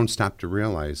it. You don't stop to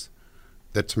realize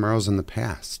that tomorrow's in the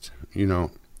past. You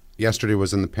know, yesterday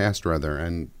was in the past, rather,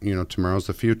 and, you know, tomorrow's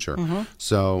the future. Mm-hmm.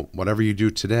 So whatever you do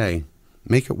today,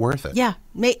 make it worth it. Yeah.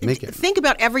 Make it. Think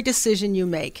about every decision you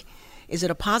make. Is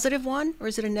it a positive one or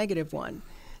is it a negative one?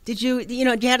 Did you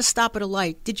had to stop at a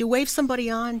light. Did you wave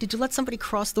somebody on? Did you let somebody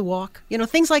cross the walk? You know,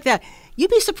 things like that. You'd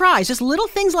be surprised. Just little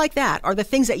things like that are the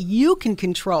things that you can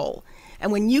control.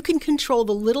 And when you can control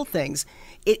the little things,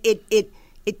 it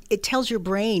tells your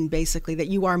brain basically that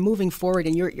you are moving forward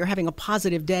and you're having a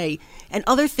positive day. And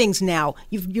other things now,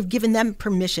 you've given them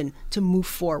permission to move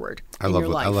forward in your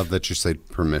life. I love that you say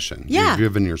permission. Yeah. You've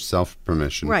given yourself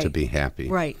permission Right. to be happy.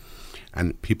 Right.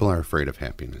 And people are afraid of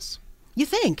happiness. You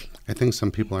think? I think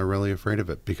some people are really afraid of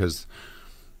it because,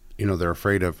 you know, they're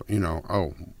afraid of, you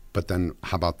know, but then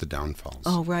how about the downfalls?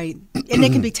 Oh, right. And they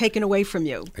can be taken away from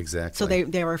you. Exactly. So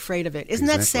they're afraid of it. Isn't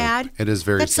that Exactly. sad? It is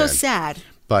very That's sad. so sad.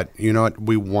 But you know what?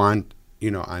 We want,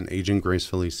 you know, on Aging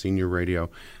Gracefully Senior Radio,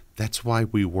 that's why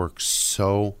we work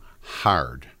so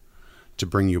hard to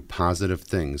bring you positive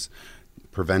things.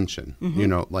 Prevention, Mm-hmm. you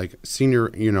know, like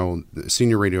the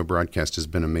senior radio broadcast has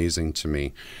been amazing to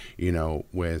me, you know,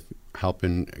 with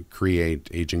helping create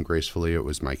Aging Gracefully. It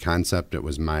was my concept. It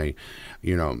was my,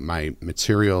 you know, my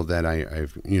material that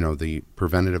I've, you know, the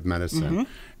preventative medicine, Mm-hmm.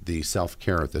 the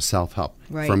self-care, the self-help,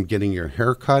 Right. from getting your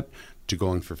hair cut to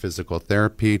going for physical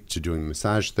therapy, to doing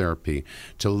massage therapy,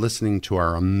 to listening to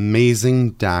our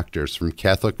amazing doctors from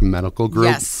Catholic Medical Group.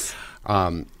 Yes.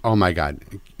 Oh my God,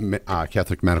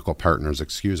 Catholic Medical Partners,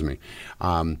 excuse me.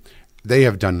 They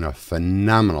have done a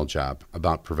phenomenal job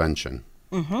about prevention.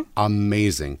 Mm-hmm.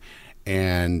 Amazing.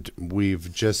 And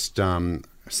we've just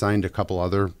signed a couple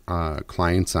other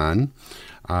clients on.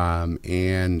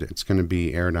 And it's going to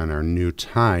be aired on our new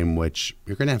time, which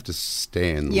you're going to have to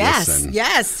stay and listen.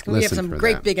 Yes. We have Listen some for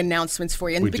great that. big announcements for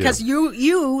you. And We because do.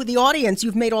 you, the audience,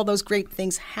 you've made all those great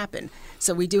things happen.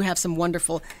 So we do have some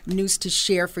wonderful news to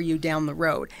share for you down the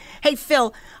road. Hey,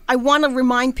 Phil, I want to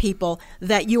remind people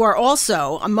that you are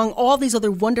also, among all these other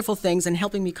wonderful things and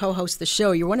helping me co-host the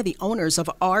show, you're one of the owners of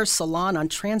Our Salon on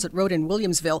Transit Road in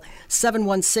Williamsville,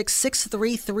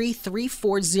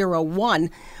 716-633-3401.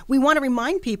 We want to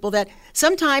remind people that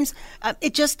sometimes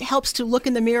it just helps to look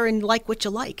in the mirror and like what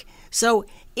you like. So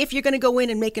if you're going to go in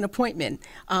and make an appointment,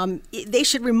 they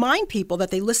should remind people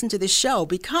that they listen to this show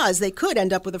because they could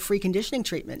end up with a free conditioning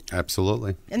treatment.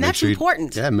 Absolutely. And Make that's sure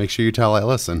important. Make sure you tell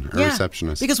Allison, our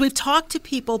receptionist. Because we've talked to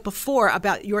people before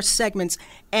about your segments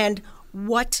and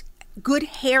what good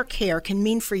hair care can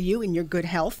mean for you and your good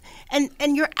health and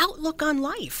your outlook on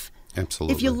life.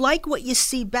 Absolutely. If you like what you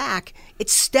see back,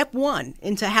 it's step one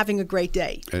into having a great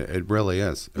day. It really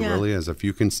is. It Yeah. really is. If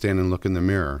you can stand and look in the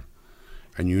mirror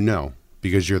and you know,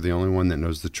 because you're the only one that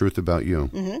knows the truth about you,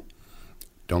 Mm-hmm.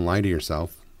 don't lie to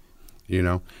yourself. You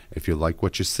know, if you like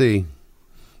what you see,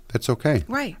 that's okay.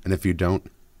 Right. And if you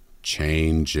don't,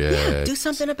 change it. Yeah, do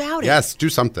something about it. Yes, do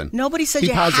something. Nobody says Be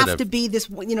you positive. have to be this.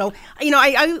 When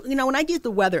I did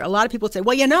the weather, a lot of people would say,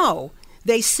 "Well, you know,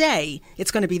 they say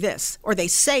it's going to be this, or they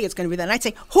say it's going to be that." And I'd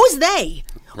say, "Who's they?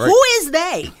 Right. Who is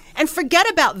they?" And forget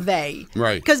about they,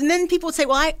 Right. Because then people would say,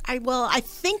 "Well, I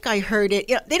think I heard it."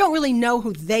 You know, they don't really know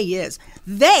who they is.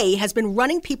 They has been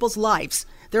running people's lives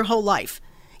their whole life.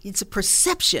 It's a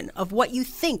perception of what you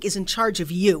think is in charge of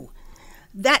you.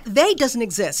 That they doesn't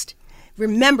exist.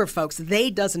 Remember, folks,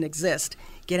 they doesn't exist.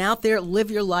 Get out there,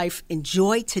 live your life,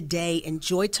 enjoy today,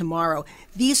 enjoy tomorrow.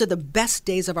 These are the best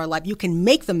days of our life. You can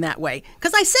make them that way.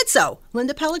 Because I said so.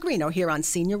 Linda Pellegrino here on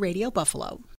Senior Radio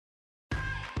Buffalo.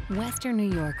 Western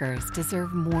New Yorkers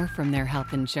deserve more from their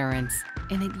health insurance.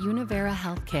 And at Univera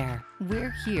Healthcare,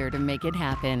 we're here to make it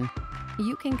happen.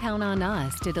 You can count on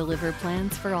us to deliver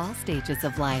plans for all stages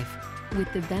of life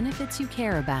with the benefits you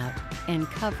care about and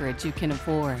coverage you can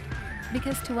afford.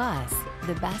 Because to us,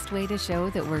 the best way to show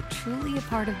that we're truly a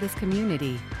part of this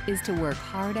community is to work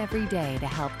hard every day to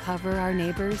help cover our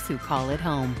neighbors who call it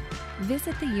home.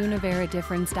 Visit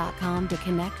theuniveradifference.com to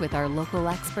connect with our local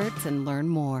experts and learn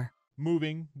more.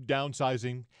 Moving,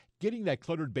 downsizing, getting that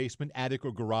cluttered basement, attic,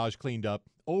 or garage cleaned up,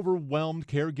 overwhelmed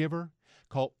caregiver?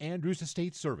 Call Andrews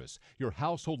Estate Service, your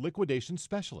household liquidation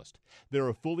specialist. They're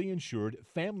a fully insured,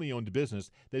 family-owned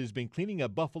business that has been cleaning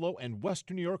up Buffalo and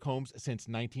Western New York homes since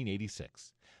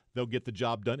 1986. They'll get the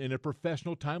job done in a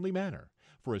professional, timely manner.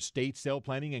 For estate sale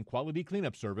planning and quality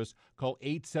cleanup service, call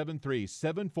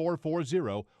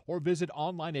 873-7440 or visit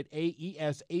online at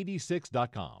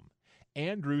aes86.com.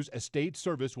 Andrews Estate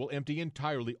Service will empty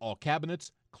entirely all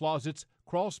cabinets, closets,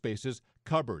 crawl spaces,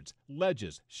 cupboards,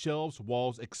 ledges, shelves,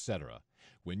 walls, etc.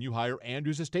 When you hire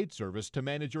Andrews Estate Service to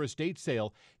manage your estate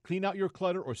sale, clean out your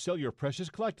clutter, or sell your precious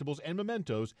collectibles and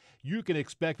mementos, you can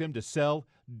expect them to sell,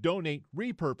 donate,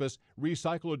 repurpose,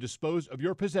 recycle, or dispose of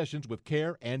your possessions with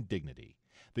care and dignity.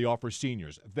 They offer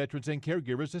seniors, veterans, and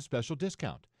caregivers a special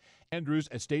discount. Andrews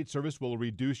Estate Service will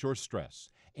reduce your stress.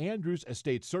 Andrews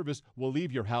Estate Service will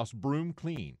leave your house broom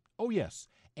clean. Oh yes,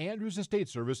 Andrews Estate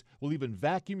Service will even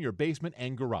vacuum your basement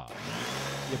and garage.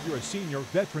 If you're a senior,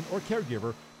 veteran, or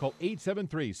caregiver, call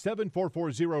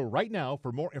 873-7440 right now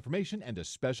for more information and a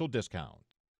special discount.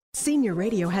 Senior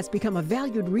Radio has become a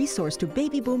valued resource to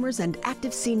baby boomers and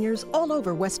active seniors all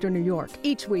over Western New York.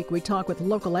 Each week we talk with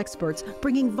local experts,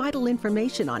 bringing vital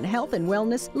information on health and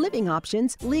wellness, living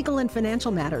options, legal and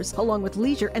financial matters, along with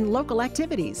leisure and local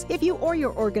activities. If you or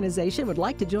your organization would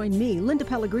like to join me, Linda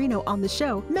Pellegrino, on the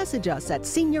show, message us at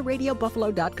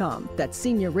seniorradiobuffalo.com. That's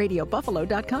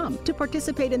seniorradiobuffalo.com to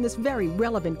participate in this very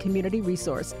relevant community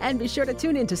resource. And be sure to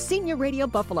tune in to Senior Radio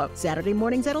Buffalo, Saturday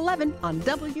mornings at 11 on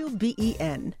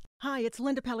WBEN. Hi, it's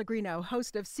Linda Pellegrino,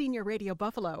 host of Senior Radio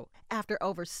Buffalo. After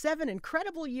over 7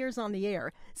 incredible years on the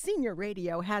air, Senior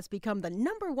Radio has become the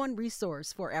 #1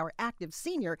 resource for our active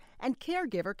senior and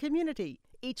caregiver community.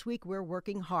 Each week we're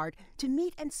working hard to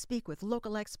meet and speak with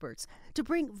local experts to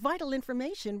bring vital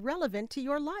information relevant to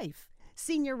your life.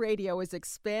 Senior Radio is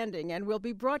expanding and will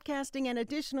be broadcasting an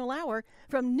additional hour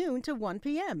from noon to 1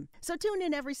 p.m. So tune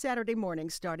in every Saturday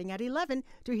morning starting at 11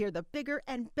 to hear the bigger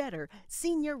and better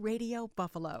Senior Radio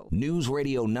Buffalo. News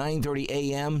Radio 930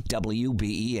 AM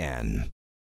WBEN.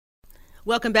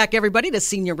 Welcome back, everybody, to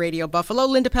Senior Radio Buffalo.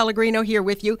 Linda Pellegrino here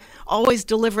with you, always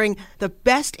delivering the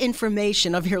best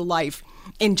information of your life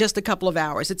in just a couple of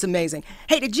hours. It's amazing.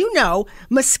 Hey, did you know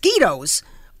mosquitoes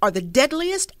are the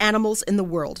deadliest animals in the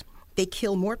world? They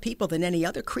kill more people than any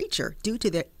other creature due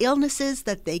to the illnesses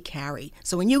that they carry.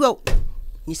 So when you go,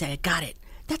 you say, I got it.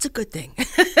 That's a good thing.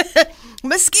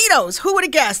 Mosquitoes, who would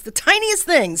have guessed? The tiniest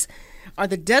things are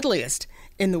the deadliest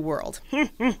in the world.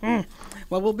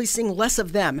 Well, we'll be seeing less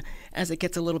of them as it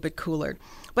gets a little bit cooler.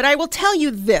 But I will tell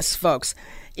you this, folks.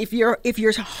 If you're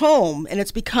home and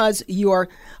it's because you're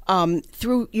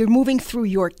moving through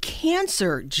your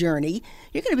cancer journey,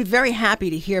 you're going to be very happy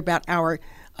to hear about our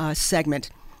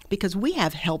segment, because we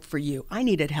have help for you. I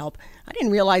needed help. I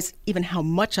didn't realize even how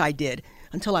much I did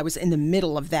until I was in the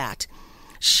middle of that.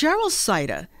 Cheryl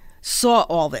Saida saw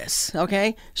all this,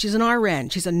 okay? She's an RN.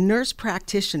 She's a nurse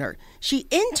practitioner. She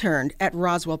interned at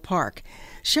Roswell Park.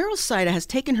 Cheryl Saida has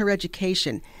taken her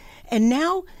education, and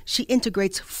now she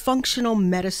integrates functional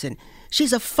medicine.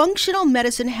 She's a functional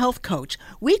medicine health coach.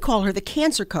 We call her the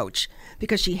Cancer Coach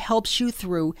because she helps you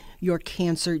through your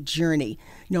cancer journey,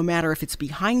 no matter if it's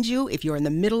behind you, if you're in the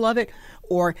middle of it,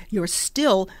 or you're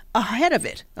still ahead of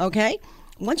it, okay?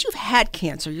 Once you've had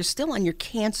cancer, you're still on your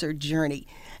cancer journey.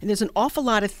 And there's an awful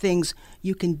lot of things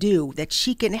you can do that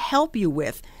she can help you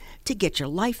with to get your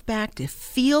life back, to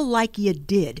feel like you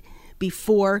did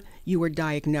before you were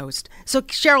diagnosed. So,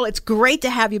 Cheryl, it's great to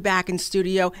have you back in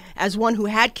studio. As one who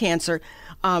had cancer,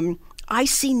 I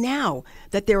see now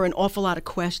that there are an awful lot of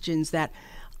questions that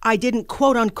I didn't,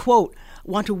 quote unquote,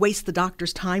 want to waste the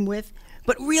doctor's time with,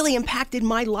 but really impacted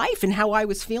my life and how I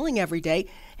was feeling every day.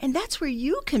 And that's where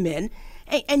you come in,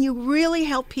 and you really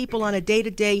help people on a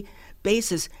day-to-day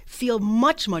basis feel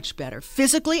much, much better,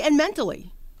 physically and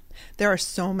mentally. There are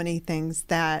so many things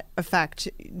that affect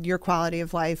your quality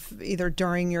of life, either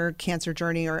during your cancer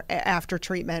journey or after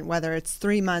treatment, whether it's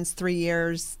 3 months, 3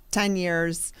 years, 10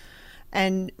 years.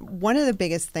 And one of the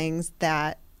biggest things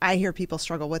that I hear people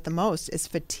struggle with the most is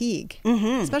fatigue,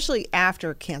 especially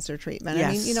after cancer treatment.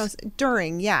 Yes. I mean,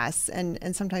 during, yes,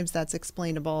 and sometimes that's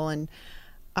explainable, and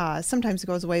sometimes it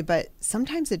goes away, but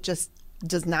sometimes it just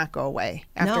does not go away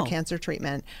after cancer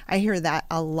treatment. I hear that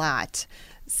a lot.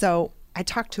 So I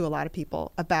talk to a lot of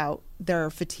people about their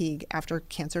fatigue after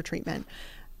cancer treatment.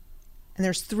 And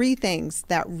there's 3 things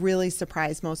that really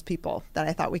surprise most people that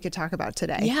I thought we could talk about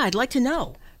today. Yeah, I'd like to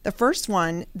know. The first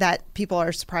one that people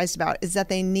are surprised about is that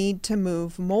they need to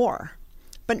move more,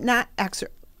 but not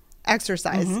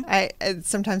exercise.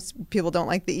 Sometimes people don't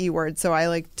like the E word, so I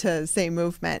like to say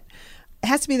movement. It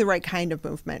has to be the right kind of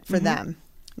movement for them.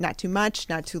 Not too much,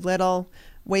 not too little.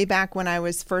 Way back when I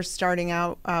was first starting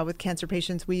out with cancer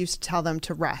patients, we used to tell them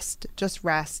to rest, just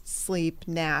rest, sleep,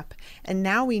 nap. And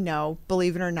now we know,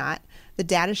 believe it or not, the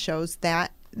data shows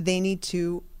that they need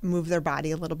to move their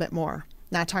body a little bit more.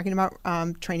 Not talking about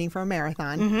training for a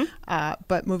marathon,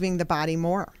 but moving the body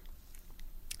more.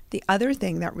 The other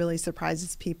thing that really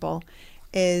surprises people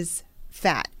is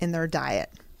fat in their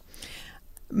diet.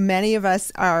 many of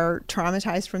us are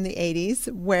traumatized from the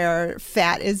 80s where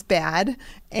fat is bad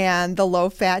and the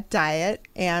low-fat diet,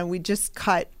 and we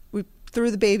threw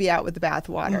the baby out with the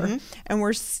bathwater.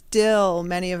 And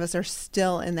many of us are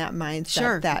still in that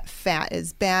mindset that fat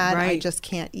is bad. I just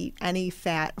can't eat any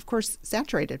fat. Of course,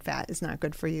 saturated fat is not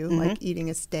good for you, like eating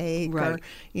a steak or,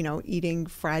 eating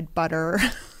fried butter.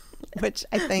 Which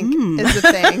I think is a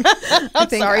thing.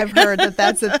 I've heard that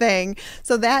that's a thing.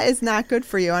 So that is not good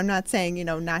for you. I'm not saying,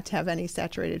 not to have any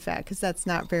saturated fat, because that's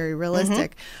not very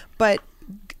realistic. But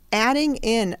adding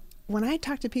in, when I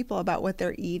talk to people about what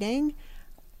they're eating,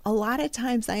 a lot of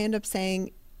times I end up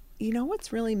saying,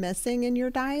 what's really missing in your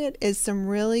diet is some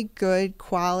really good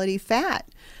quality fat.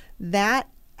 That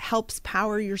helps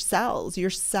power your cells. Your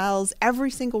cells,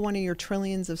 every single one of your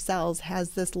trillions of cells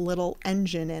has this little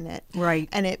engine in it. Right.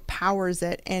 And it powers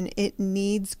it, and it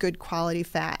needs good quality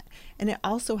fat. And it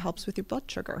also helps with your blood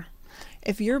sugar.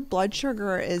 If your blood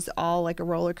sugar is all like a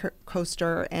roller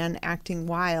coaster and acting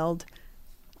wild,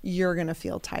 you're going to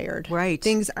feel tired. Right.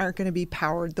 Things aren't going to be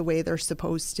powered the way they're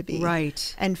supposed to be.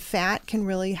 Right. And fat can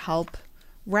really help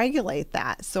regulate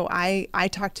that. So I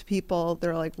talk to people,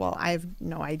 they're like, well, I have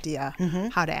no idea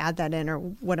how to add that in, or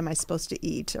what am I supposed to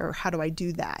eat, or how do I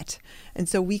do that? And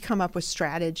so we come up with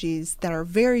strategies that are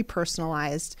very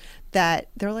personalized, that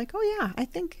they're like, oh yeah, I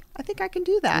think I can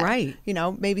do that. Right.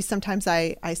 Maybe sometimes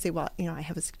I say, well, I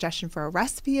have a suggestion for a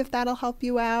recipe if that'll help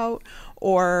you out.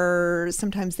 Or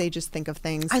sometimes they just think of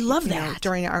things. I love that.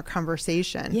 During our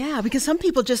conversation. Yeah, because some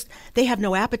people they have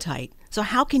no appetite. So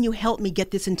how can you help me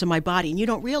get this into my body? And you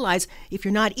don't realize, if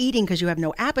you're not eating because you have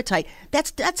no appetite,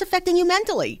 that's affecting you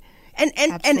mentally. And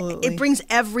it brings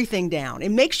everything down. It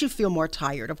makes you feel more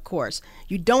tired, of course.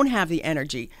 You don't have the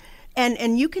energy.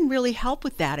 And you can really help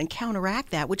with that and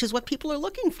counteract that, which is what people are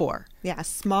looking for. Yeah,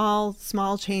 small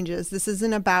changes. This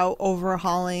isn't about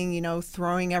overhauling,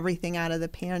 throwing everything out of the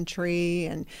pantry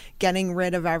and getting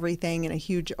rid of everything in a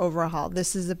huge overhaul.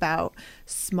 This is about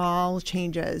small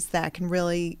changes that can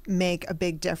really make a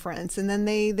big difference. And then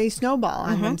they snowball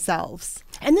on themselves.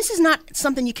 And this is not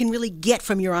something you can really get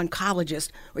from your oncologist,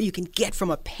 or you can get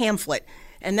from a pamphlet.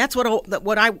 And that's what a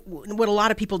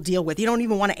lot of people deal with. You don't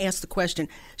even want to ask the question.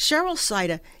 Cheryl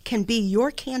Saida can be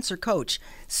your cancer coach.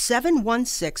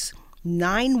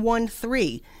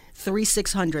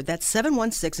 716-913-3600. That's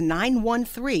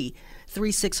 716-913-3600.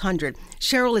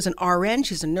 Cheryl is an RN.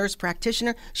 She's a nurse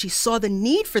practitioner. She saw the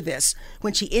need for this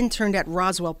when she interned at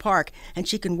Roswell Park, and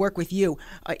she can work with you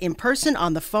in person,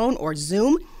 on the phone, or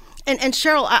Zoom. And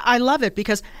Cheryl, I love it,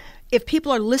 because if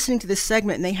people are listening to this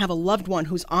segment and they have a loved one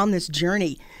who's on this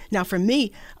journey. Now, for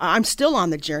me, I'm still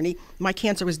on the journey. My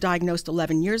cancer was diagnosed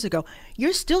 11 years ago.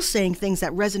 You're still saying things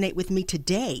that resonate with me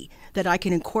today that I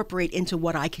can incorporate into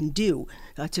what I can do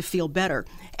to feel better.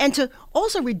 And to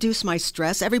also reduce my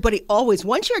stress. Everybody always,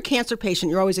 once you're a cancer patient,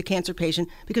 you're always a cancer patient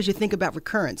because you think about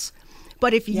recurrence.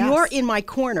 But if you're in my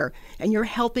corner and you're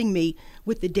helping me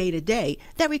with the day-to-day,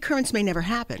 that recurrence may never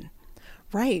happen.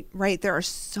 Right. There are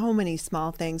so many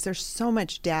small things. There's so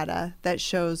much data that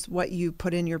shows what you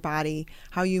put in your body,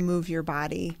 how you move your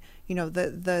body,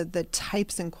 the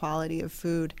types and quality of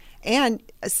food, and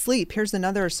sleep. Here's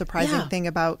another surprising thing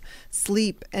about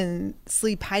sleep and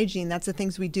sleep hygiene. That's the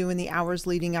things we do in the hours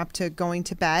leading up to going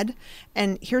to bed.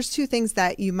 And here's two things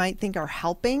that you might think are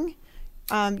helping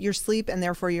your sleep and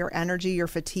therefore your energy, your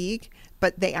fatigue,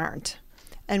 but they aren't.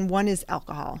 And one is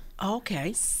alcohol.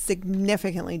 Okay.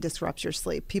 Significantly disrupts your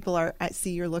sleep. I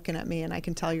see you're looking at me, and I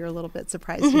can tell you're a little bit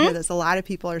surprised to hear this. A lot of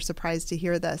people are surprised to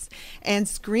hear this. And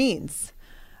screens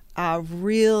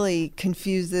really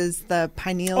confuses the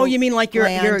pineal. Oh, you mean like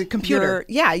your computer?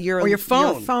 Or your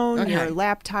phone, Okay. your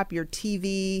laptop, your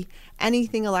TV,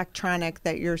 anything electronic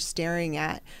that you're staring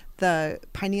at. The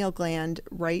pineal gland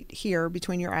right here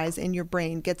between your eyes and your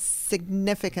brain gets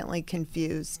significantly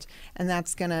confused, and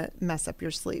that's going to mess up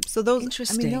your sleep. So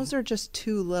those are just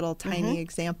two little tiny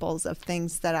examples of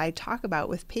things that I talk about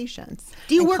with patients.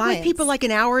 Do you and work clients. with people like an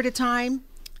hour at a time?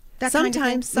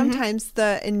 Sometimes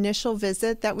the initial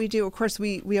visit that we do, of course,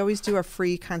 we always do a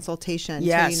free consultation.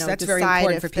 Yes, to, that's decide very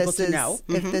important if for people this to know.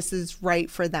 If this is right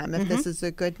for them, if this is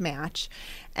a good match.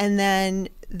 And then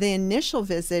the initial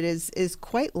visit is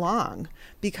quite long,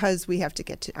 because I have to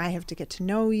get to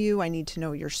know you. I need to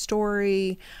know your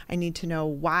story. I need to know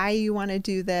why you want to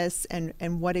do this,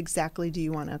 and what exactly do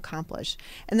you want to accomplish.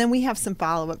 And then we have some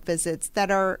follow-up visits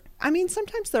that are,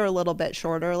 sometimes they're a little bit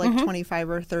shorter, like 25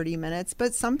 or 30 minutes,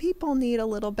 but some people need a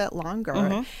little bit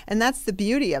longer. And that's the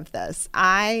beauty of this.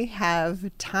 I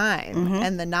have time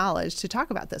and the knowledge to talk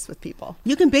about this with people.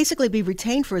 You can basically be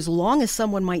retained for as long as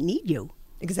someone might need you.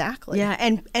 Exactly. Yeah,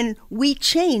 and we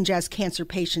change as cancer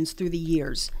patients through the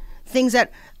years. Things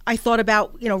that I thought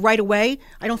about, right away,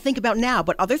 I don't think about now,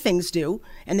 but other things do,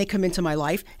 and they come into my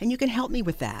life, and you can help me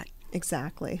with that.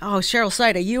 Exactly. Oh, Cheryl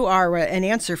Saida, you are an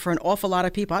answer for an awful lot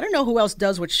of people. I don't know who else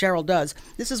does what Cheryl does.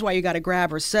 This is why you got to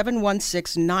grab her,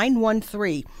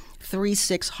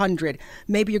 716-913-3600.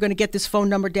 Maybe you're going to get this phone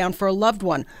number down for a loved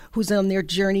one who's on their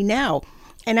journey now.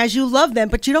 And as you love them,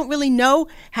 but you don't really know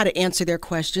how to answer their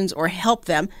questions or help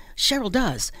them, Cheryl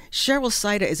does. Cheryl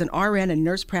Saida is an RN and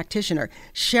nurse practitioner.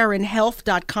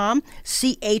 SharonHealth.com,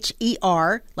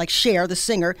 CHER, like Cher, the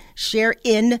singer,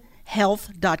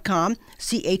 SharinHealth.com,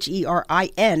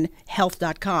 CHERIN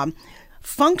health.com.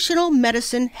 Functional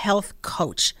medicine health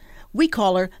coach. We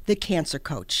call her the Cancer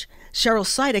Coach. Cheryl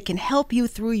Saida can help you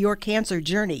through your cancer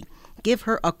journey. Give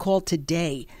her a call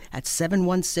today at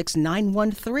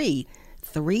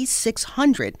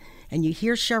 716-913-3600, and you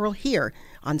hear Cheryl here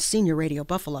on Senior Radio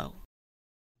Buffalo.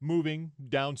 Moving,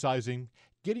 downsizing,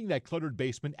 getting that cluttered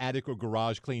basement, attic, or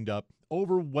garage cleaned up,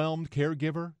 overwhelmed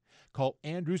caregiver? Call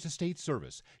Andrews Estate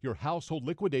Service, your household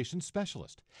liquidation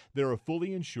specialist. They're a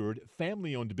fully insured,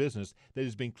 family-owned business that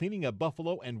has been cleaning up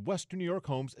Buffalo and Western New York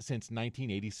homes since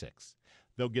 1986.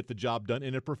 They'll get the job done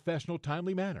in a professional,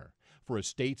 timely manner. For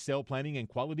estate sale planning and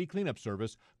quality cleanup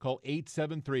service, call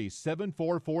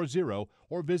 873-7440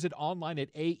 or visit online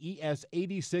at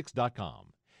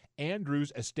aes86.com.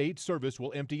 Andrews Estate Service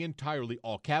will empty entirely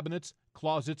all cabinets,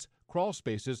 closets, crawl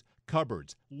spaces,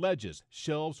 cupboards, ledges,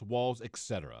 shelves, walls,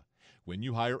 etc. When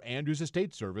you hire Andrews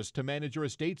Estate Service to manage your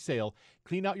estate sale,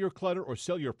 clean out your clutter, or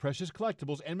sell your precious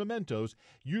collectibles and mementos,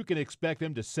 you can expect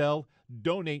them to sell,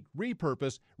 donate,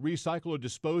 repurpose, recycle, or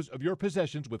dispose of your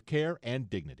possessions with care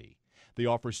and dignity. They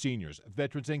offer seniors,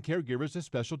 veterans, and caregivers a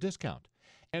special discount.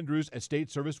 Andrews Estate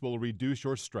Service will reduce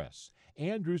your stress.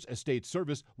 Andrews Estate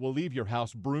Service will leave your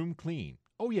house broom clean.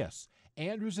 Oh yes,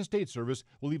 Andrews Estate Service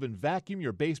will even vacuum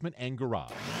your basement and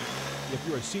garage. If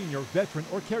you're a senior, veteran,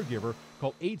 or caregiver,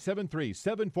 call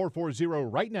 873-7440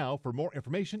 right now for more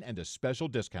information and a special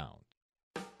discount.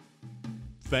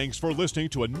 Thanks for listening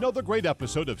to another great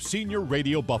episode of Senior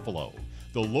Radio Buffalo,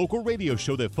 the local radio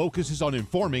show that focuses on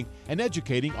informing and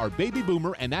educating our baby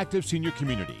boomer and active senior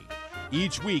community.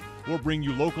 Each week, we'll bring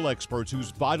you local experts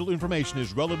whose vital information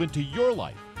is relevant to your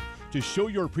life. To show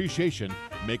your appreciation,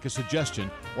 make a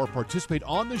suggestion, or participate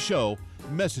on the show,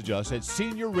 message us at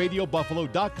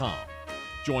seniorradiobuffalo.com.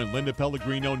 Join Linda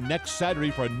Pellegrino next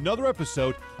Saturday for another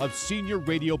episode of Senior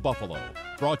Radio Buffalo,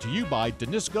 brought to you by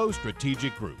Danisco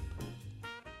Strategic Group.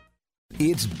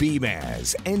 It's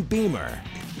Beamaz and Beamer.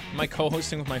 Am I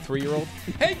co-hosting with my 3-year-old?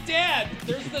 Hey, Dad,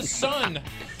 there's the sun.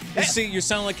 You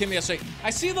sound like him yesterday. I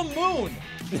see the moon.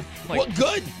 Well,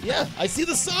 good. Yeah, I see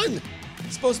the sun.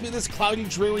 It's supposed to be this cloudy,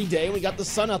 dreary day, and we got the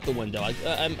sun out the window.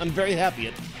 I'm very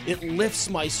happy. It lifts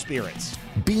my spirits.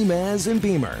 Beamaz and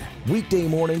Beamer. Weekday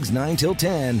mornings 9 till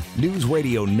 10. News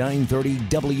Radio 930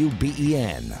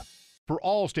 WBEN. For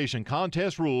all station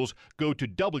contest rules, go to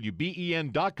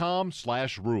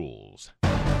WBEN.com/rules.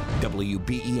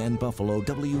 WBEN Buffalo,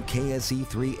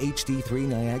 WKSE3 HD3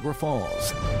 Niagara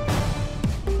Falls.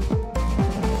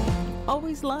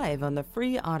 Always live on the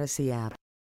free Odyssey app.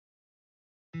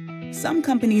 Some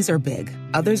companies are big,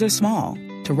 others are small.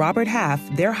 To Robert Half,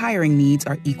 their hiring needs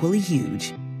are equally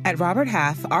huge. At Robert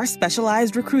Half, our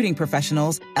specialized recruiting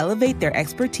professionals elevate their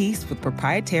expertise with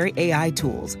proprietary AI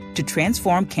tools to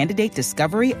transform candidate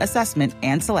discovery, assessment,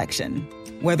 and selection.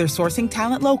 Whether sourcing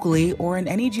talent locally or in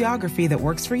any geography that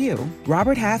works for you,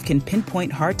 Robert Half can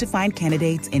pinpoint hard-to-find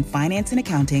candidates in finance and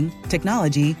accounting,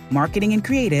 technology, marketing and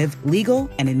creative, legal,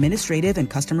 and administrative and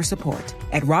customer support.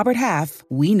 At Robert Half,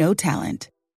 we know talent.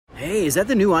 Hey, is that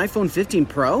the new iPhone 15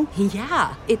 Pro?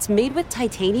 Yeah, it's made with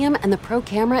titanium and the Pro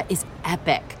camera is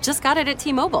epic. Just got it at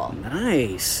T-Mobile.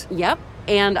 Nice. Yep,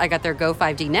 and I got their Go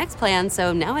 5G Next plan,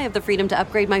 so now I have the freedom to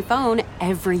upgrade my phone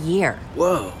every year.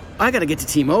 Whoa, I gotta get to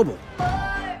T-Mobile.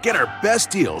 Get our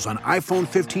best deals on iPhone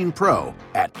 15 Pro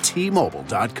at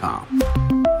T-Mobile.com.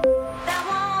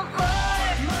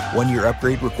 1-year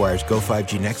upgrade requires Go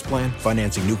 5G Next plan,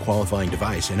 financing new qualifying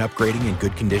device, and upgrading in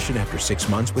good condition after 6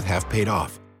 months with half paid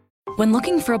off. When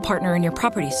looking for a partner in your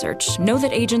property search, know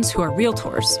that agents who are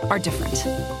realtors are different.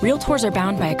 Realtors are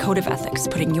bound by a code of ethics,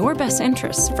 putting your best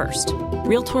interests first.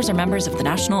 Realtors are members of the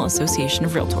National Association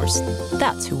of Realtors.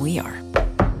 That's who we are.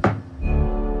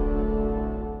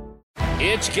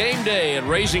 It's game day at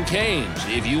Raising Cane's.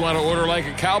 If you want to order like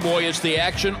a cowboy, it's the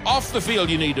action off the field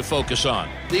you need to focus on.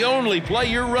 The only play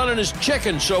you're running is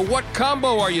chicken, so what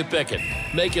combo are you picking?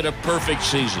 Make it a perfect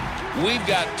season. We've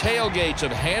got tailgates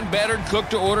of hand-battered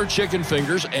cooked-to-order chicken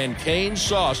fingers and Cane's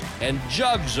sauce and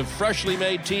jugs of freshly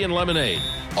made tea and lemonade.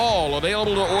 All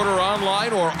available to order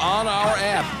online or on our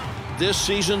app. This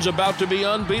season's about to be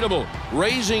unbeatable.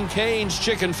 Raising Cane's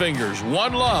Chicken Fingers.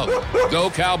 One love. Go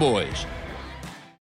Cowboys.